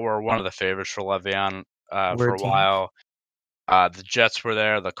one of the favorites for Le'Veon for a while. The Jets were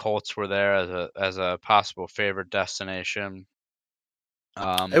there. The Colts were there as a possible favorite destination.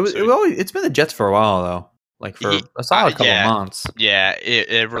 It's been the Jets for a while though, like for a solid couple of months. Yeah,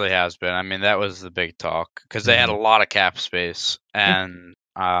 it really has been. I mean, that was the big talk because they had a lot of cap space and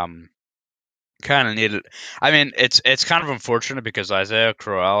kind of needed. I mean, it's kind of unfortunate because Isaiah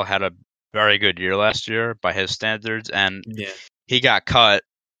Crowell had a very good year last year by his standards, and he got cut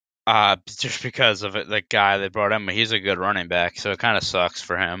just because of it. The guy they brought in, he's a good running back, so it kind of sucks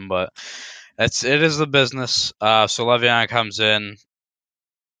for him. But it is the business. So Le'Veon comes in.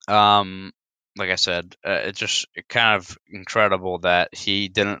 Like I said, it's just kind of incredible that he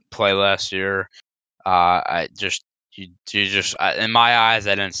didn't play last year. In my eyes,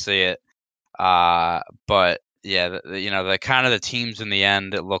 I didn't see it. But yeah, the kind of the teams in the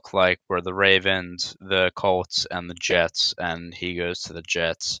end it looked like were the Ravens, the Colts, and the Jets, and he goes to the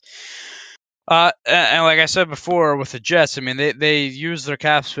Jets. And like I said before, with the Jets, I mean they use their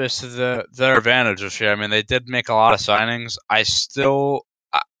cap space to their advantage this year. I mean they did make a lot of signings.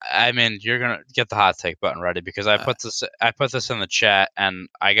 I mean, you're gonna get the hot take button ready because I put this in the chat and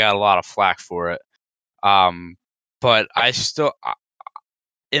I got a lot of flack for it. But I still,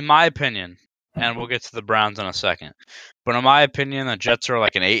 in my opinion, and we'll get to the Browns in a second. But in my opinion, the Jets are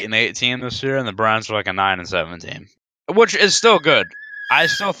like an 8-8 team this year, and the Browns are like a 9-7 team, which is still good. I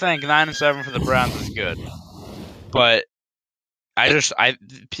still think 9-7 for the Browns is good, but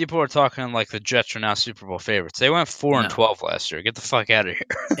people are talking like the Jets are now Super Bowl favorites. They went 4-12 last year. Get the fuck out of here.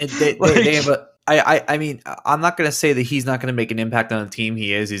 They have I mean, I'm not going to say that he's not going to make an impact on the team.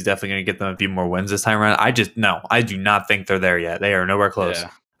 He is. He's definitely going to get them a few more wins this time around. I do not think they're there yet. They are nowhere close.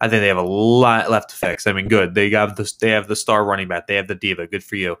 Yeah. I think they have a lot left to fix. I mean, good. They have the star running back. They have the diva. Good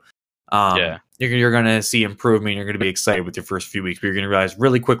for you. You're going to see improvement. You're going to be excited with your first few weeks, but you're going to realize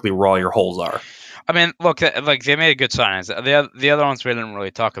really quickly where all your holes are. I mean, look, like they made good signings. The other ones we didn't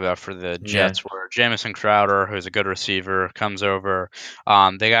really talk about for the Jets were Jamison Crowder, who's a good receiver, comes over.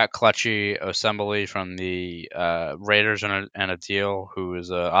 They got Clutchy Osembele from the Raiders and a deal, who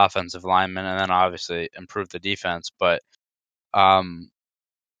is an offensive lineman, and then obviously improved the defense. But that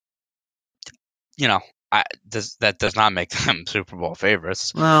does not make them Super Bowl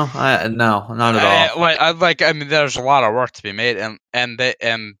favorites. No, not at all. I mean, there's a lot of work to be made, and they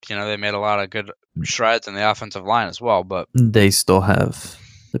made a lot of good strides in the offensive line as well. But they still have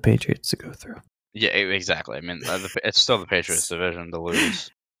the Patriots to go through. Yeah, exactly. I mean, it's still the Patriots division to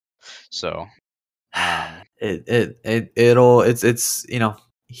lose. So it's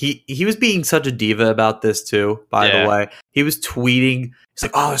He was being such a diva about this too, by the way. He was tweeting, he's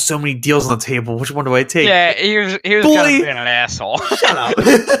like, "Oh, there's so many deals on the table. Which one do I take?" Yeah, he was kind of being an asshole. Shut up.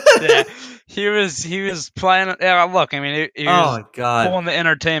 Yeah. He was playing. Yeah, look, I mean, he was pulling the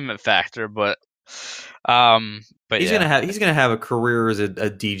entertainment factor, but he's gonna have a career as a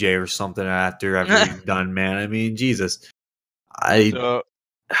DJ or something after he's done, man. I mean, Jesus.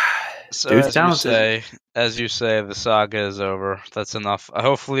 So as you say, the saga is over. That's enough.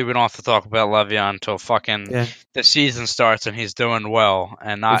 Hopefully, we don't have to talk about Le'Veon until the season starts and he's doing well.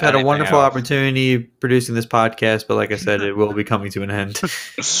 And not we've had a wonderful opportunity producing this podcast, but like I said, it will be coming to an end.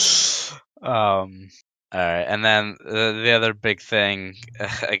 All right, and then the other big thing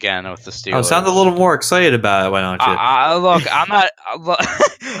again with the Steelers. Sound a little more excited about it. Why don't you? Look, I'm not.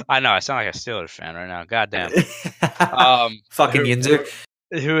 I know I sound like a Steelers fan right now. Goddamn. Fucking Yinzer.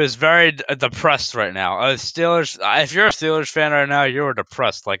 Who is very depressed right now. Steelers. If you're a Steelers fan right now, you're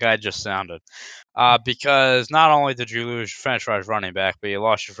depressed, like I just sounded, because not only did you lose your franchise running back, but you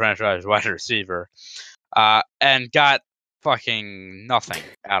lost your franchise wide receiver, and got fucking nothing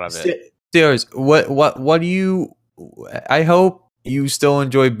out of it. Steelers, what do you? I hope you still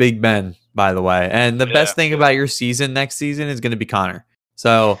enjoy Big Ben. By the way, and the best thing about your season next season is going to be Connor.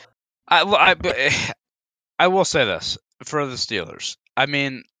 So, I will say this for the Steelers. I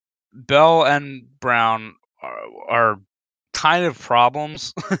mean, Bell and Brown are kind of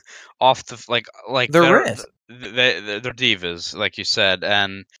problems off the like they're divas, like you said,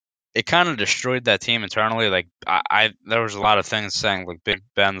 and it kind of destroyed that team internally. Like there was a lot of things saying like Big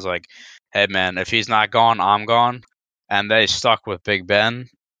Ben's like, "Hey man, if he's not gone, I'm gone," and they stuck with Big Ben.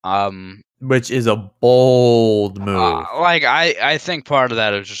 Which is a bold move. I think part of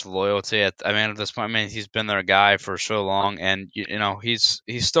that is just loyalty. At this point, he's been their guy for so long, and he's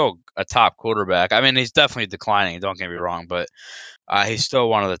still a top quarterback. I mean, he's definitely declining. Don't get me wrong, but he's still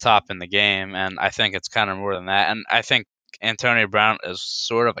one of the top in the game, and I think it's kind of more than that. And I think Antonio Brown is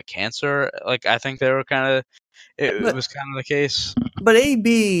sort of a cancer. Like I think they were kind of. It was kind of the case. But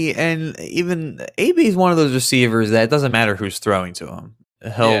AB is one of those receivers that it doesn't matter who's throwing to him.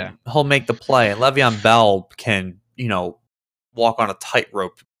 He'll make the play, and Le'Veon Bell can walk on a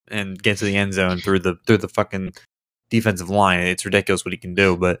tightrope and get to the end zone through the fucking defensive line. It's ridiculous what he can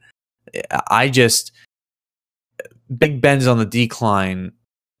do, but Big Ben's on the decline.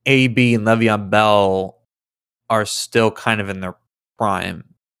 AB and Le'Veon Bell are still kind of in their prime.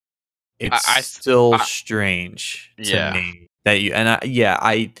 It's still strange to me that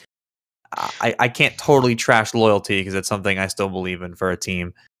I can't totally trash loyalty because it's something I still believe in for a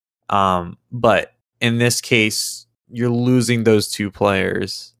team. But in this case, you're losing those two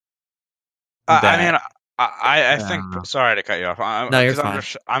players. I think. Sorry to cut you off. No, you're fine.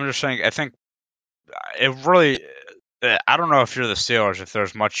 I'm just saying. I think it really. I don't know if you're the Steelers if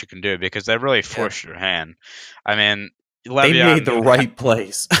there's much you can do because they really forced your hand. I mean, they made the right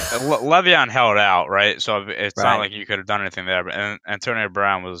plays. Le'Veon held out, right? So it's not like you could have done anything there. But Antonio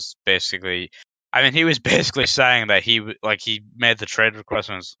Brown was basically. I mean, he was basically saying that he made the trade request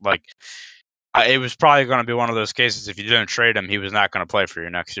and was like. It was probably going to be one of those cases. If you didn't trade him, he was not going to play for you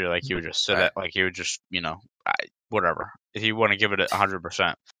next year. Like he would just sit at, like he would just, whatever. He wouldn't give it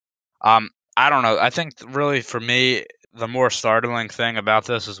 100%. I don't know. I think really for me, the more startling thing about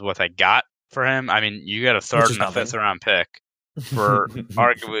this is what they got for him. I mean, you got a third and a fifth round pick for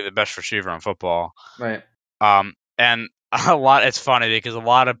arguably the best receiver in football. Right. And it's funny because a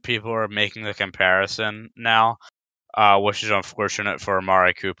lot of people are making the comparison now. Which is unfortunate for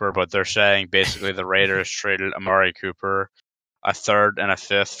Amari Cooper, but they're saying basically the Raiders traded Amari Cooper a third and a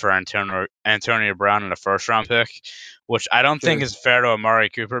fifth for Antonio Brown and a first round pick, which I don't think is fair to Amari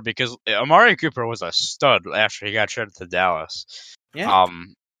Cooper because Amari Cooper was a stud after he got traded to Dallas. Yeah.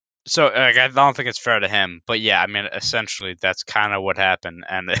 So I don't think it's fair to him, but yeah, I mean, essentially that's kind of what happened,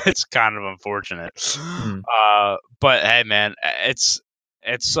 and it's kind of unfortunate. But hey, man,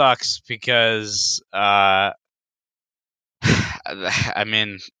 it sucks because. I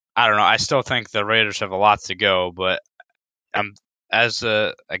mean, I don't know. I still think the Raiders have a lot to go, but I'm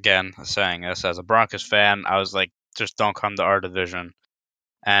again saying this as a Broncos fan, I was like, just don't come to our division,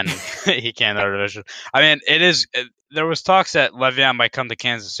 and he came to our division. I mean, there was talks that Le'Veon might come to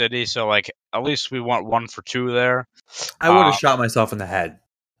Kansas City, so like at least we want 1 for 2 there. I would have shot myself in the head.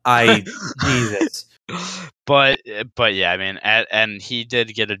 Jesus. But yeah, I mean, and he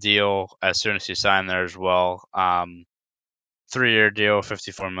did get a deal as soon as he signed there as well. 3-year deal,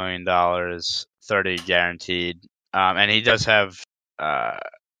 $54 million, 30 guaranteed. And he does have,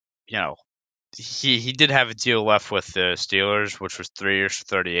 he did have a deal left with the Steelers, which was 3 years for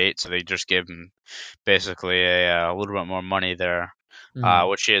 38. So they just gave him basically a little bit more money there,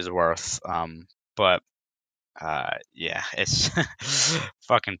 which he is worth. But yeah, it's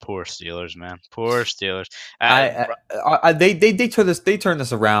fucking poor Steelers, man. Poor Steelers. They turn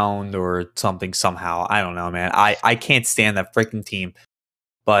this around or something somehow. I don't know, man. I can't stand that freaking team.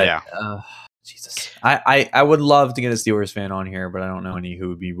 But yeah. Jesus, I would love to get a Steelers fan on here, but I don't know any who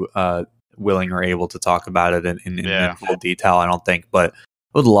would be willing or able to talk about it in full detail. I don't think, but I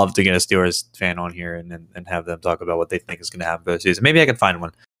would love to get a Steelers fan on here and have them talk about what they think is going to happen for the season. Maybe I can find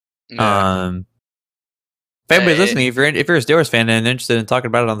one. Yeah. If anybody's listening, if you're a Steelers fan and interested in talking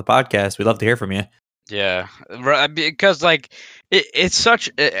about it on the podcast, we'd love to hear from you. Yeah, because like it's such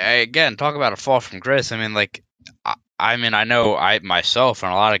again, talk about a fall from grace. I mean, like I know I myself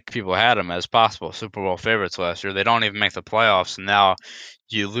and a lot of people had them as possible Super Bowl favorites last year. They don't even make the playoffs, and now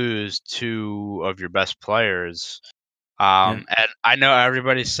you lose 2 of your best players. And I know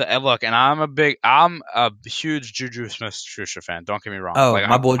everybody said, look, and I'm a huge Juju Smith-Schuster fan. Don't get me wrong. Oh, like,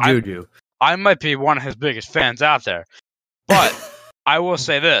 my boy Juju. I might be one of his biggest fans out there, but I will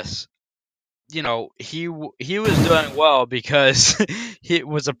say this: he was doing well because he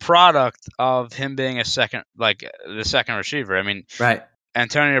was a product of him being the second receiver. I mean, right?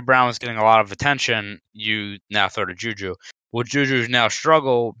 Antonio Brown was getting a lot of attention. You now throw to Juju. Will Juju now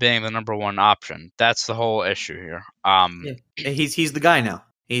struggle being the number 1 option? That's the whole issue here. He's the guy now.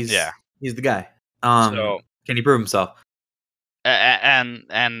 He's the guy. So can he prove himself?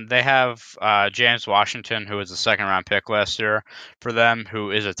 And they have James Washington, who was a 2nd-round pick last year for them,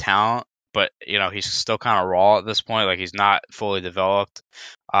 who is a talent, but he's still kind of raw at this point. Like he's not fully developed.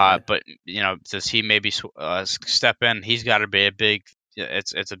 But does he maybe step in? He's got to be a big.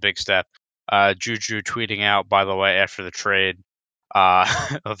 It's a big step. Juju tweeting out, by the way, after the trade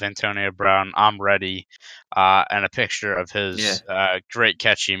of Antonio Brown, I'm ready, and a picture of his great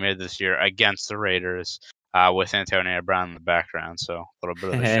catch he made this year against the Raiders. With Antonio Brown in the background, so a little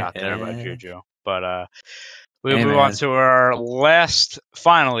bit of a shot there by Juju. But we move on to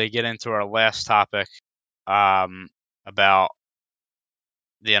finally get into our last topic about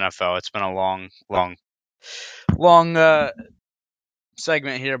the NFL. It's been a long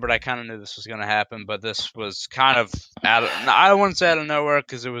segment here, but I kind of knew this was going to happen. But this was kind of I wouldn't say out of nowhere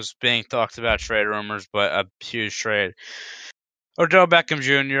because it was being talked about trade rumors, but a huge trade. Odell Beckham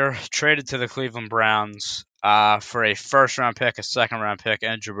Jr. traded to the Cleveland Browns for a first-round pick, a second-round pick,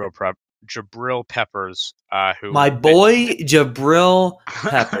 and Jabril Peppers, Jabril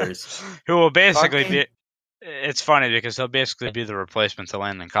Peppers, who will basically be. It's funny because he'll basically be the replacement to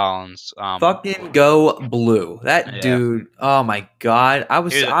Landon Collins. Fucking go blue, that dude! Oh my god,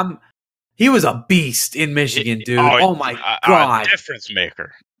 he was a beast in Michigan, dude. Oh my god, difference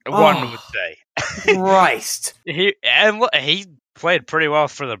maker. One would say. Christ, he played pretty well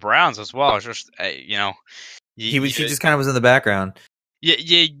for the Browns as well. It's just he just kind of was in the background.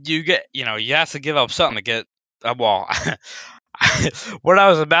 You get you have to give up something to get well. What I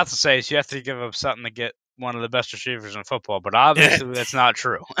was about to say is you have to give up something to get one of the best receivers in football, but obviously that's not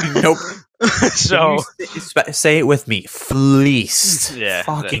true. Nope. So say it with me, fleeced. Yeah,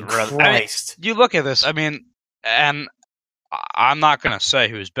 fucking Christ. You look at this. I mean, and I'm not going to say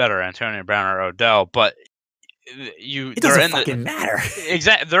who's better, Antonio Brown or Odell, but it doesn't fucking matter.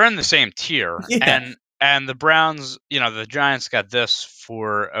 Exactly, they're in the same tier, yeah. And the Browns, the Giants got this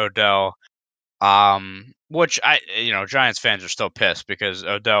for Odell. Which Giants fans are still pissed because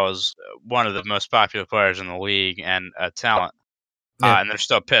Odell is one of the most popular players in the league and a talent. And they're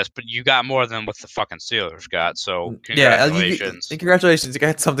still pissed, but you got more than what the fucking Steelers got, so congratulations. Congratulations, you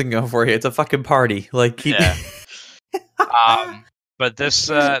got something going for you. It's a fucking party. But this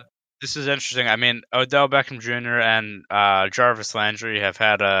is interesting. I mean, Odell Beckham Jr. and Jarvis Landry have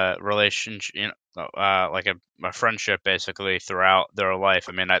had a relationship, like a friendship basically throughout their life.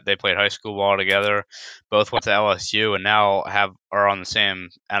 I mean, they played high school ball together, both went to LSU, and now are on the same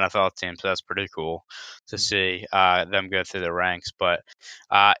NFL team. So that's pretty cool to see them go through the ranks. But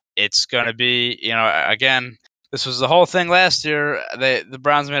it's going to be, again, this was the whole thing last year. The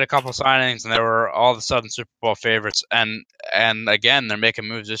Browns made a couple signings, and they were all of a sudden Super Bowl favorites. And again, they're making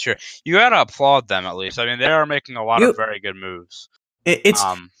moves this year. You got to applaud them at least. I mean, they are making a lot of very good moves. It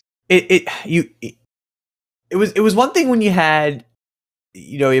was one thing when you had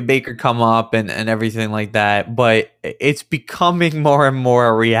a Baker come up and everything like that, but it's becoming more and more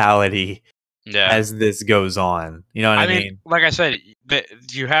a reality as this goes on. You know what I mean? Like I said,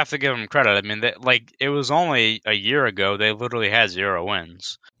 you have to give them credit. I mean, it was only a year ago they literally had 0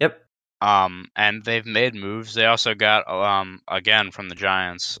 wins. Yep. And they've made moves. They also got again from the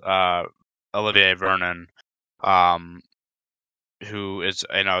Giants, Olivier Vernon, who is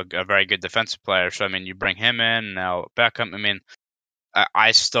a very good defensive player. So I mean, you bring him in now. Beckham. I mean,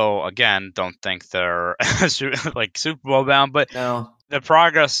 I still again don't think they're like Super Bowl bound, but no. The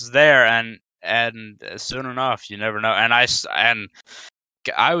progress is there, and soon enough, you never know. And I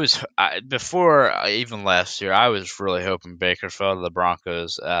was before even last year, I was really hoping Baker fell to the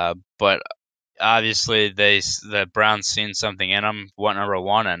Broncos, but obviously the Browns seen something in him, went number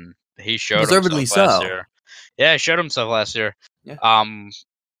 1, and he showed himself last year. Yeah, he showed himself last year. Yeah.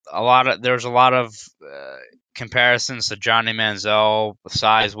 There's a lot of comparisons to Johnny Manziel,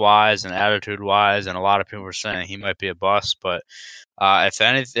 size wise and attitude wise, and a lot of people were saying he might be a bust. But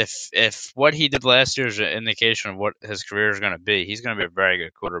if what he did last year is an indication of what his career is going to be, he's going to be a very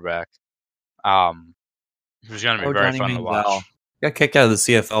good quarterback. He's going to be very fun to watch. Got kicked out of the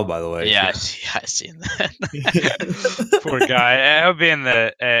CFL, by the way. Yeah, I've seen that. Poor guy. He'll be in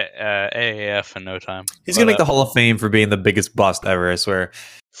the AAF in no time. He's going to make the Hall of Fame for being the biggest bust ever, I swear.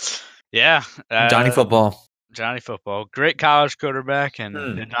 Yeah. Johnny Football. Great college quarterback and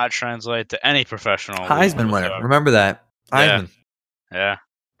did not translate to any professional. Heisman winner. Remember that. Heisman. Yeah.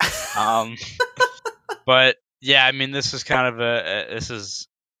 But, yeah, I mean, this is kind of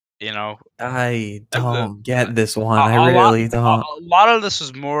I don't get this one. I really don't. A lot of this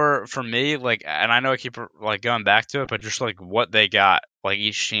is more for me, and I know I keep going back to it, but just what they got,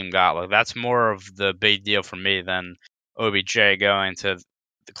 each team got, that's more of the big deal for me than OBJ going to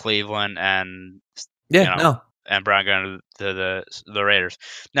the Cleveland and and Brown going to the Raiders.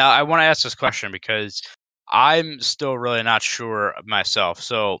 Now, I want to ask this question because I'm still really not sure myself.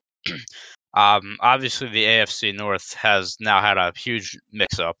 So, obviously, the AFC North has now had a huge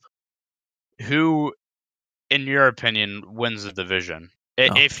mix-up. Who, in your opinion, wins the division?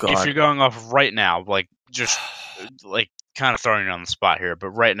 If you're going off right now, just kind of throwing you on the spot here,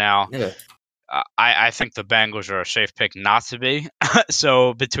 but right now, I think the Bengals are a safe pick not to be.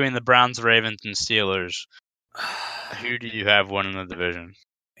 So between the Browns, Ravens, and Steelers, who do you have winning the division?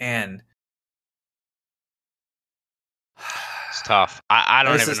 And it's tough. I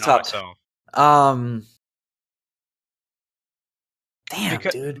don't even know myself. Damn,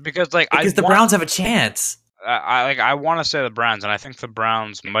 dude. Because the Browns have a chance. I want to say the Browns, and I think the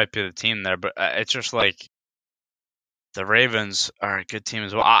Browns might be the team there, but it's just like the Ravens are a good team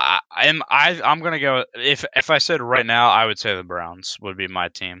as well. I'm gonna go if I said right now, I would say the Browns would be my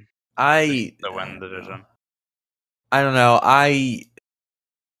team. To win the division. I don't know.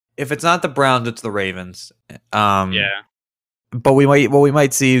 If it's not the Browns, it's the Ravens. Yeah. But what we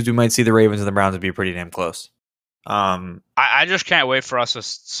might see the Ravens and the Browns would be pretty damn close. I just can't wait for us to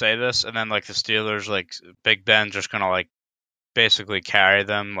say this, and then like the Steelers, like Big Ben, just gonna like basically carry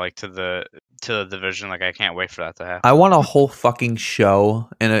them like to the division. Like I can't wait for that to happen. I want a whole fucking show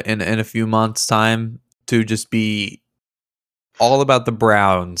in a few months' time to just be all about the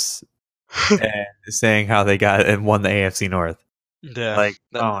Browns and saying how they got and won the AFC North. Yeah.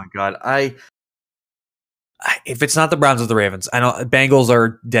 Oh my god, if it's not the Browns, it's the Ravens. I know Bengals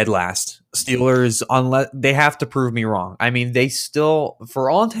are dead last. Steelers, unless they have to prove me wrong. I mean, they still,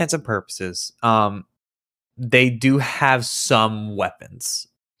 for all intents and purposes, they do have some weapons.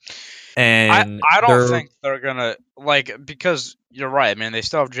 And I don't think they're gonna because you're right. I mean, they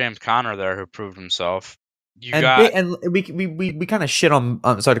still have James Conner there who proved himself. We kind of shit on.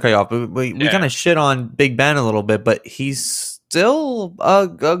 I'm sorry to cut you off, but we kind of shit on Big Ben a little bit, but he's still a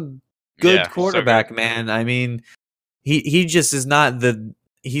good quarterback, so good. Man. I mean, he just is not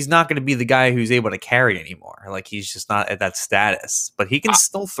he's not going to be the guy who's able to carry anymore. Like he's just not at that status, but he can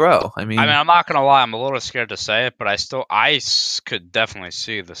still throw. I mean, I'm not going to lie. I'm a little scared to say it, but I could definitely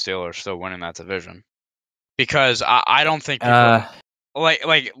see the Steelers still winning that division because I don't think people,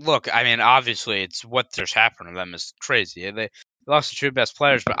 look. I mean, obviously, it's what just happened to them is crazy. They lost the two best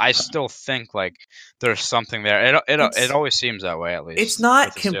players, but I still think like there's something there. It always seems that way, at least. It's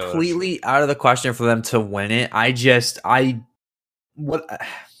not completely out of the question for them to win it.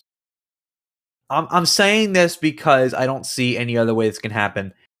 I'm saying this because I don't see any other way this can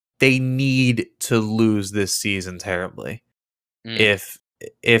happen. They need to lose this season terribly. If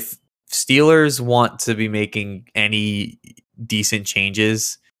Steelers want to be making any decent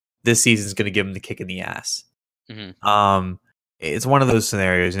changes, this season's going to give them the kick in the ass. Mm-hmm. It's one of those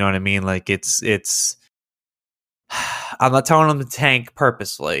scenarios, you know what I mean? Like it's I'm not telling them to tank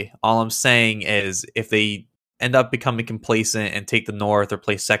purposely. All I'm saying is if they end up becoming complacent and take the North or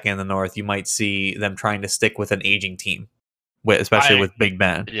place second in the North, you might see them trying to stick with an aging team, especially with Big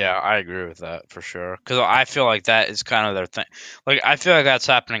Ben. Yeah, I agree with that for sure. Because I feel like that is kind of their thing. Like I feel like that's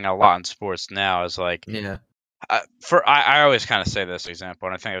happening a lot in sports now. Is like I always kind of say this example,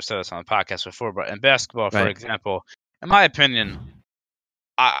 and I think I've said this on the podcast before. But in basketball, for example, in my opinion,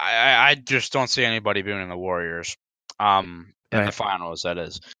 I just don't see anybody beating the Warriors in the finals. That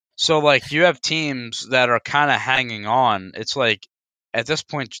is. So, like, you have teams that are kind of hanging on. It's like, at this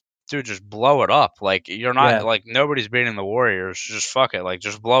point, dude, just blow it up. Like, you're not, like, nobody's beating the Warriors. Just fuck it. Like,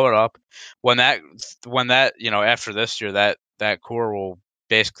 just blow it up. When that, after this year, that core will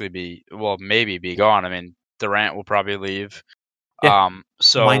basically maybe be gone. I mean, Durant will probably leave. Yeah.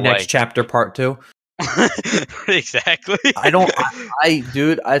 So my next chapter, part 2. Exactly.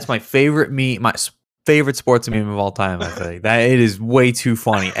 Dude, it's my favorite my favorite sports meme of all time. I think that it is way too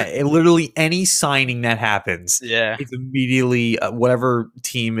funny. Literally any signing that happens, it's immediately whatever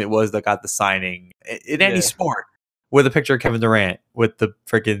team it was that got the signing in any sport with a picture of Kevin Durant with the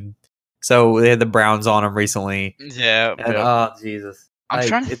freaking. So they had the Browns on him recently. Yeah. Oh Jesus! I'm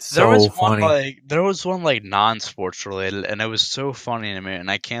trying to. It's so funny. There was one like non-sports related, and it was so funny to me,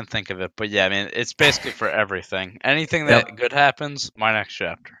 and I can't think of it. But yeah, I mean, it's basically for everything. Anything that good happens, my next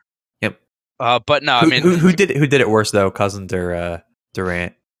chapter. But no, I mean, who did it worse though, Cousins or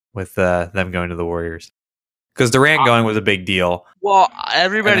Durant, with them going to the Warriors? Because Durant going was a big deal. Well,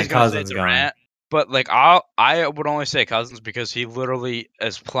 everybody's going to say Durant, but like I would only say Cousins because he literally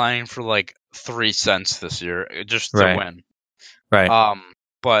is playing for like 3 cents this year just to win. Right.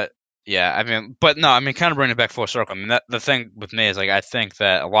 But yeah, I mean, kind of bringing it back full circle. I mean, the thing with me is like I think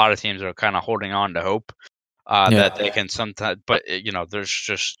that a lot of teams are kind of holding on to hope. That they can sometimes, but there's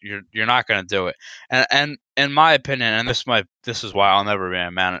just you're not going to do it. And in my opinion, and this is why I'll never be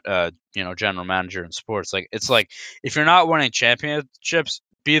a general manager in sports. Like it's like if you're not winning championships,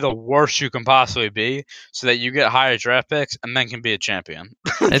 be the worst you can possibly be, so that you get higher draft picks and then can be a champion.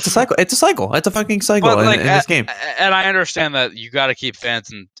 It's a cycle. It's a fucking cycle in this game. And I understand that you got to keep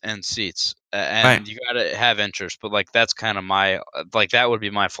fans and seats, and you got to have interest. But like that's kind of that would be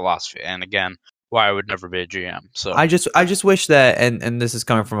my philosophy. And again, why I would never be a GM. So I just wish that, and this is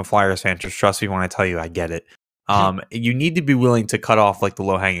coming from a Flyers fan, just trust me when I tell you I get it. You need to be willing to cut off like the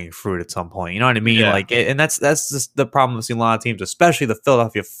low hanging fruit at some point. You know what I mean? Yeah. Like, and that's just the problem with seeing a lot of teams, especially the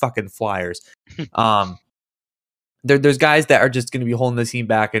Philadelphia fucking Flyers. there's guys that are just going to be holding the team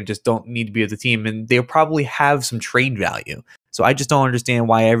back and just don't need to be with the team, and they'll probably have some trade value. So I just don't understand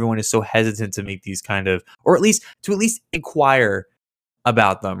why everyone is so hesitant to make these kind of, or at least inquire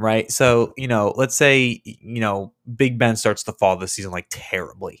about them, right? So, let's say, Big Ben starts to fall this season like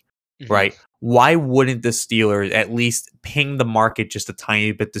terribly, right? Why wouldn't the Steelers at least ping the market just a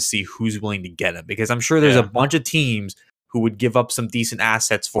tiny bit to see who's willing to get him? Because I'm sure there's a bunch of teams who would give up some decent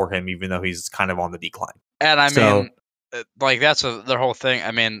assets for him, even though he's kind of on the decline. And I mean, like that's their whole thing.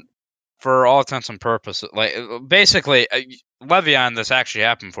 I mean, for all intents and purposes, like basically, Le'Veon, this actually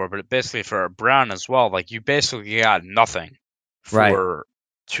happened for, but basically for Brown as well. Like you basically got nothing for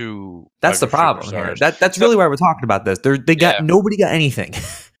two. That's the problem here. That's really why we're talking about this. Nobody got anything.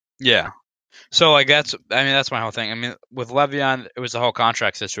 Yeah. So like that's my whole thing. I mean, with Le'Veon, it was the whole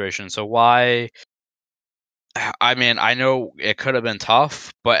contract situation. So why? I mean, I know it could have been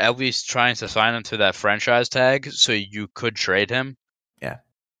tough, but at least trying to sign him to that franchise tag so you could trade him. Yeah,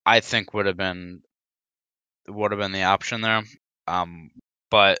 I think would have been the option there.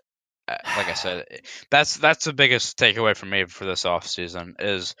 But like I said, that's the biggest takeaway for me for this offseason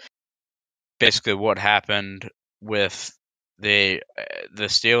is basically what happened with the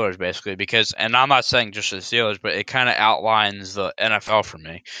Steelers, basically, because, and I'm not saying just the Steelers, but it kind of outlines the NFL for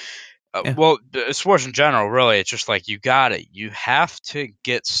me. Well, sports in general, really, it's just like you have to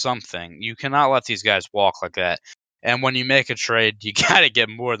get something. You cannot let these guys walk like that. And when you make a trade, you got to get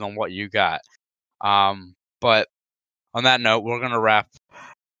more than what you got. But on that note, we're going to wrap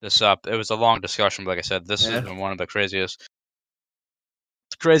this up. It was a long discussion, but like I said, this has been one of the craziest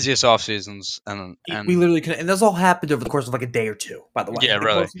off seasons, and we literally couldn't. And this all happened over the course of like a day or two. By the way, yeah,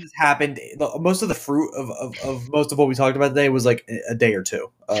 really, this happened. Most of the fruit of most of what we talked about today was like a day or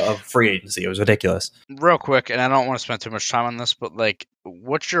two of free agency. It was ridiculous. Real quick, and I don't want to spend too much time on this, but like,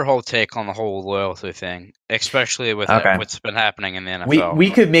 what's your whole take on the whole loyalty thing, especially with what's been happening in the NFL?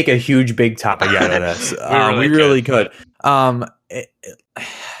 We could make a huge big topic out of this. we really could. Oh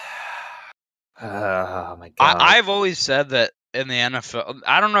my god! I've always said that. In the NFL,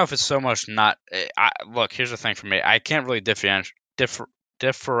 I don't know if it's so much not. Look, here's the thing for me. I can't really differentiate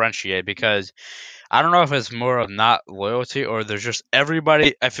because I don't know if it's more of not loyalty or there's just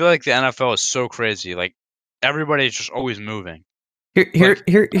everybody. I feel like the NFL is so crazy. Like everybody's just always moving.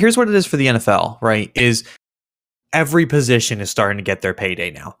 Here's what it is for the NFL, right? Is every position is starting to get their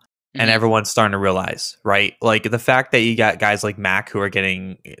payday now. And everyone's starting to realize, right? Like the fact that you got guys like Mac who are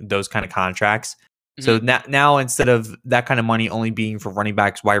getting those kind of contracts. So now instead of that kind of money only being for running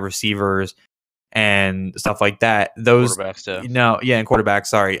backs, wide receivers, and stuff like that, those quarterbacks too. And quarterbacks.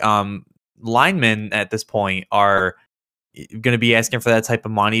 Sorry, linemen at this point are going to be asking for that type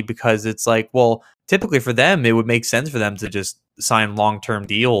of money because it's like, well, typically for them, it would make sense for them to just sign long-term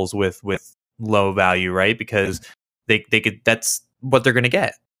deals with low value, right? Because they could. That's what they're going to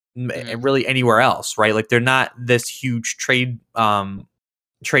get. Really anywhere else, right? Like they're not this huge trade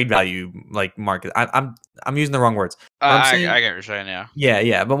value like market. I'm using the wrong words. I get what you're saying,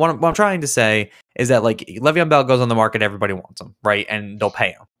 yeah. But what I'm trying to say is that like Le'Veon Bell goes on the market, everybody wants him, right? And they'll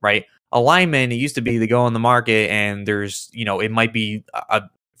pay him, right? A lineman, it used to be they go on the market and there's it might be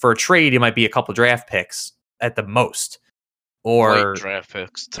for a trade, it might be a couple draft picks at the most, or late draft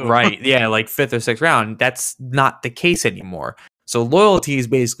picks, too. Right? Yeah, like 5th or 6th round. That's not the case anymore. So loyalty is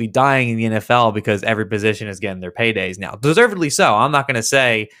basically dying in the NFL because every position is getting their paydays now. Deservedly so. I'm not going to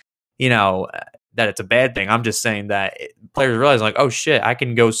say, that it's a bad thing. I'm just saying that players realize like, oh shit, I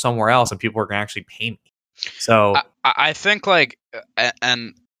can go somewhere else and people are going to actually pay me. So I think like,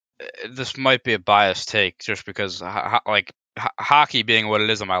 and this might be a biased take just because like hockey being what it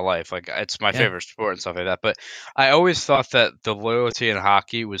is in my life, like it's my favorite sport and stuff like that. But I always thought that the loyalty in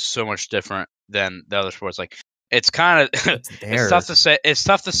hockey was so much different than the other sports. Like, it's kind of it's tough to say. It's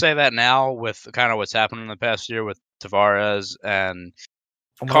tough to say that now with kind of what's happened in the past year with Tavares and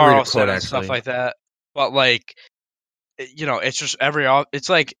Carlson and stuff like that. But like, it's just it's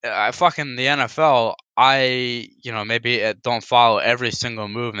like fucking the NFL. I maybe don't follow every single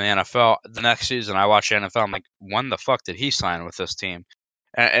move in the NFL. The next season I watch the NFL. I'm like, when the fuck did he sign with this team?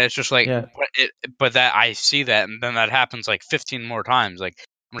 And it's just like, but that I see that, and then that happens like 15 more times. Like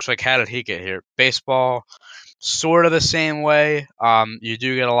I'm just like, how did he get here? Baseball. Sort of the same way. You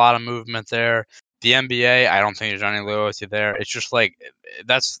do get a lot of movement there. The NBA, I don't think there's any loyalty there. It's just like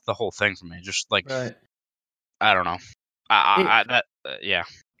that's the whole thing for me. Just like I don't know.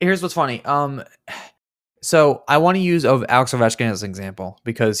 Here's what's funny. So I want to use Alex Ovechkin as an example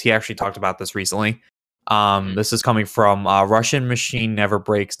because he actually talked about this recently. This is coming from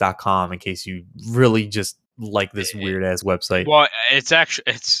RussianMachineNeverBreaks.com in case you really just like this weird ass website. Well, it's actually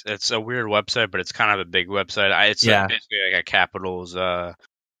it's a weird website, but it's kind of a big website. It's basically like a Capitals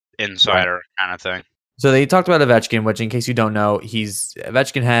insider kind of thing. So they talked about Ovechkin, which, in case you don't know,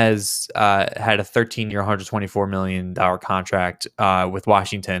 Ovechkin has had a 13-year, $124 million contract with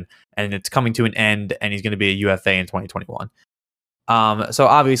Washington, and it's coming to an end, and he's going to be a UFA in 2021. So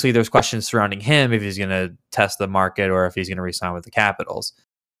obviously there's questions surrounding him if he's going to test the market or if he's going to re-sign with the Capitals.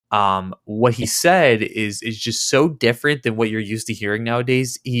 What he said is just so different than what you're used to hearing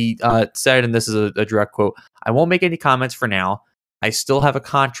nowadays. He said, and this is a direct quote, "I won't make any comments for now. I still have a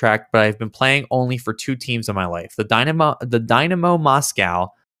contract, but I've been playing only for two teams in my life, the Dynamo Moscow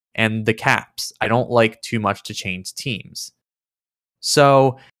and the Caps. I don't like too much to change teams."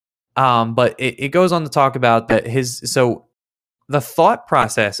 So, but it goes on to talk about that the thought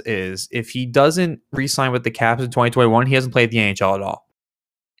process is if he doesn't re-sign with the Caps in 2021, he hasn't played the NHL at all.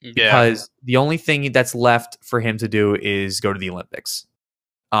 Yeah. Because the only thing that's left for him to do is go to the Olympics,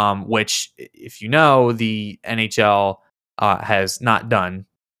 which, if you know, the NHL has not done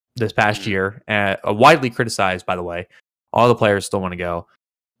this past year. Widely criticized, by the way. All the players still want to go.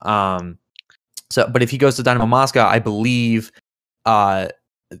 But if he goes to Dynamo Moscow, I believe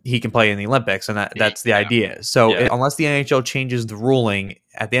he can play in the Olympics, and that's the idea. So unless the NHL changes the ruling,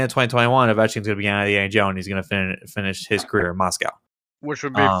 at the end of 2021, Ovechkin's going to be out of the NHL, and he's going to finish his career in Moscow. Which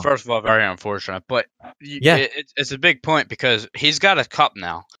would be, first of all, very unfortunate. But it's a big point because he's got a cup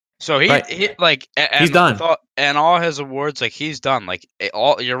now. So he's done, and all his awards, like he's done. Like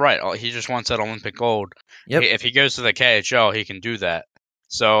you're right. He just wants that Olympic gold. Yep. If he goes to the KHL, he can do that.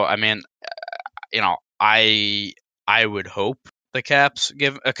 So I mean, I would hope the Caps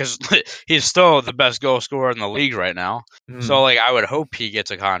because he's still the best goal scorer in the league right now. Mm. So I would hope he gets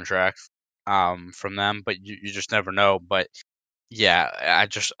a contract from them, but you just never know. But yeah, I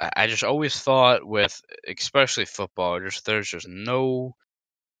just always thought with especially football, there's just no.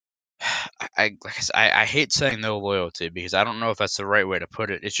 I hate saying no loyalty because I don't know if that's the right way to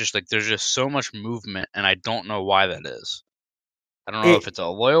put it. It's just there's just so much movement, and I don't know why that is. I don't know if it's a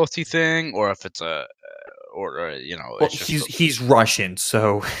loyalty thing or if it's it's just he's Russian,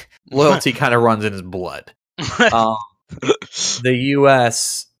 so loyalty kind of runs in his blood. The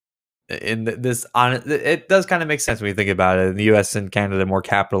U.S. it does kind of make sense when you think about it. The U.S. and Canada, more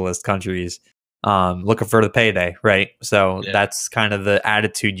capitalist countries, looking for the payday, right? So that's kind of the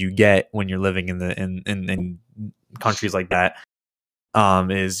attitude you get when you're living in countries like that.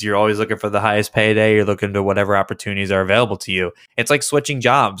 Is you're always looking for the highest payday. You're looking to whatever opportunities are available to you. It's like switching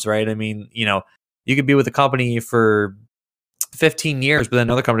jobs, right? I mean, you could be with a company for 15 years, but then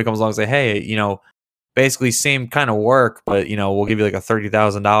another company comes along and say, hey, basically same kind of work, but we'll give you like a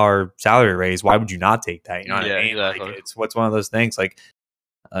 $30,000 salary raise. Why would you not take that? You know what I mean? Exactly. It's one of those things. My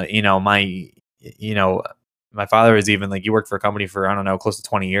father is even he worked for a company for, I don't know, close to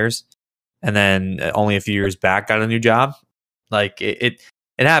 20 years. And then only a few years back got a new job. It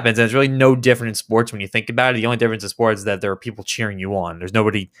happens. And it's really no different in sports when you think about it. The only difference in sports is that there are people cheering you on. There's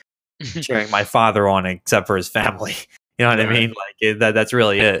nobody cheering my father on except for his family. You know what I mean? That's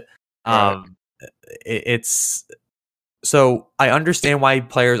really it. It's so I understand why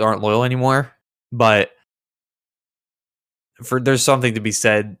players aren't loyal anymore, but there's something to be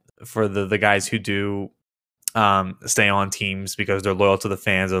said for the guys who do stay on teams because they're loyal to the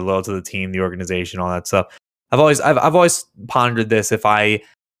fans, they're loyal to the team, the organization, all that stuff. I've always pondered this. If I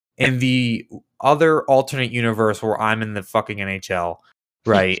in the other alternate universe where I'm in the fucking NHL,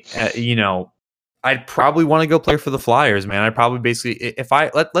 right? I'd probably want to go play for the Flyers, man. I'd probably if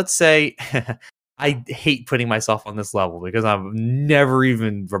let's say I hate putting myself on this level because I'm never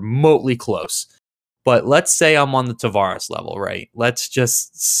even remotely close. But let's say I'm on the Tavares level, right? Let's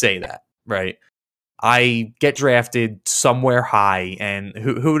just say that, right? I get drafted somewhere high, and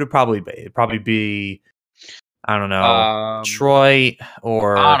who would it probably be? It'd probably be, I don't know, Troy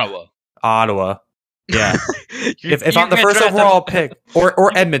or Ottawa. Yeah. if I'm the first overall pick,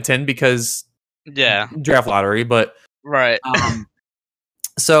 or Edmonton because draft lottery, but right.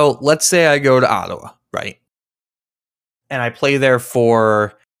 So let's say I go to Ottawa, right? And I play there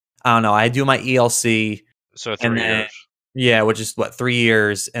for, I don't know, I do my ELC. So 3 years. Yeah, which is 3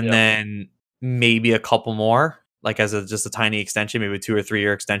 years, and then maybe a couple more, as just a tiny extension, maybe a 2 or 3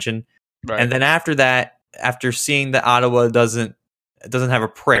 year extension. Right. And then after that, after seeing that Ottawa doesn't have a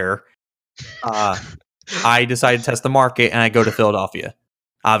prayer, I decide to test the market and I go to Philadelphia,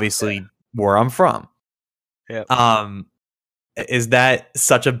 obviously where I'm from. Yeah. Is that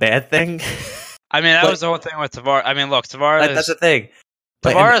such a bad thing? I mean, that was the whole thing with Tavares. I mean, look, Tavares. That's the thing.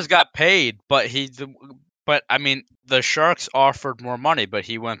 Tavares got paid, but I mean, the Sharks offered more money, but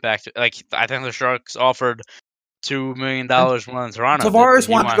he went back to I think the Sharks offered $2 million more than Toronto. Tavares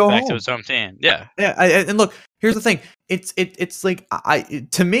he wanted went to go back home to his home team. Yeah. And look, here's the thing. It's like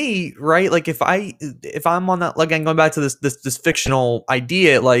to me, right? Like if I'm on that, again, going back to this fictional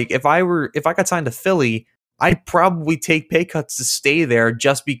idea, like if I got signed to Philly, I'd probably take pay cuts to stay there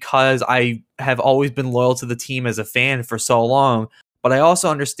just because I have always been loyal to the team as a fan for so long. But I also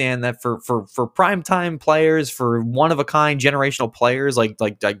understand that for primetime players, for one of a kind generational players like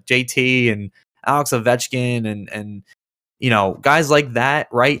JT and Alex Ovechkin and guys like that,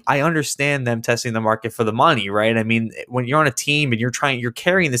 right? I understand them testing the market for the money, right? I mean, when you're on a team and you're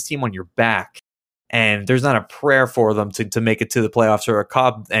carrying this team on your back, and there's not a prayer for them to make it to the playoffs or a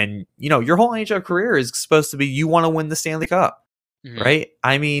cup, and your whole NHL career is supposed to be you want to win the Stanley Cup, right?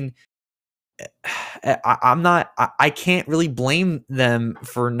 I mean, I can't really blame them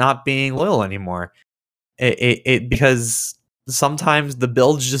for not being loyal anymore. Because sometimes the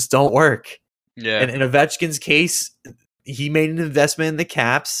builds just don't work. Yeah. And in Ovechkin's case, he made an investment in the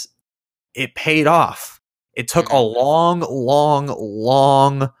Caps. It paid off. It took a long, long,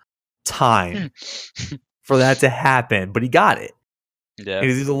 long time for that to happen, but he got it. Yeah.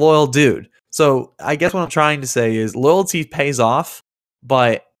 He's a loyal dude. So I guess what I'm trying to say is loyalty pays off,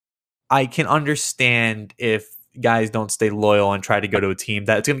 but I can understand if guys don't stay loyal and try to go to a team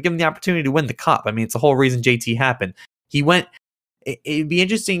that's going to give them the opportunity to win the cup. I mean, it's the whole reason JT happened. He went. It'd be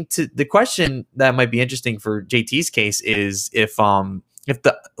interesting the question that might be interesting for JT's case is if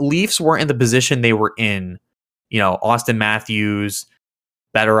the Leafs weren't in the position they were in, Austin Matthews,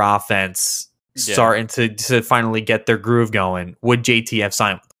 better offense, starting to finally get their groove going, would JT have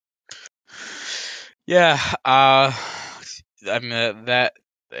signed? Yeah, I mean that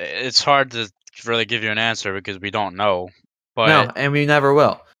it's hard to really give you an answer because we don't know. But no, and we never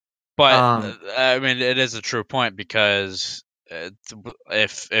will. But I mean, it is a true point because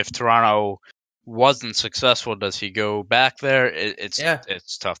if Toronto wasn't successful, does he go back there?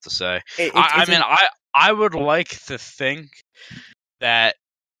 It's tough to say. I would like to think that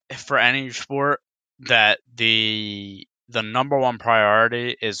for any sport that the number one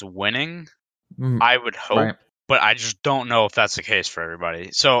priority is winning. I would hope, right. But I just don't know if that's the case for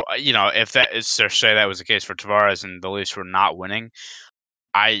everybody. So if that is to say that was the case for Tavares and the Leafs were not winning,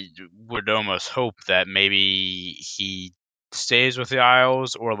 I would almost hope that maybe he stays with the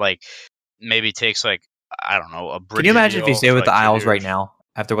Isles or maybe takes I don't know, a bridge. Can you imagine if he stayed with the Isles right now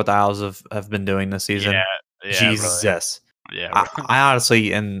after what the Isles have been doing this season? Yeah, Jesus. Really. Yeah, really. I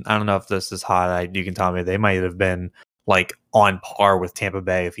honestly, and I don't know if this is hot. You can tell me they might have been on par with Tampa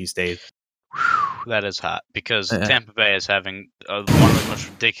Bay if he stayed. That is hot because Tampa Bay is having one of the most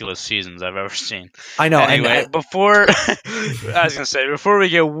ridiculous seasons I've ever seen. I know. Anyway, before we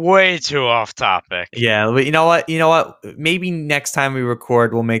get way too off topic. Yeah, but you know what? Maybe next time we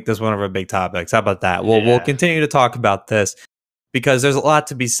record, we'll make this one of our big topics. How about that? We'll continue to talk about this because there's a lot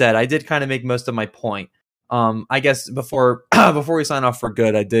to be said. I did kind of make most of my point. I guess before we sign off for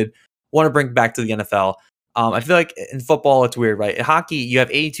good, I did want to bring back to the NFL. I feel like in football, it's weird, right? In hockey, you have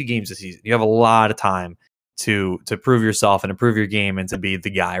 82 games this season. You have a lot of time to prove yourself and improve your game and to be the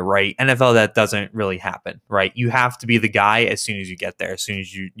guy, right? NFL, that doesn't really happen, right? You have to be the guy as soon as you get there. As soon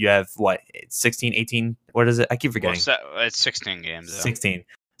as you have, 16, 18? What is it? I keep forgetting. It's 16 games. Though.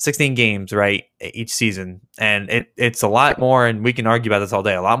 16 games, right, each season. And it's a lot more, and we can argue about this all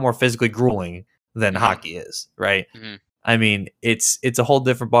day, a lot more physically grueling than hockey is, right? Mm-hmm. I mean, it's a whole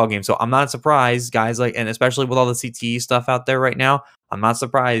different ballgame. So I'm not surprised guys and especially with all the CTE stuff out there right now, I'm not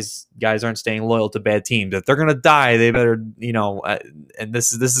surprised guys aren't staying loyal to bad teams. If they're going to die, they better, and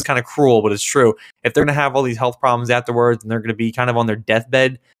this is kind of cruel, but it's true. If they're going to have all these health problems afterwards and they're going to be kind of on their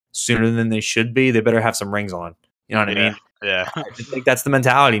deathbed sooner than they should be, they better have some rings on. You know what I mean? Yeah. I think that's the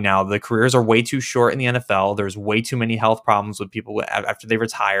mentality now. The careers are way too short in the NFL. There's way too many health problems with people after they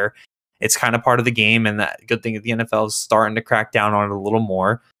retire. It's kind of part of the game, and that good thing that the NFL is starting to crack down on it a little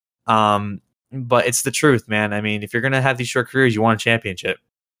more. But it's the truth, man. I mean, if you're going to have these short careers, you want a championship.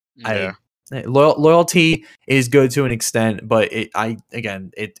 Yeah. Loyalty is good to an extent, but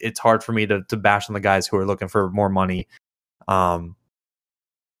it's hard for me to bash on the guys who are looking for more money, and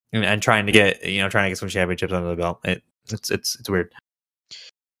trying to get some championships under the belt. It's weird.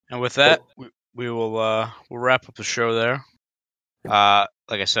 And with that, we'll wrap up the show there.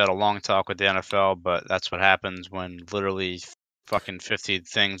 Like I said, a long talk with the NFL, but that's what happens when literally fucking 50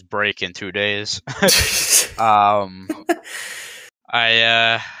 things break in 2 days. I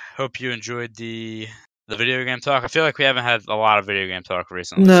hope you enjoyed the video game talk. I feel like we haven't had a lot of video game talk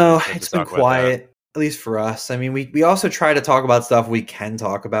recently. No, it's been quiet. at least for us. I mean, we also try to talk about stuff we can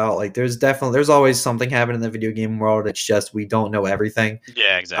talk about. Like there's always something happening in the video game world. It's just we don't know everything.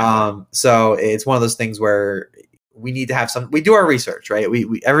 Yeah, exactly. So it's one of those things where we need to have we do our research, right?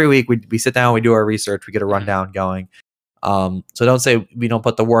 We every week we sit down, we do our research, we get a rundown going. So don't say we don't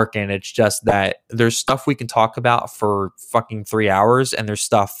put the work in. It's just that there's stuff we can talk about for fucking 3 hours, and there's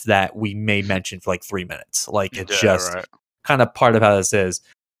stuff that we may mention for like 3 minutes. Like it's just kind of part of how this is.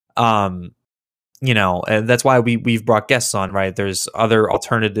 And that's why we've brought guests on, right? There's other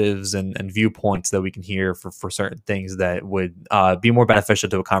alternatives and viewpoints that we can hear for certain things that would be more beneficial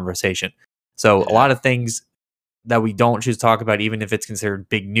to a conversation. So a lot of things that we don't choose to talk about, even if it's considered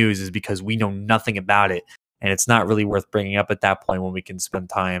big news, is because we know nothing about it. And it's not really worth bringing up at that point when we can spend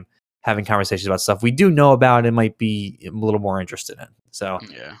time having conversations about stuff we do know about and might be a little more interested in. So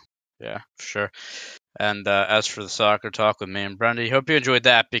yeah, for sure. And as for the soccer talk with me and Brendy, hope you enjoyed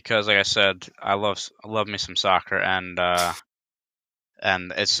that because, like I said, I love me some soccer, and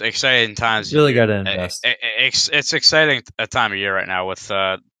it's exciting times. Really got to invest. It's exciting a time of year right now with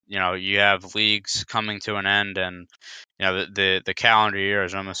you have leagues coming to an end, and the calendar year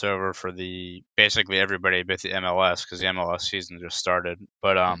is almost over for basically everybody but the MLS because the MLS season just started.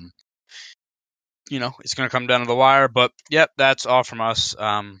 But it's going to come down to the wire. But yep, that's all from us.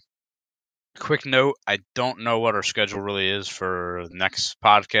 Quick note, I don't know what our schedule really is for the next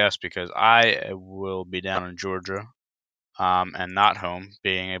podcast because I will be down in Georgia and not home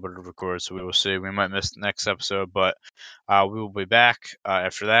being able to record, so we will see. We might miss the next episode, but we will be back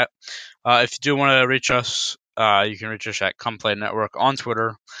after that. If you do want to reach us, you can reach us at Come Play Network on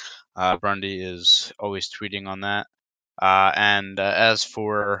Twitter. Grundy is always tweeting on that. And as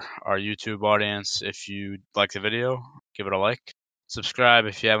for our YouTube audience, if you like the video, give it a like. Subscribe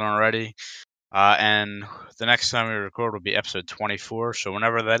if you haven't already. And the next time we record will be episode 24. So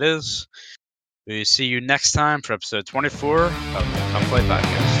whenever that is, we see you next time for episode 24 of the Come Play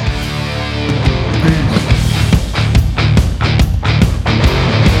Podcast.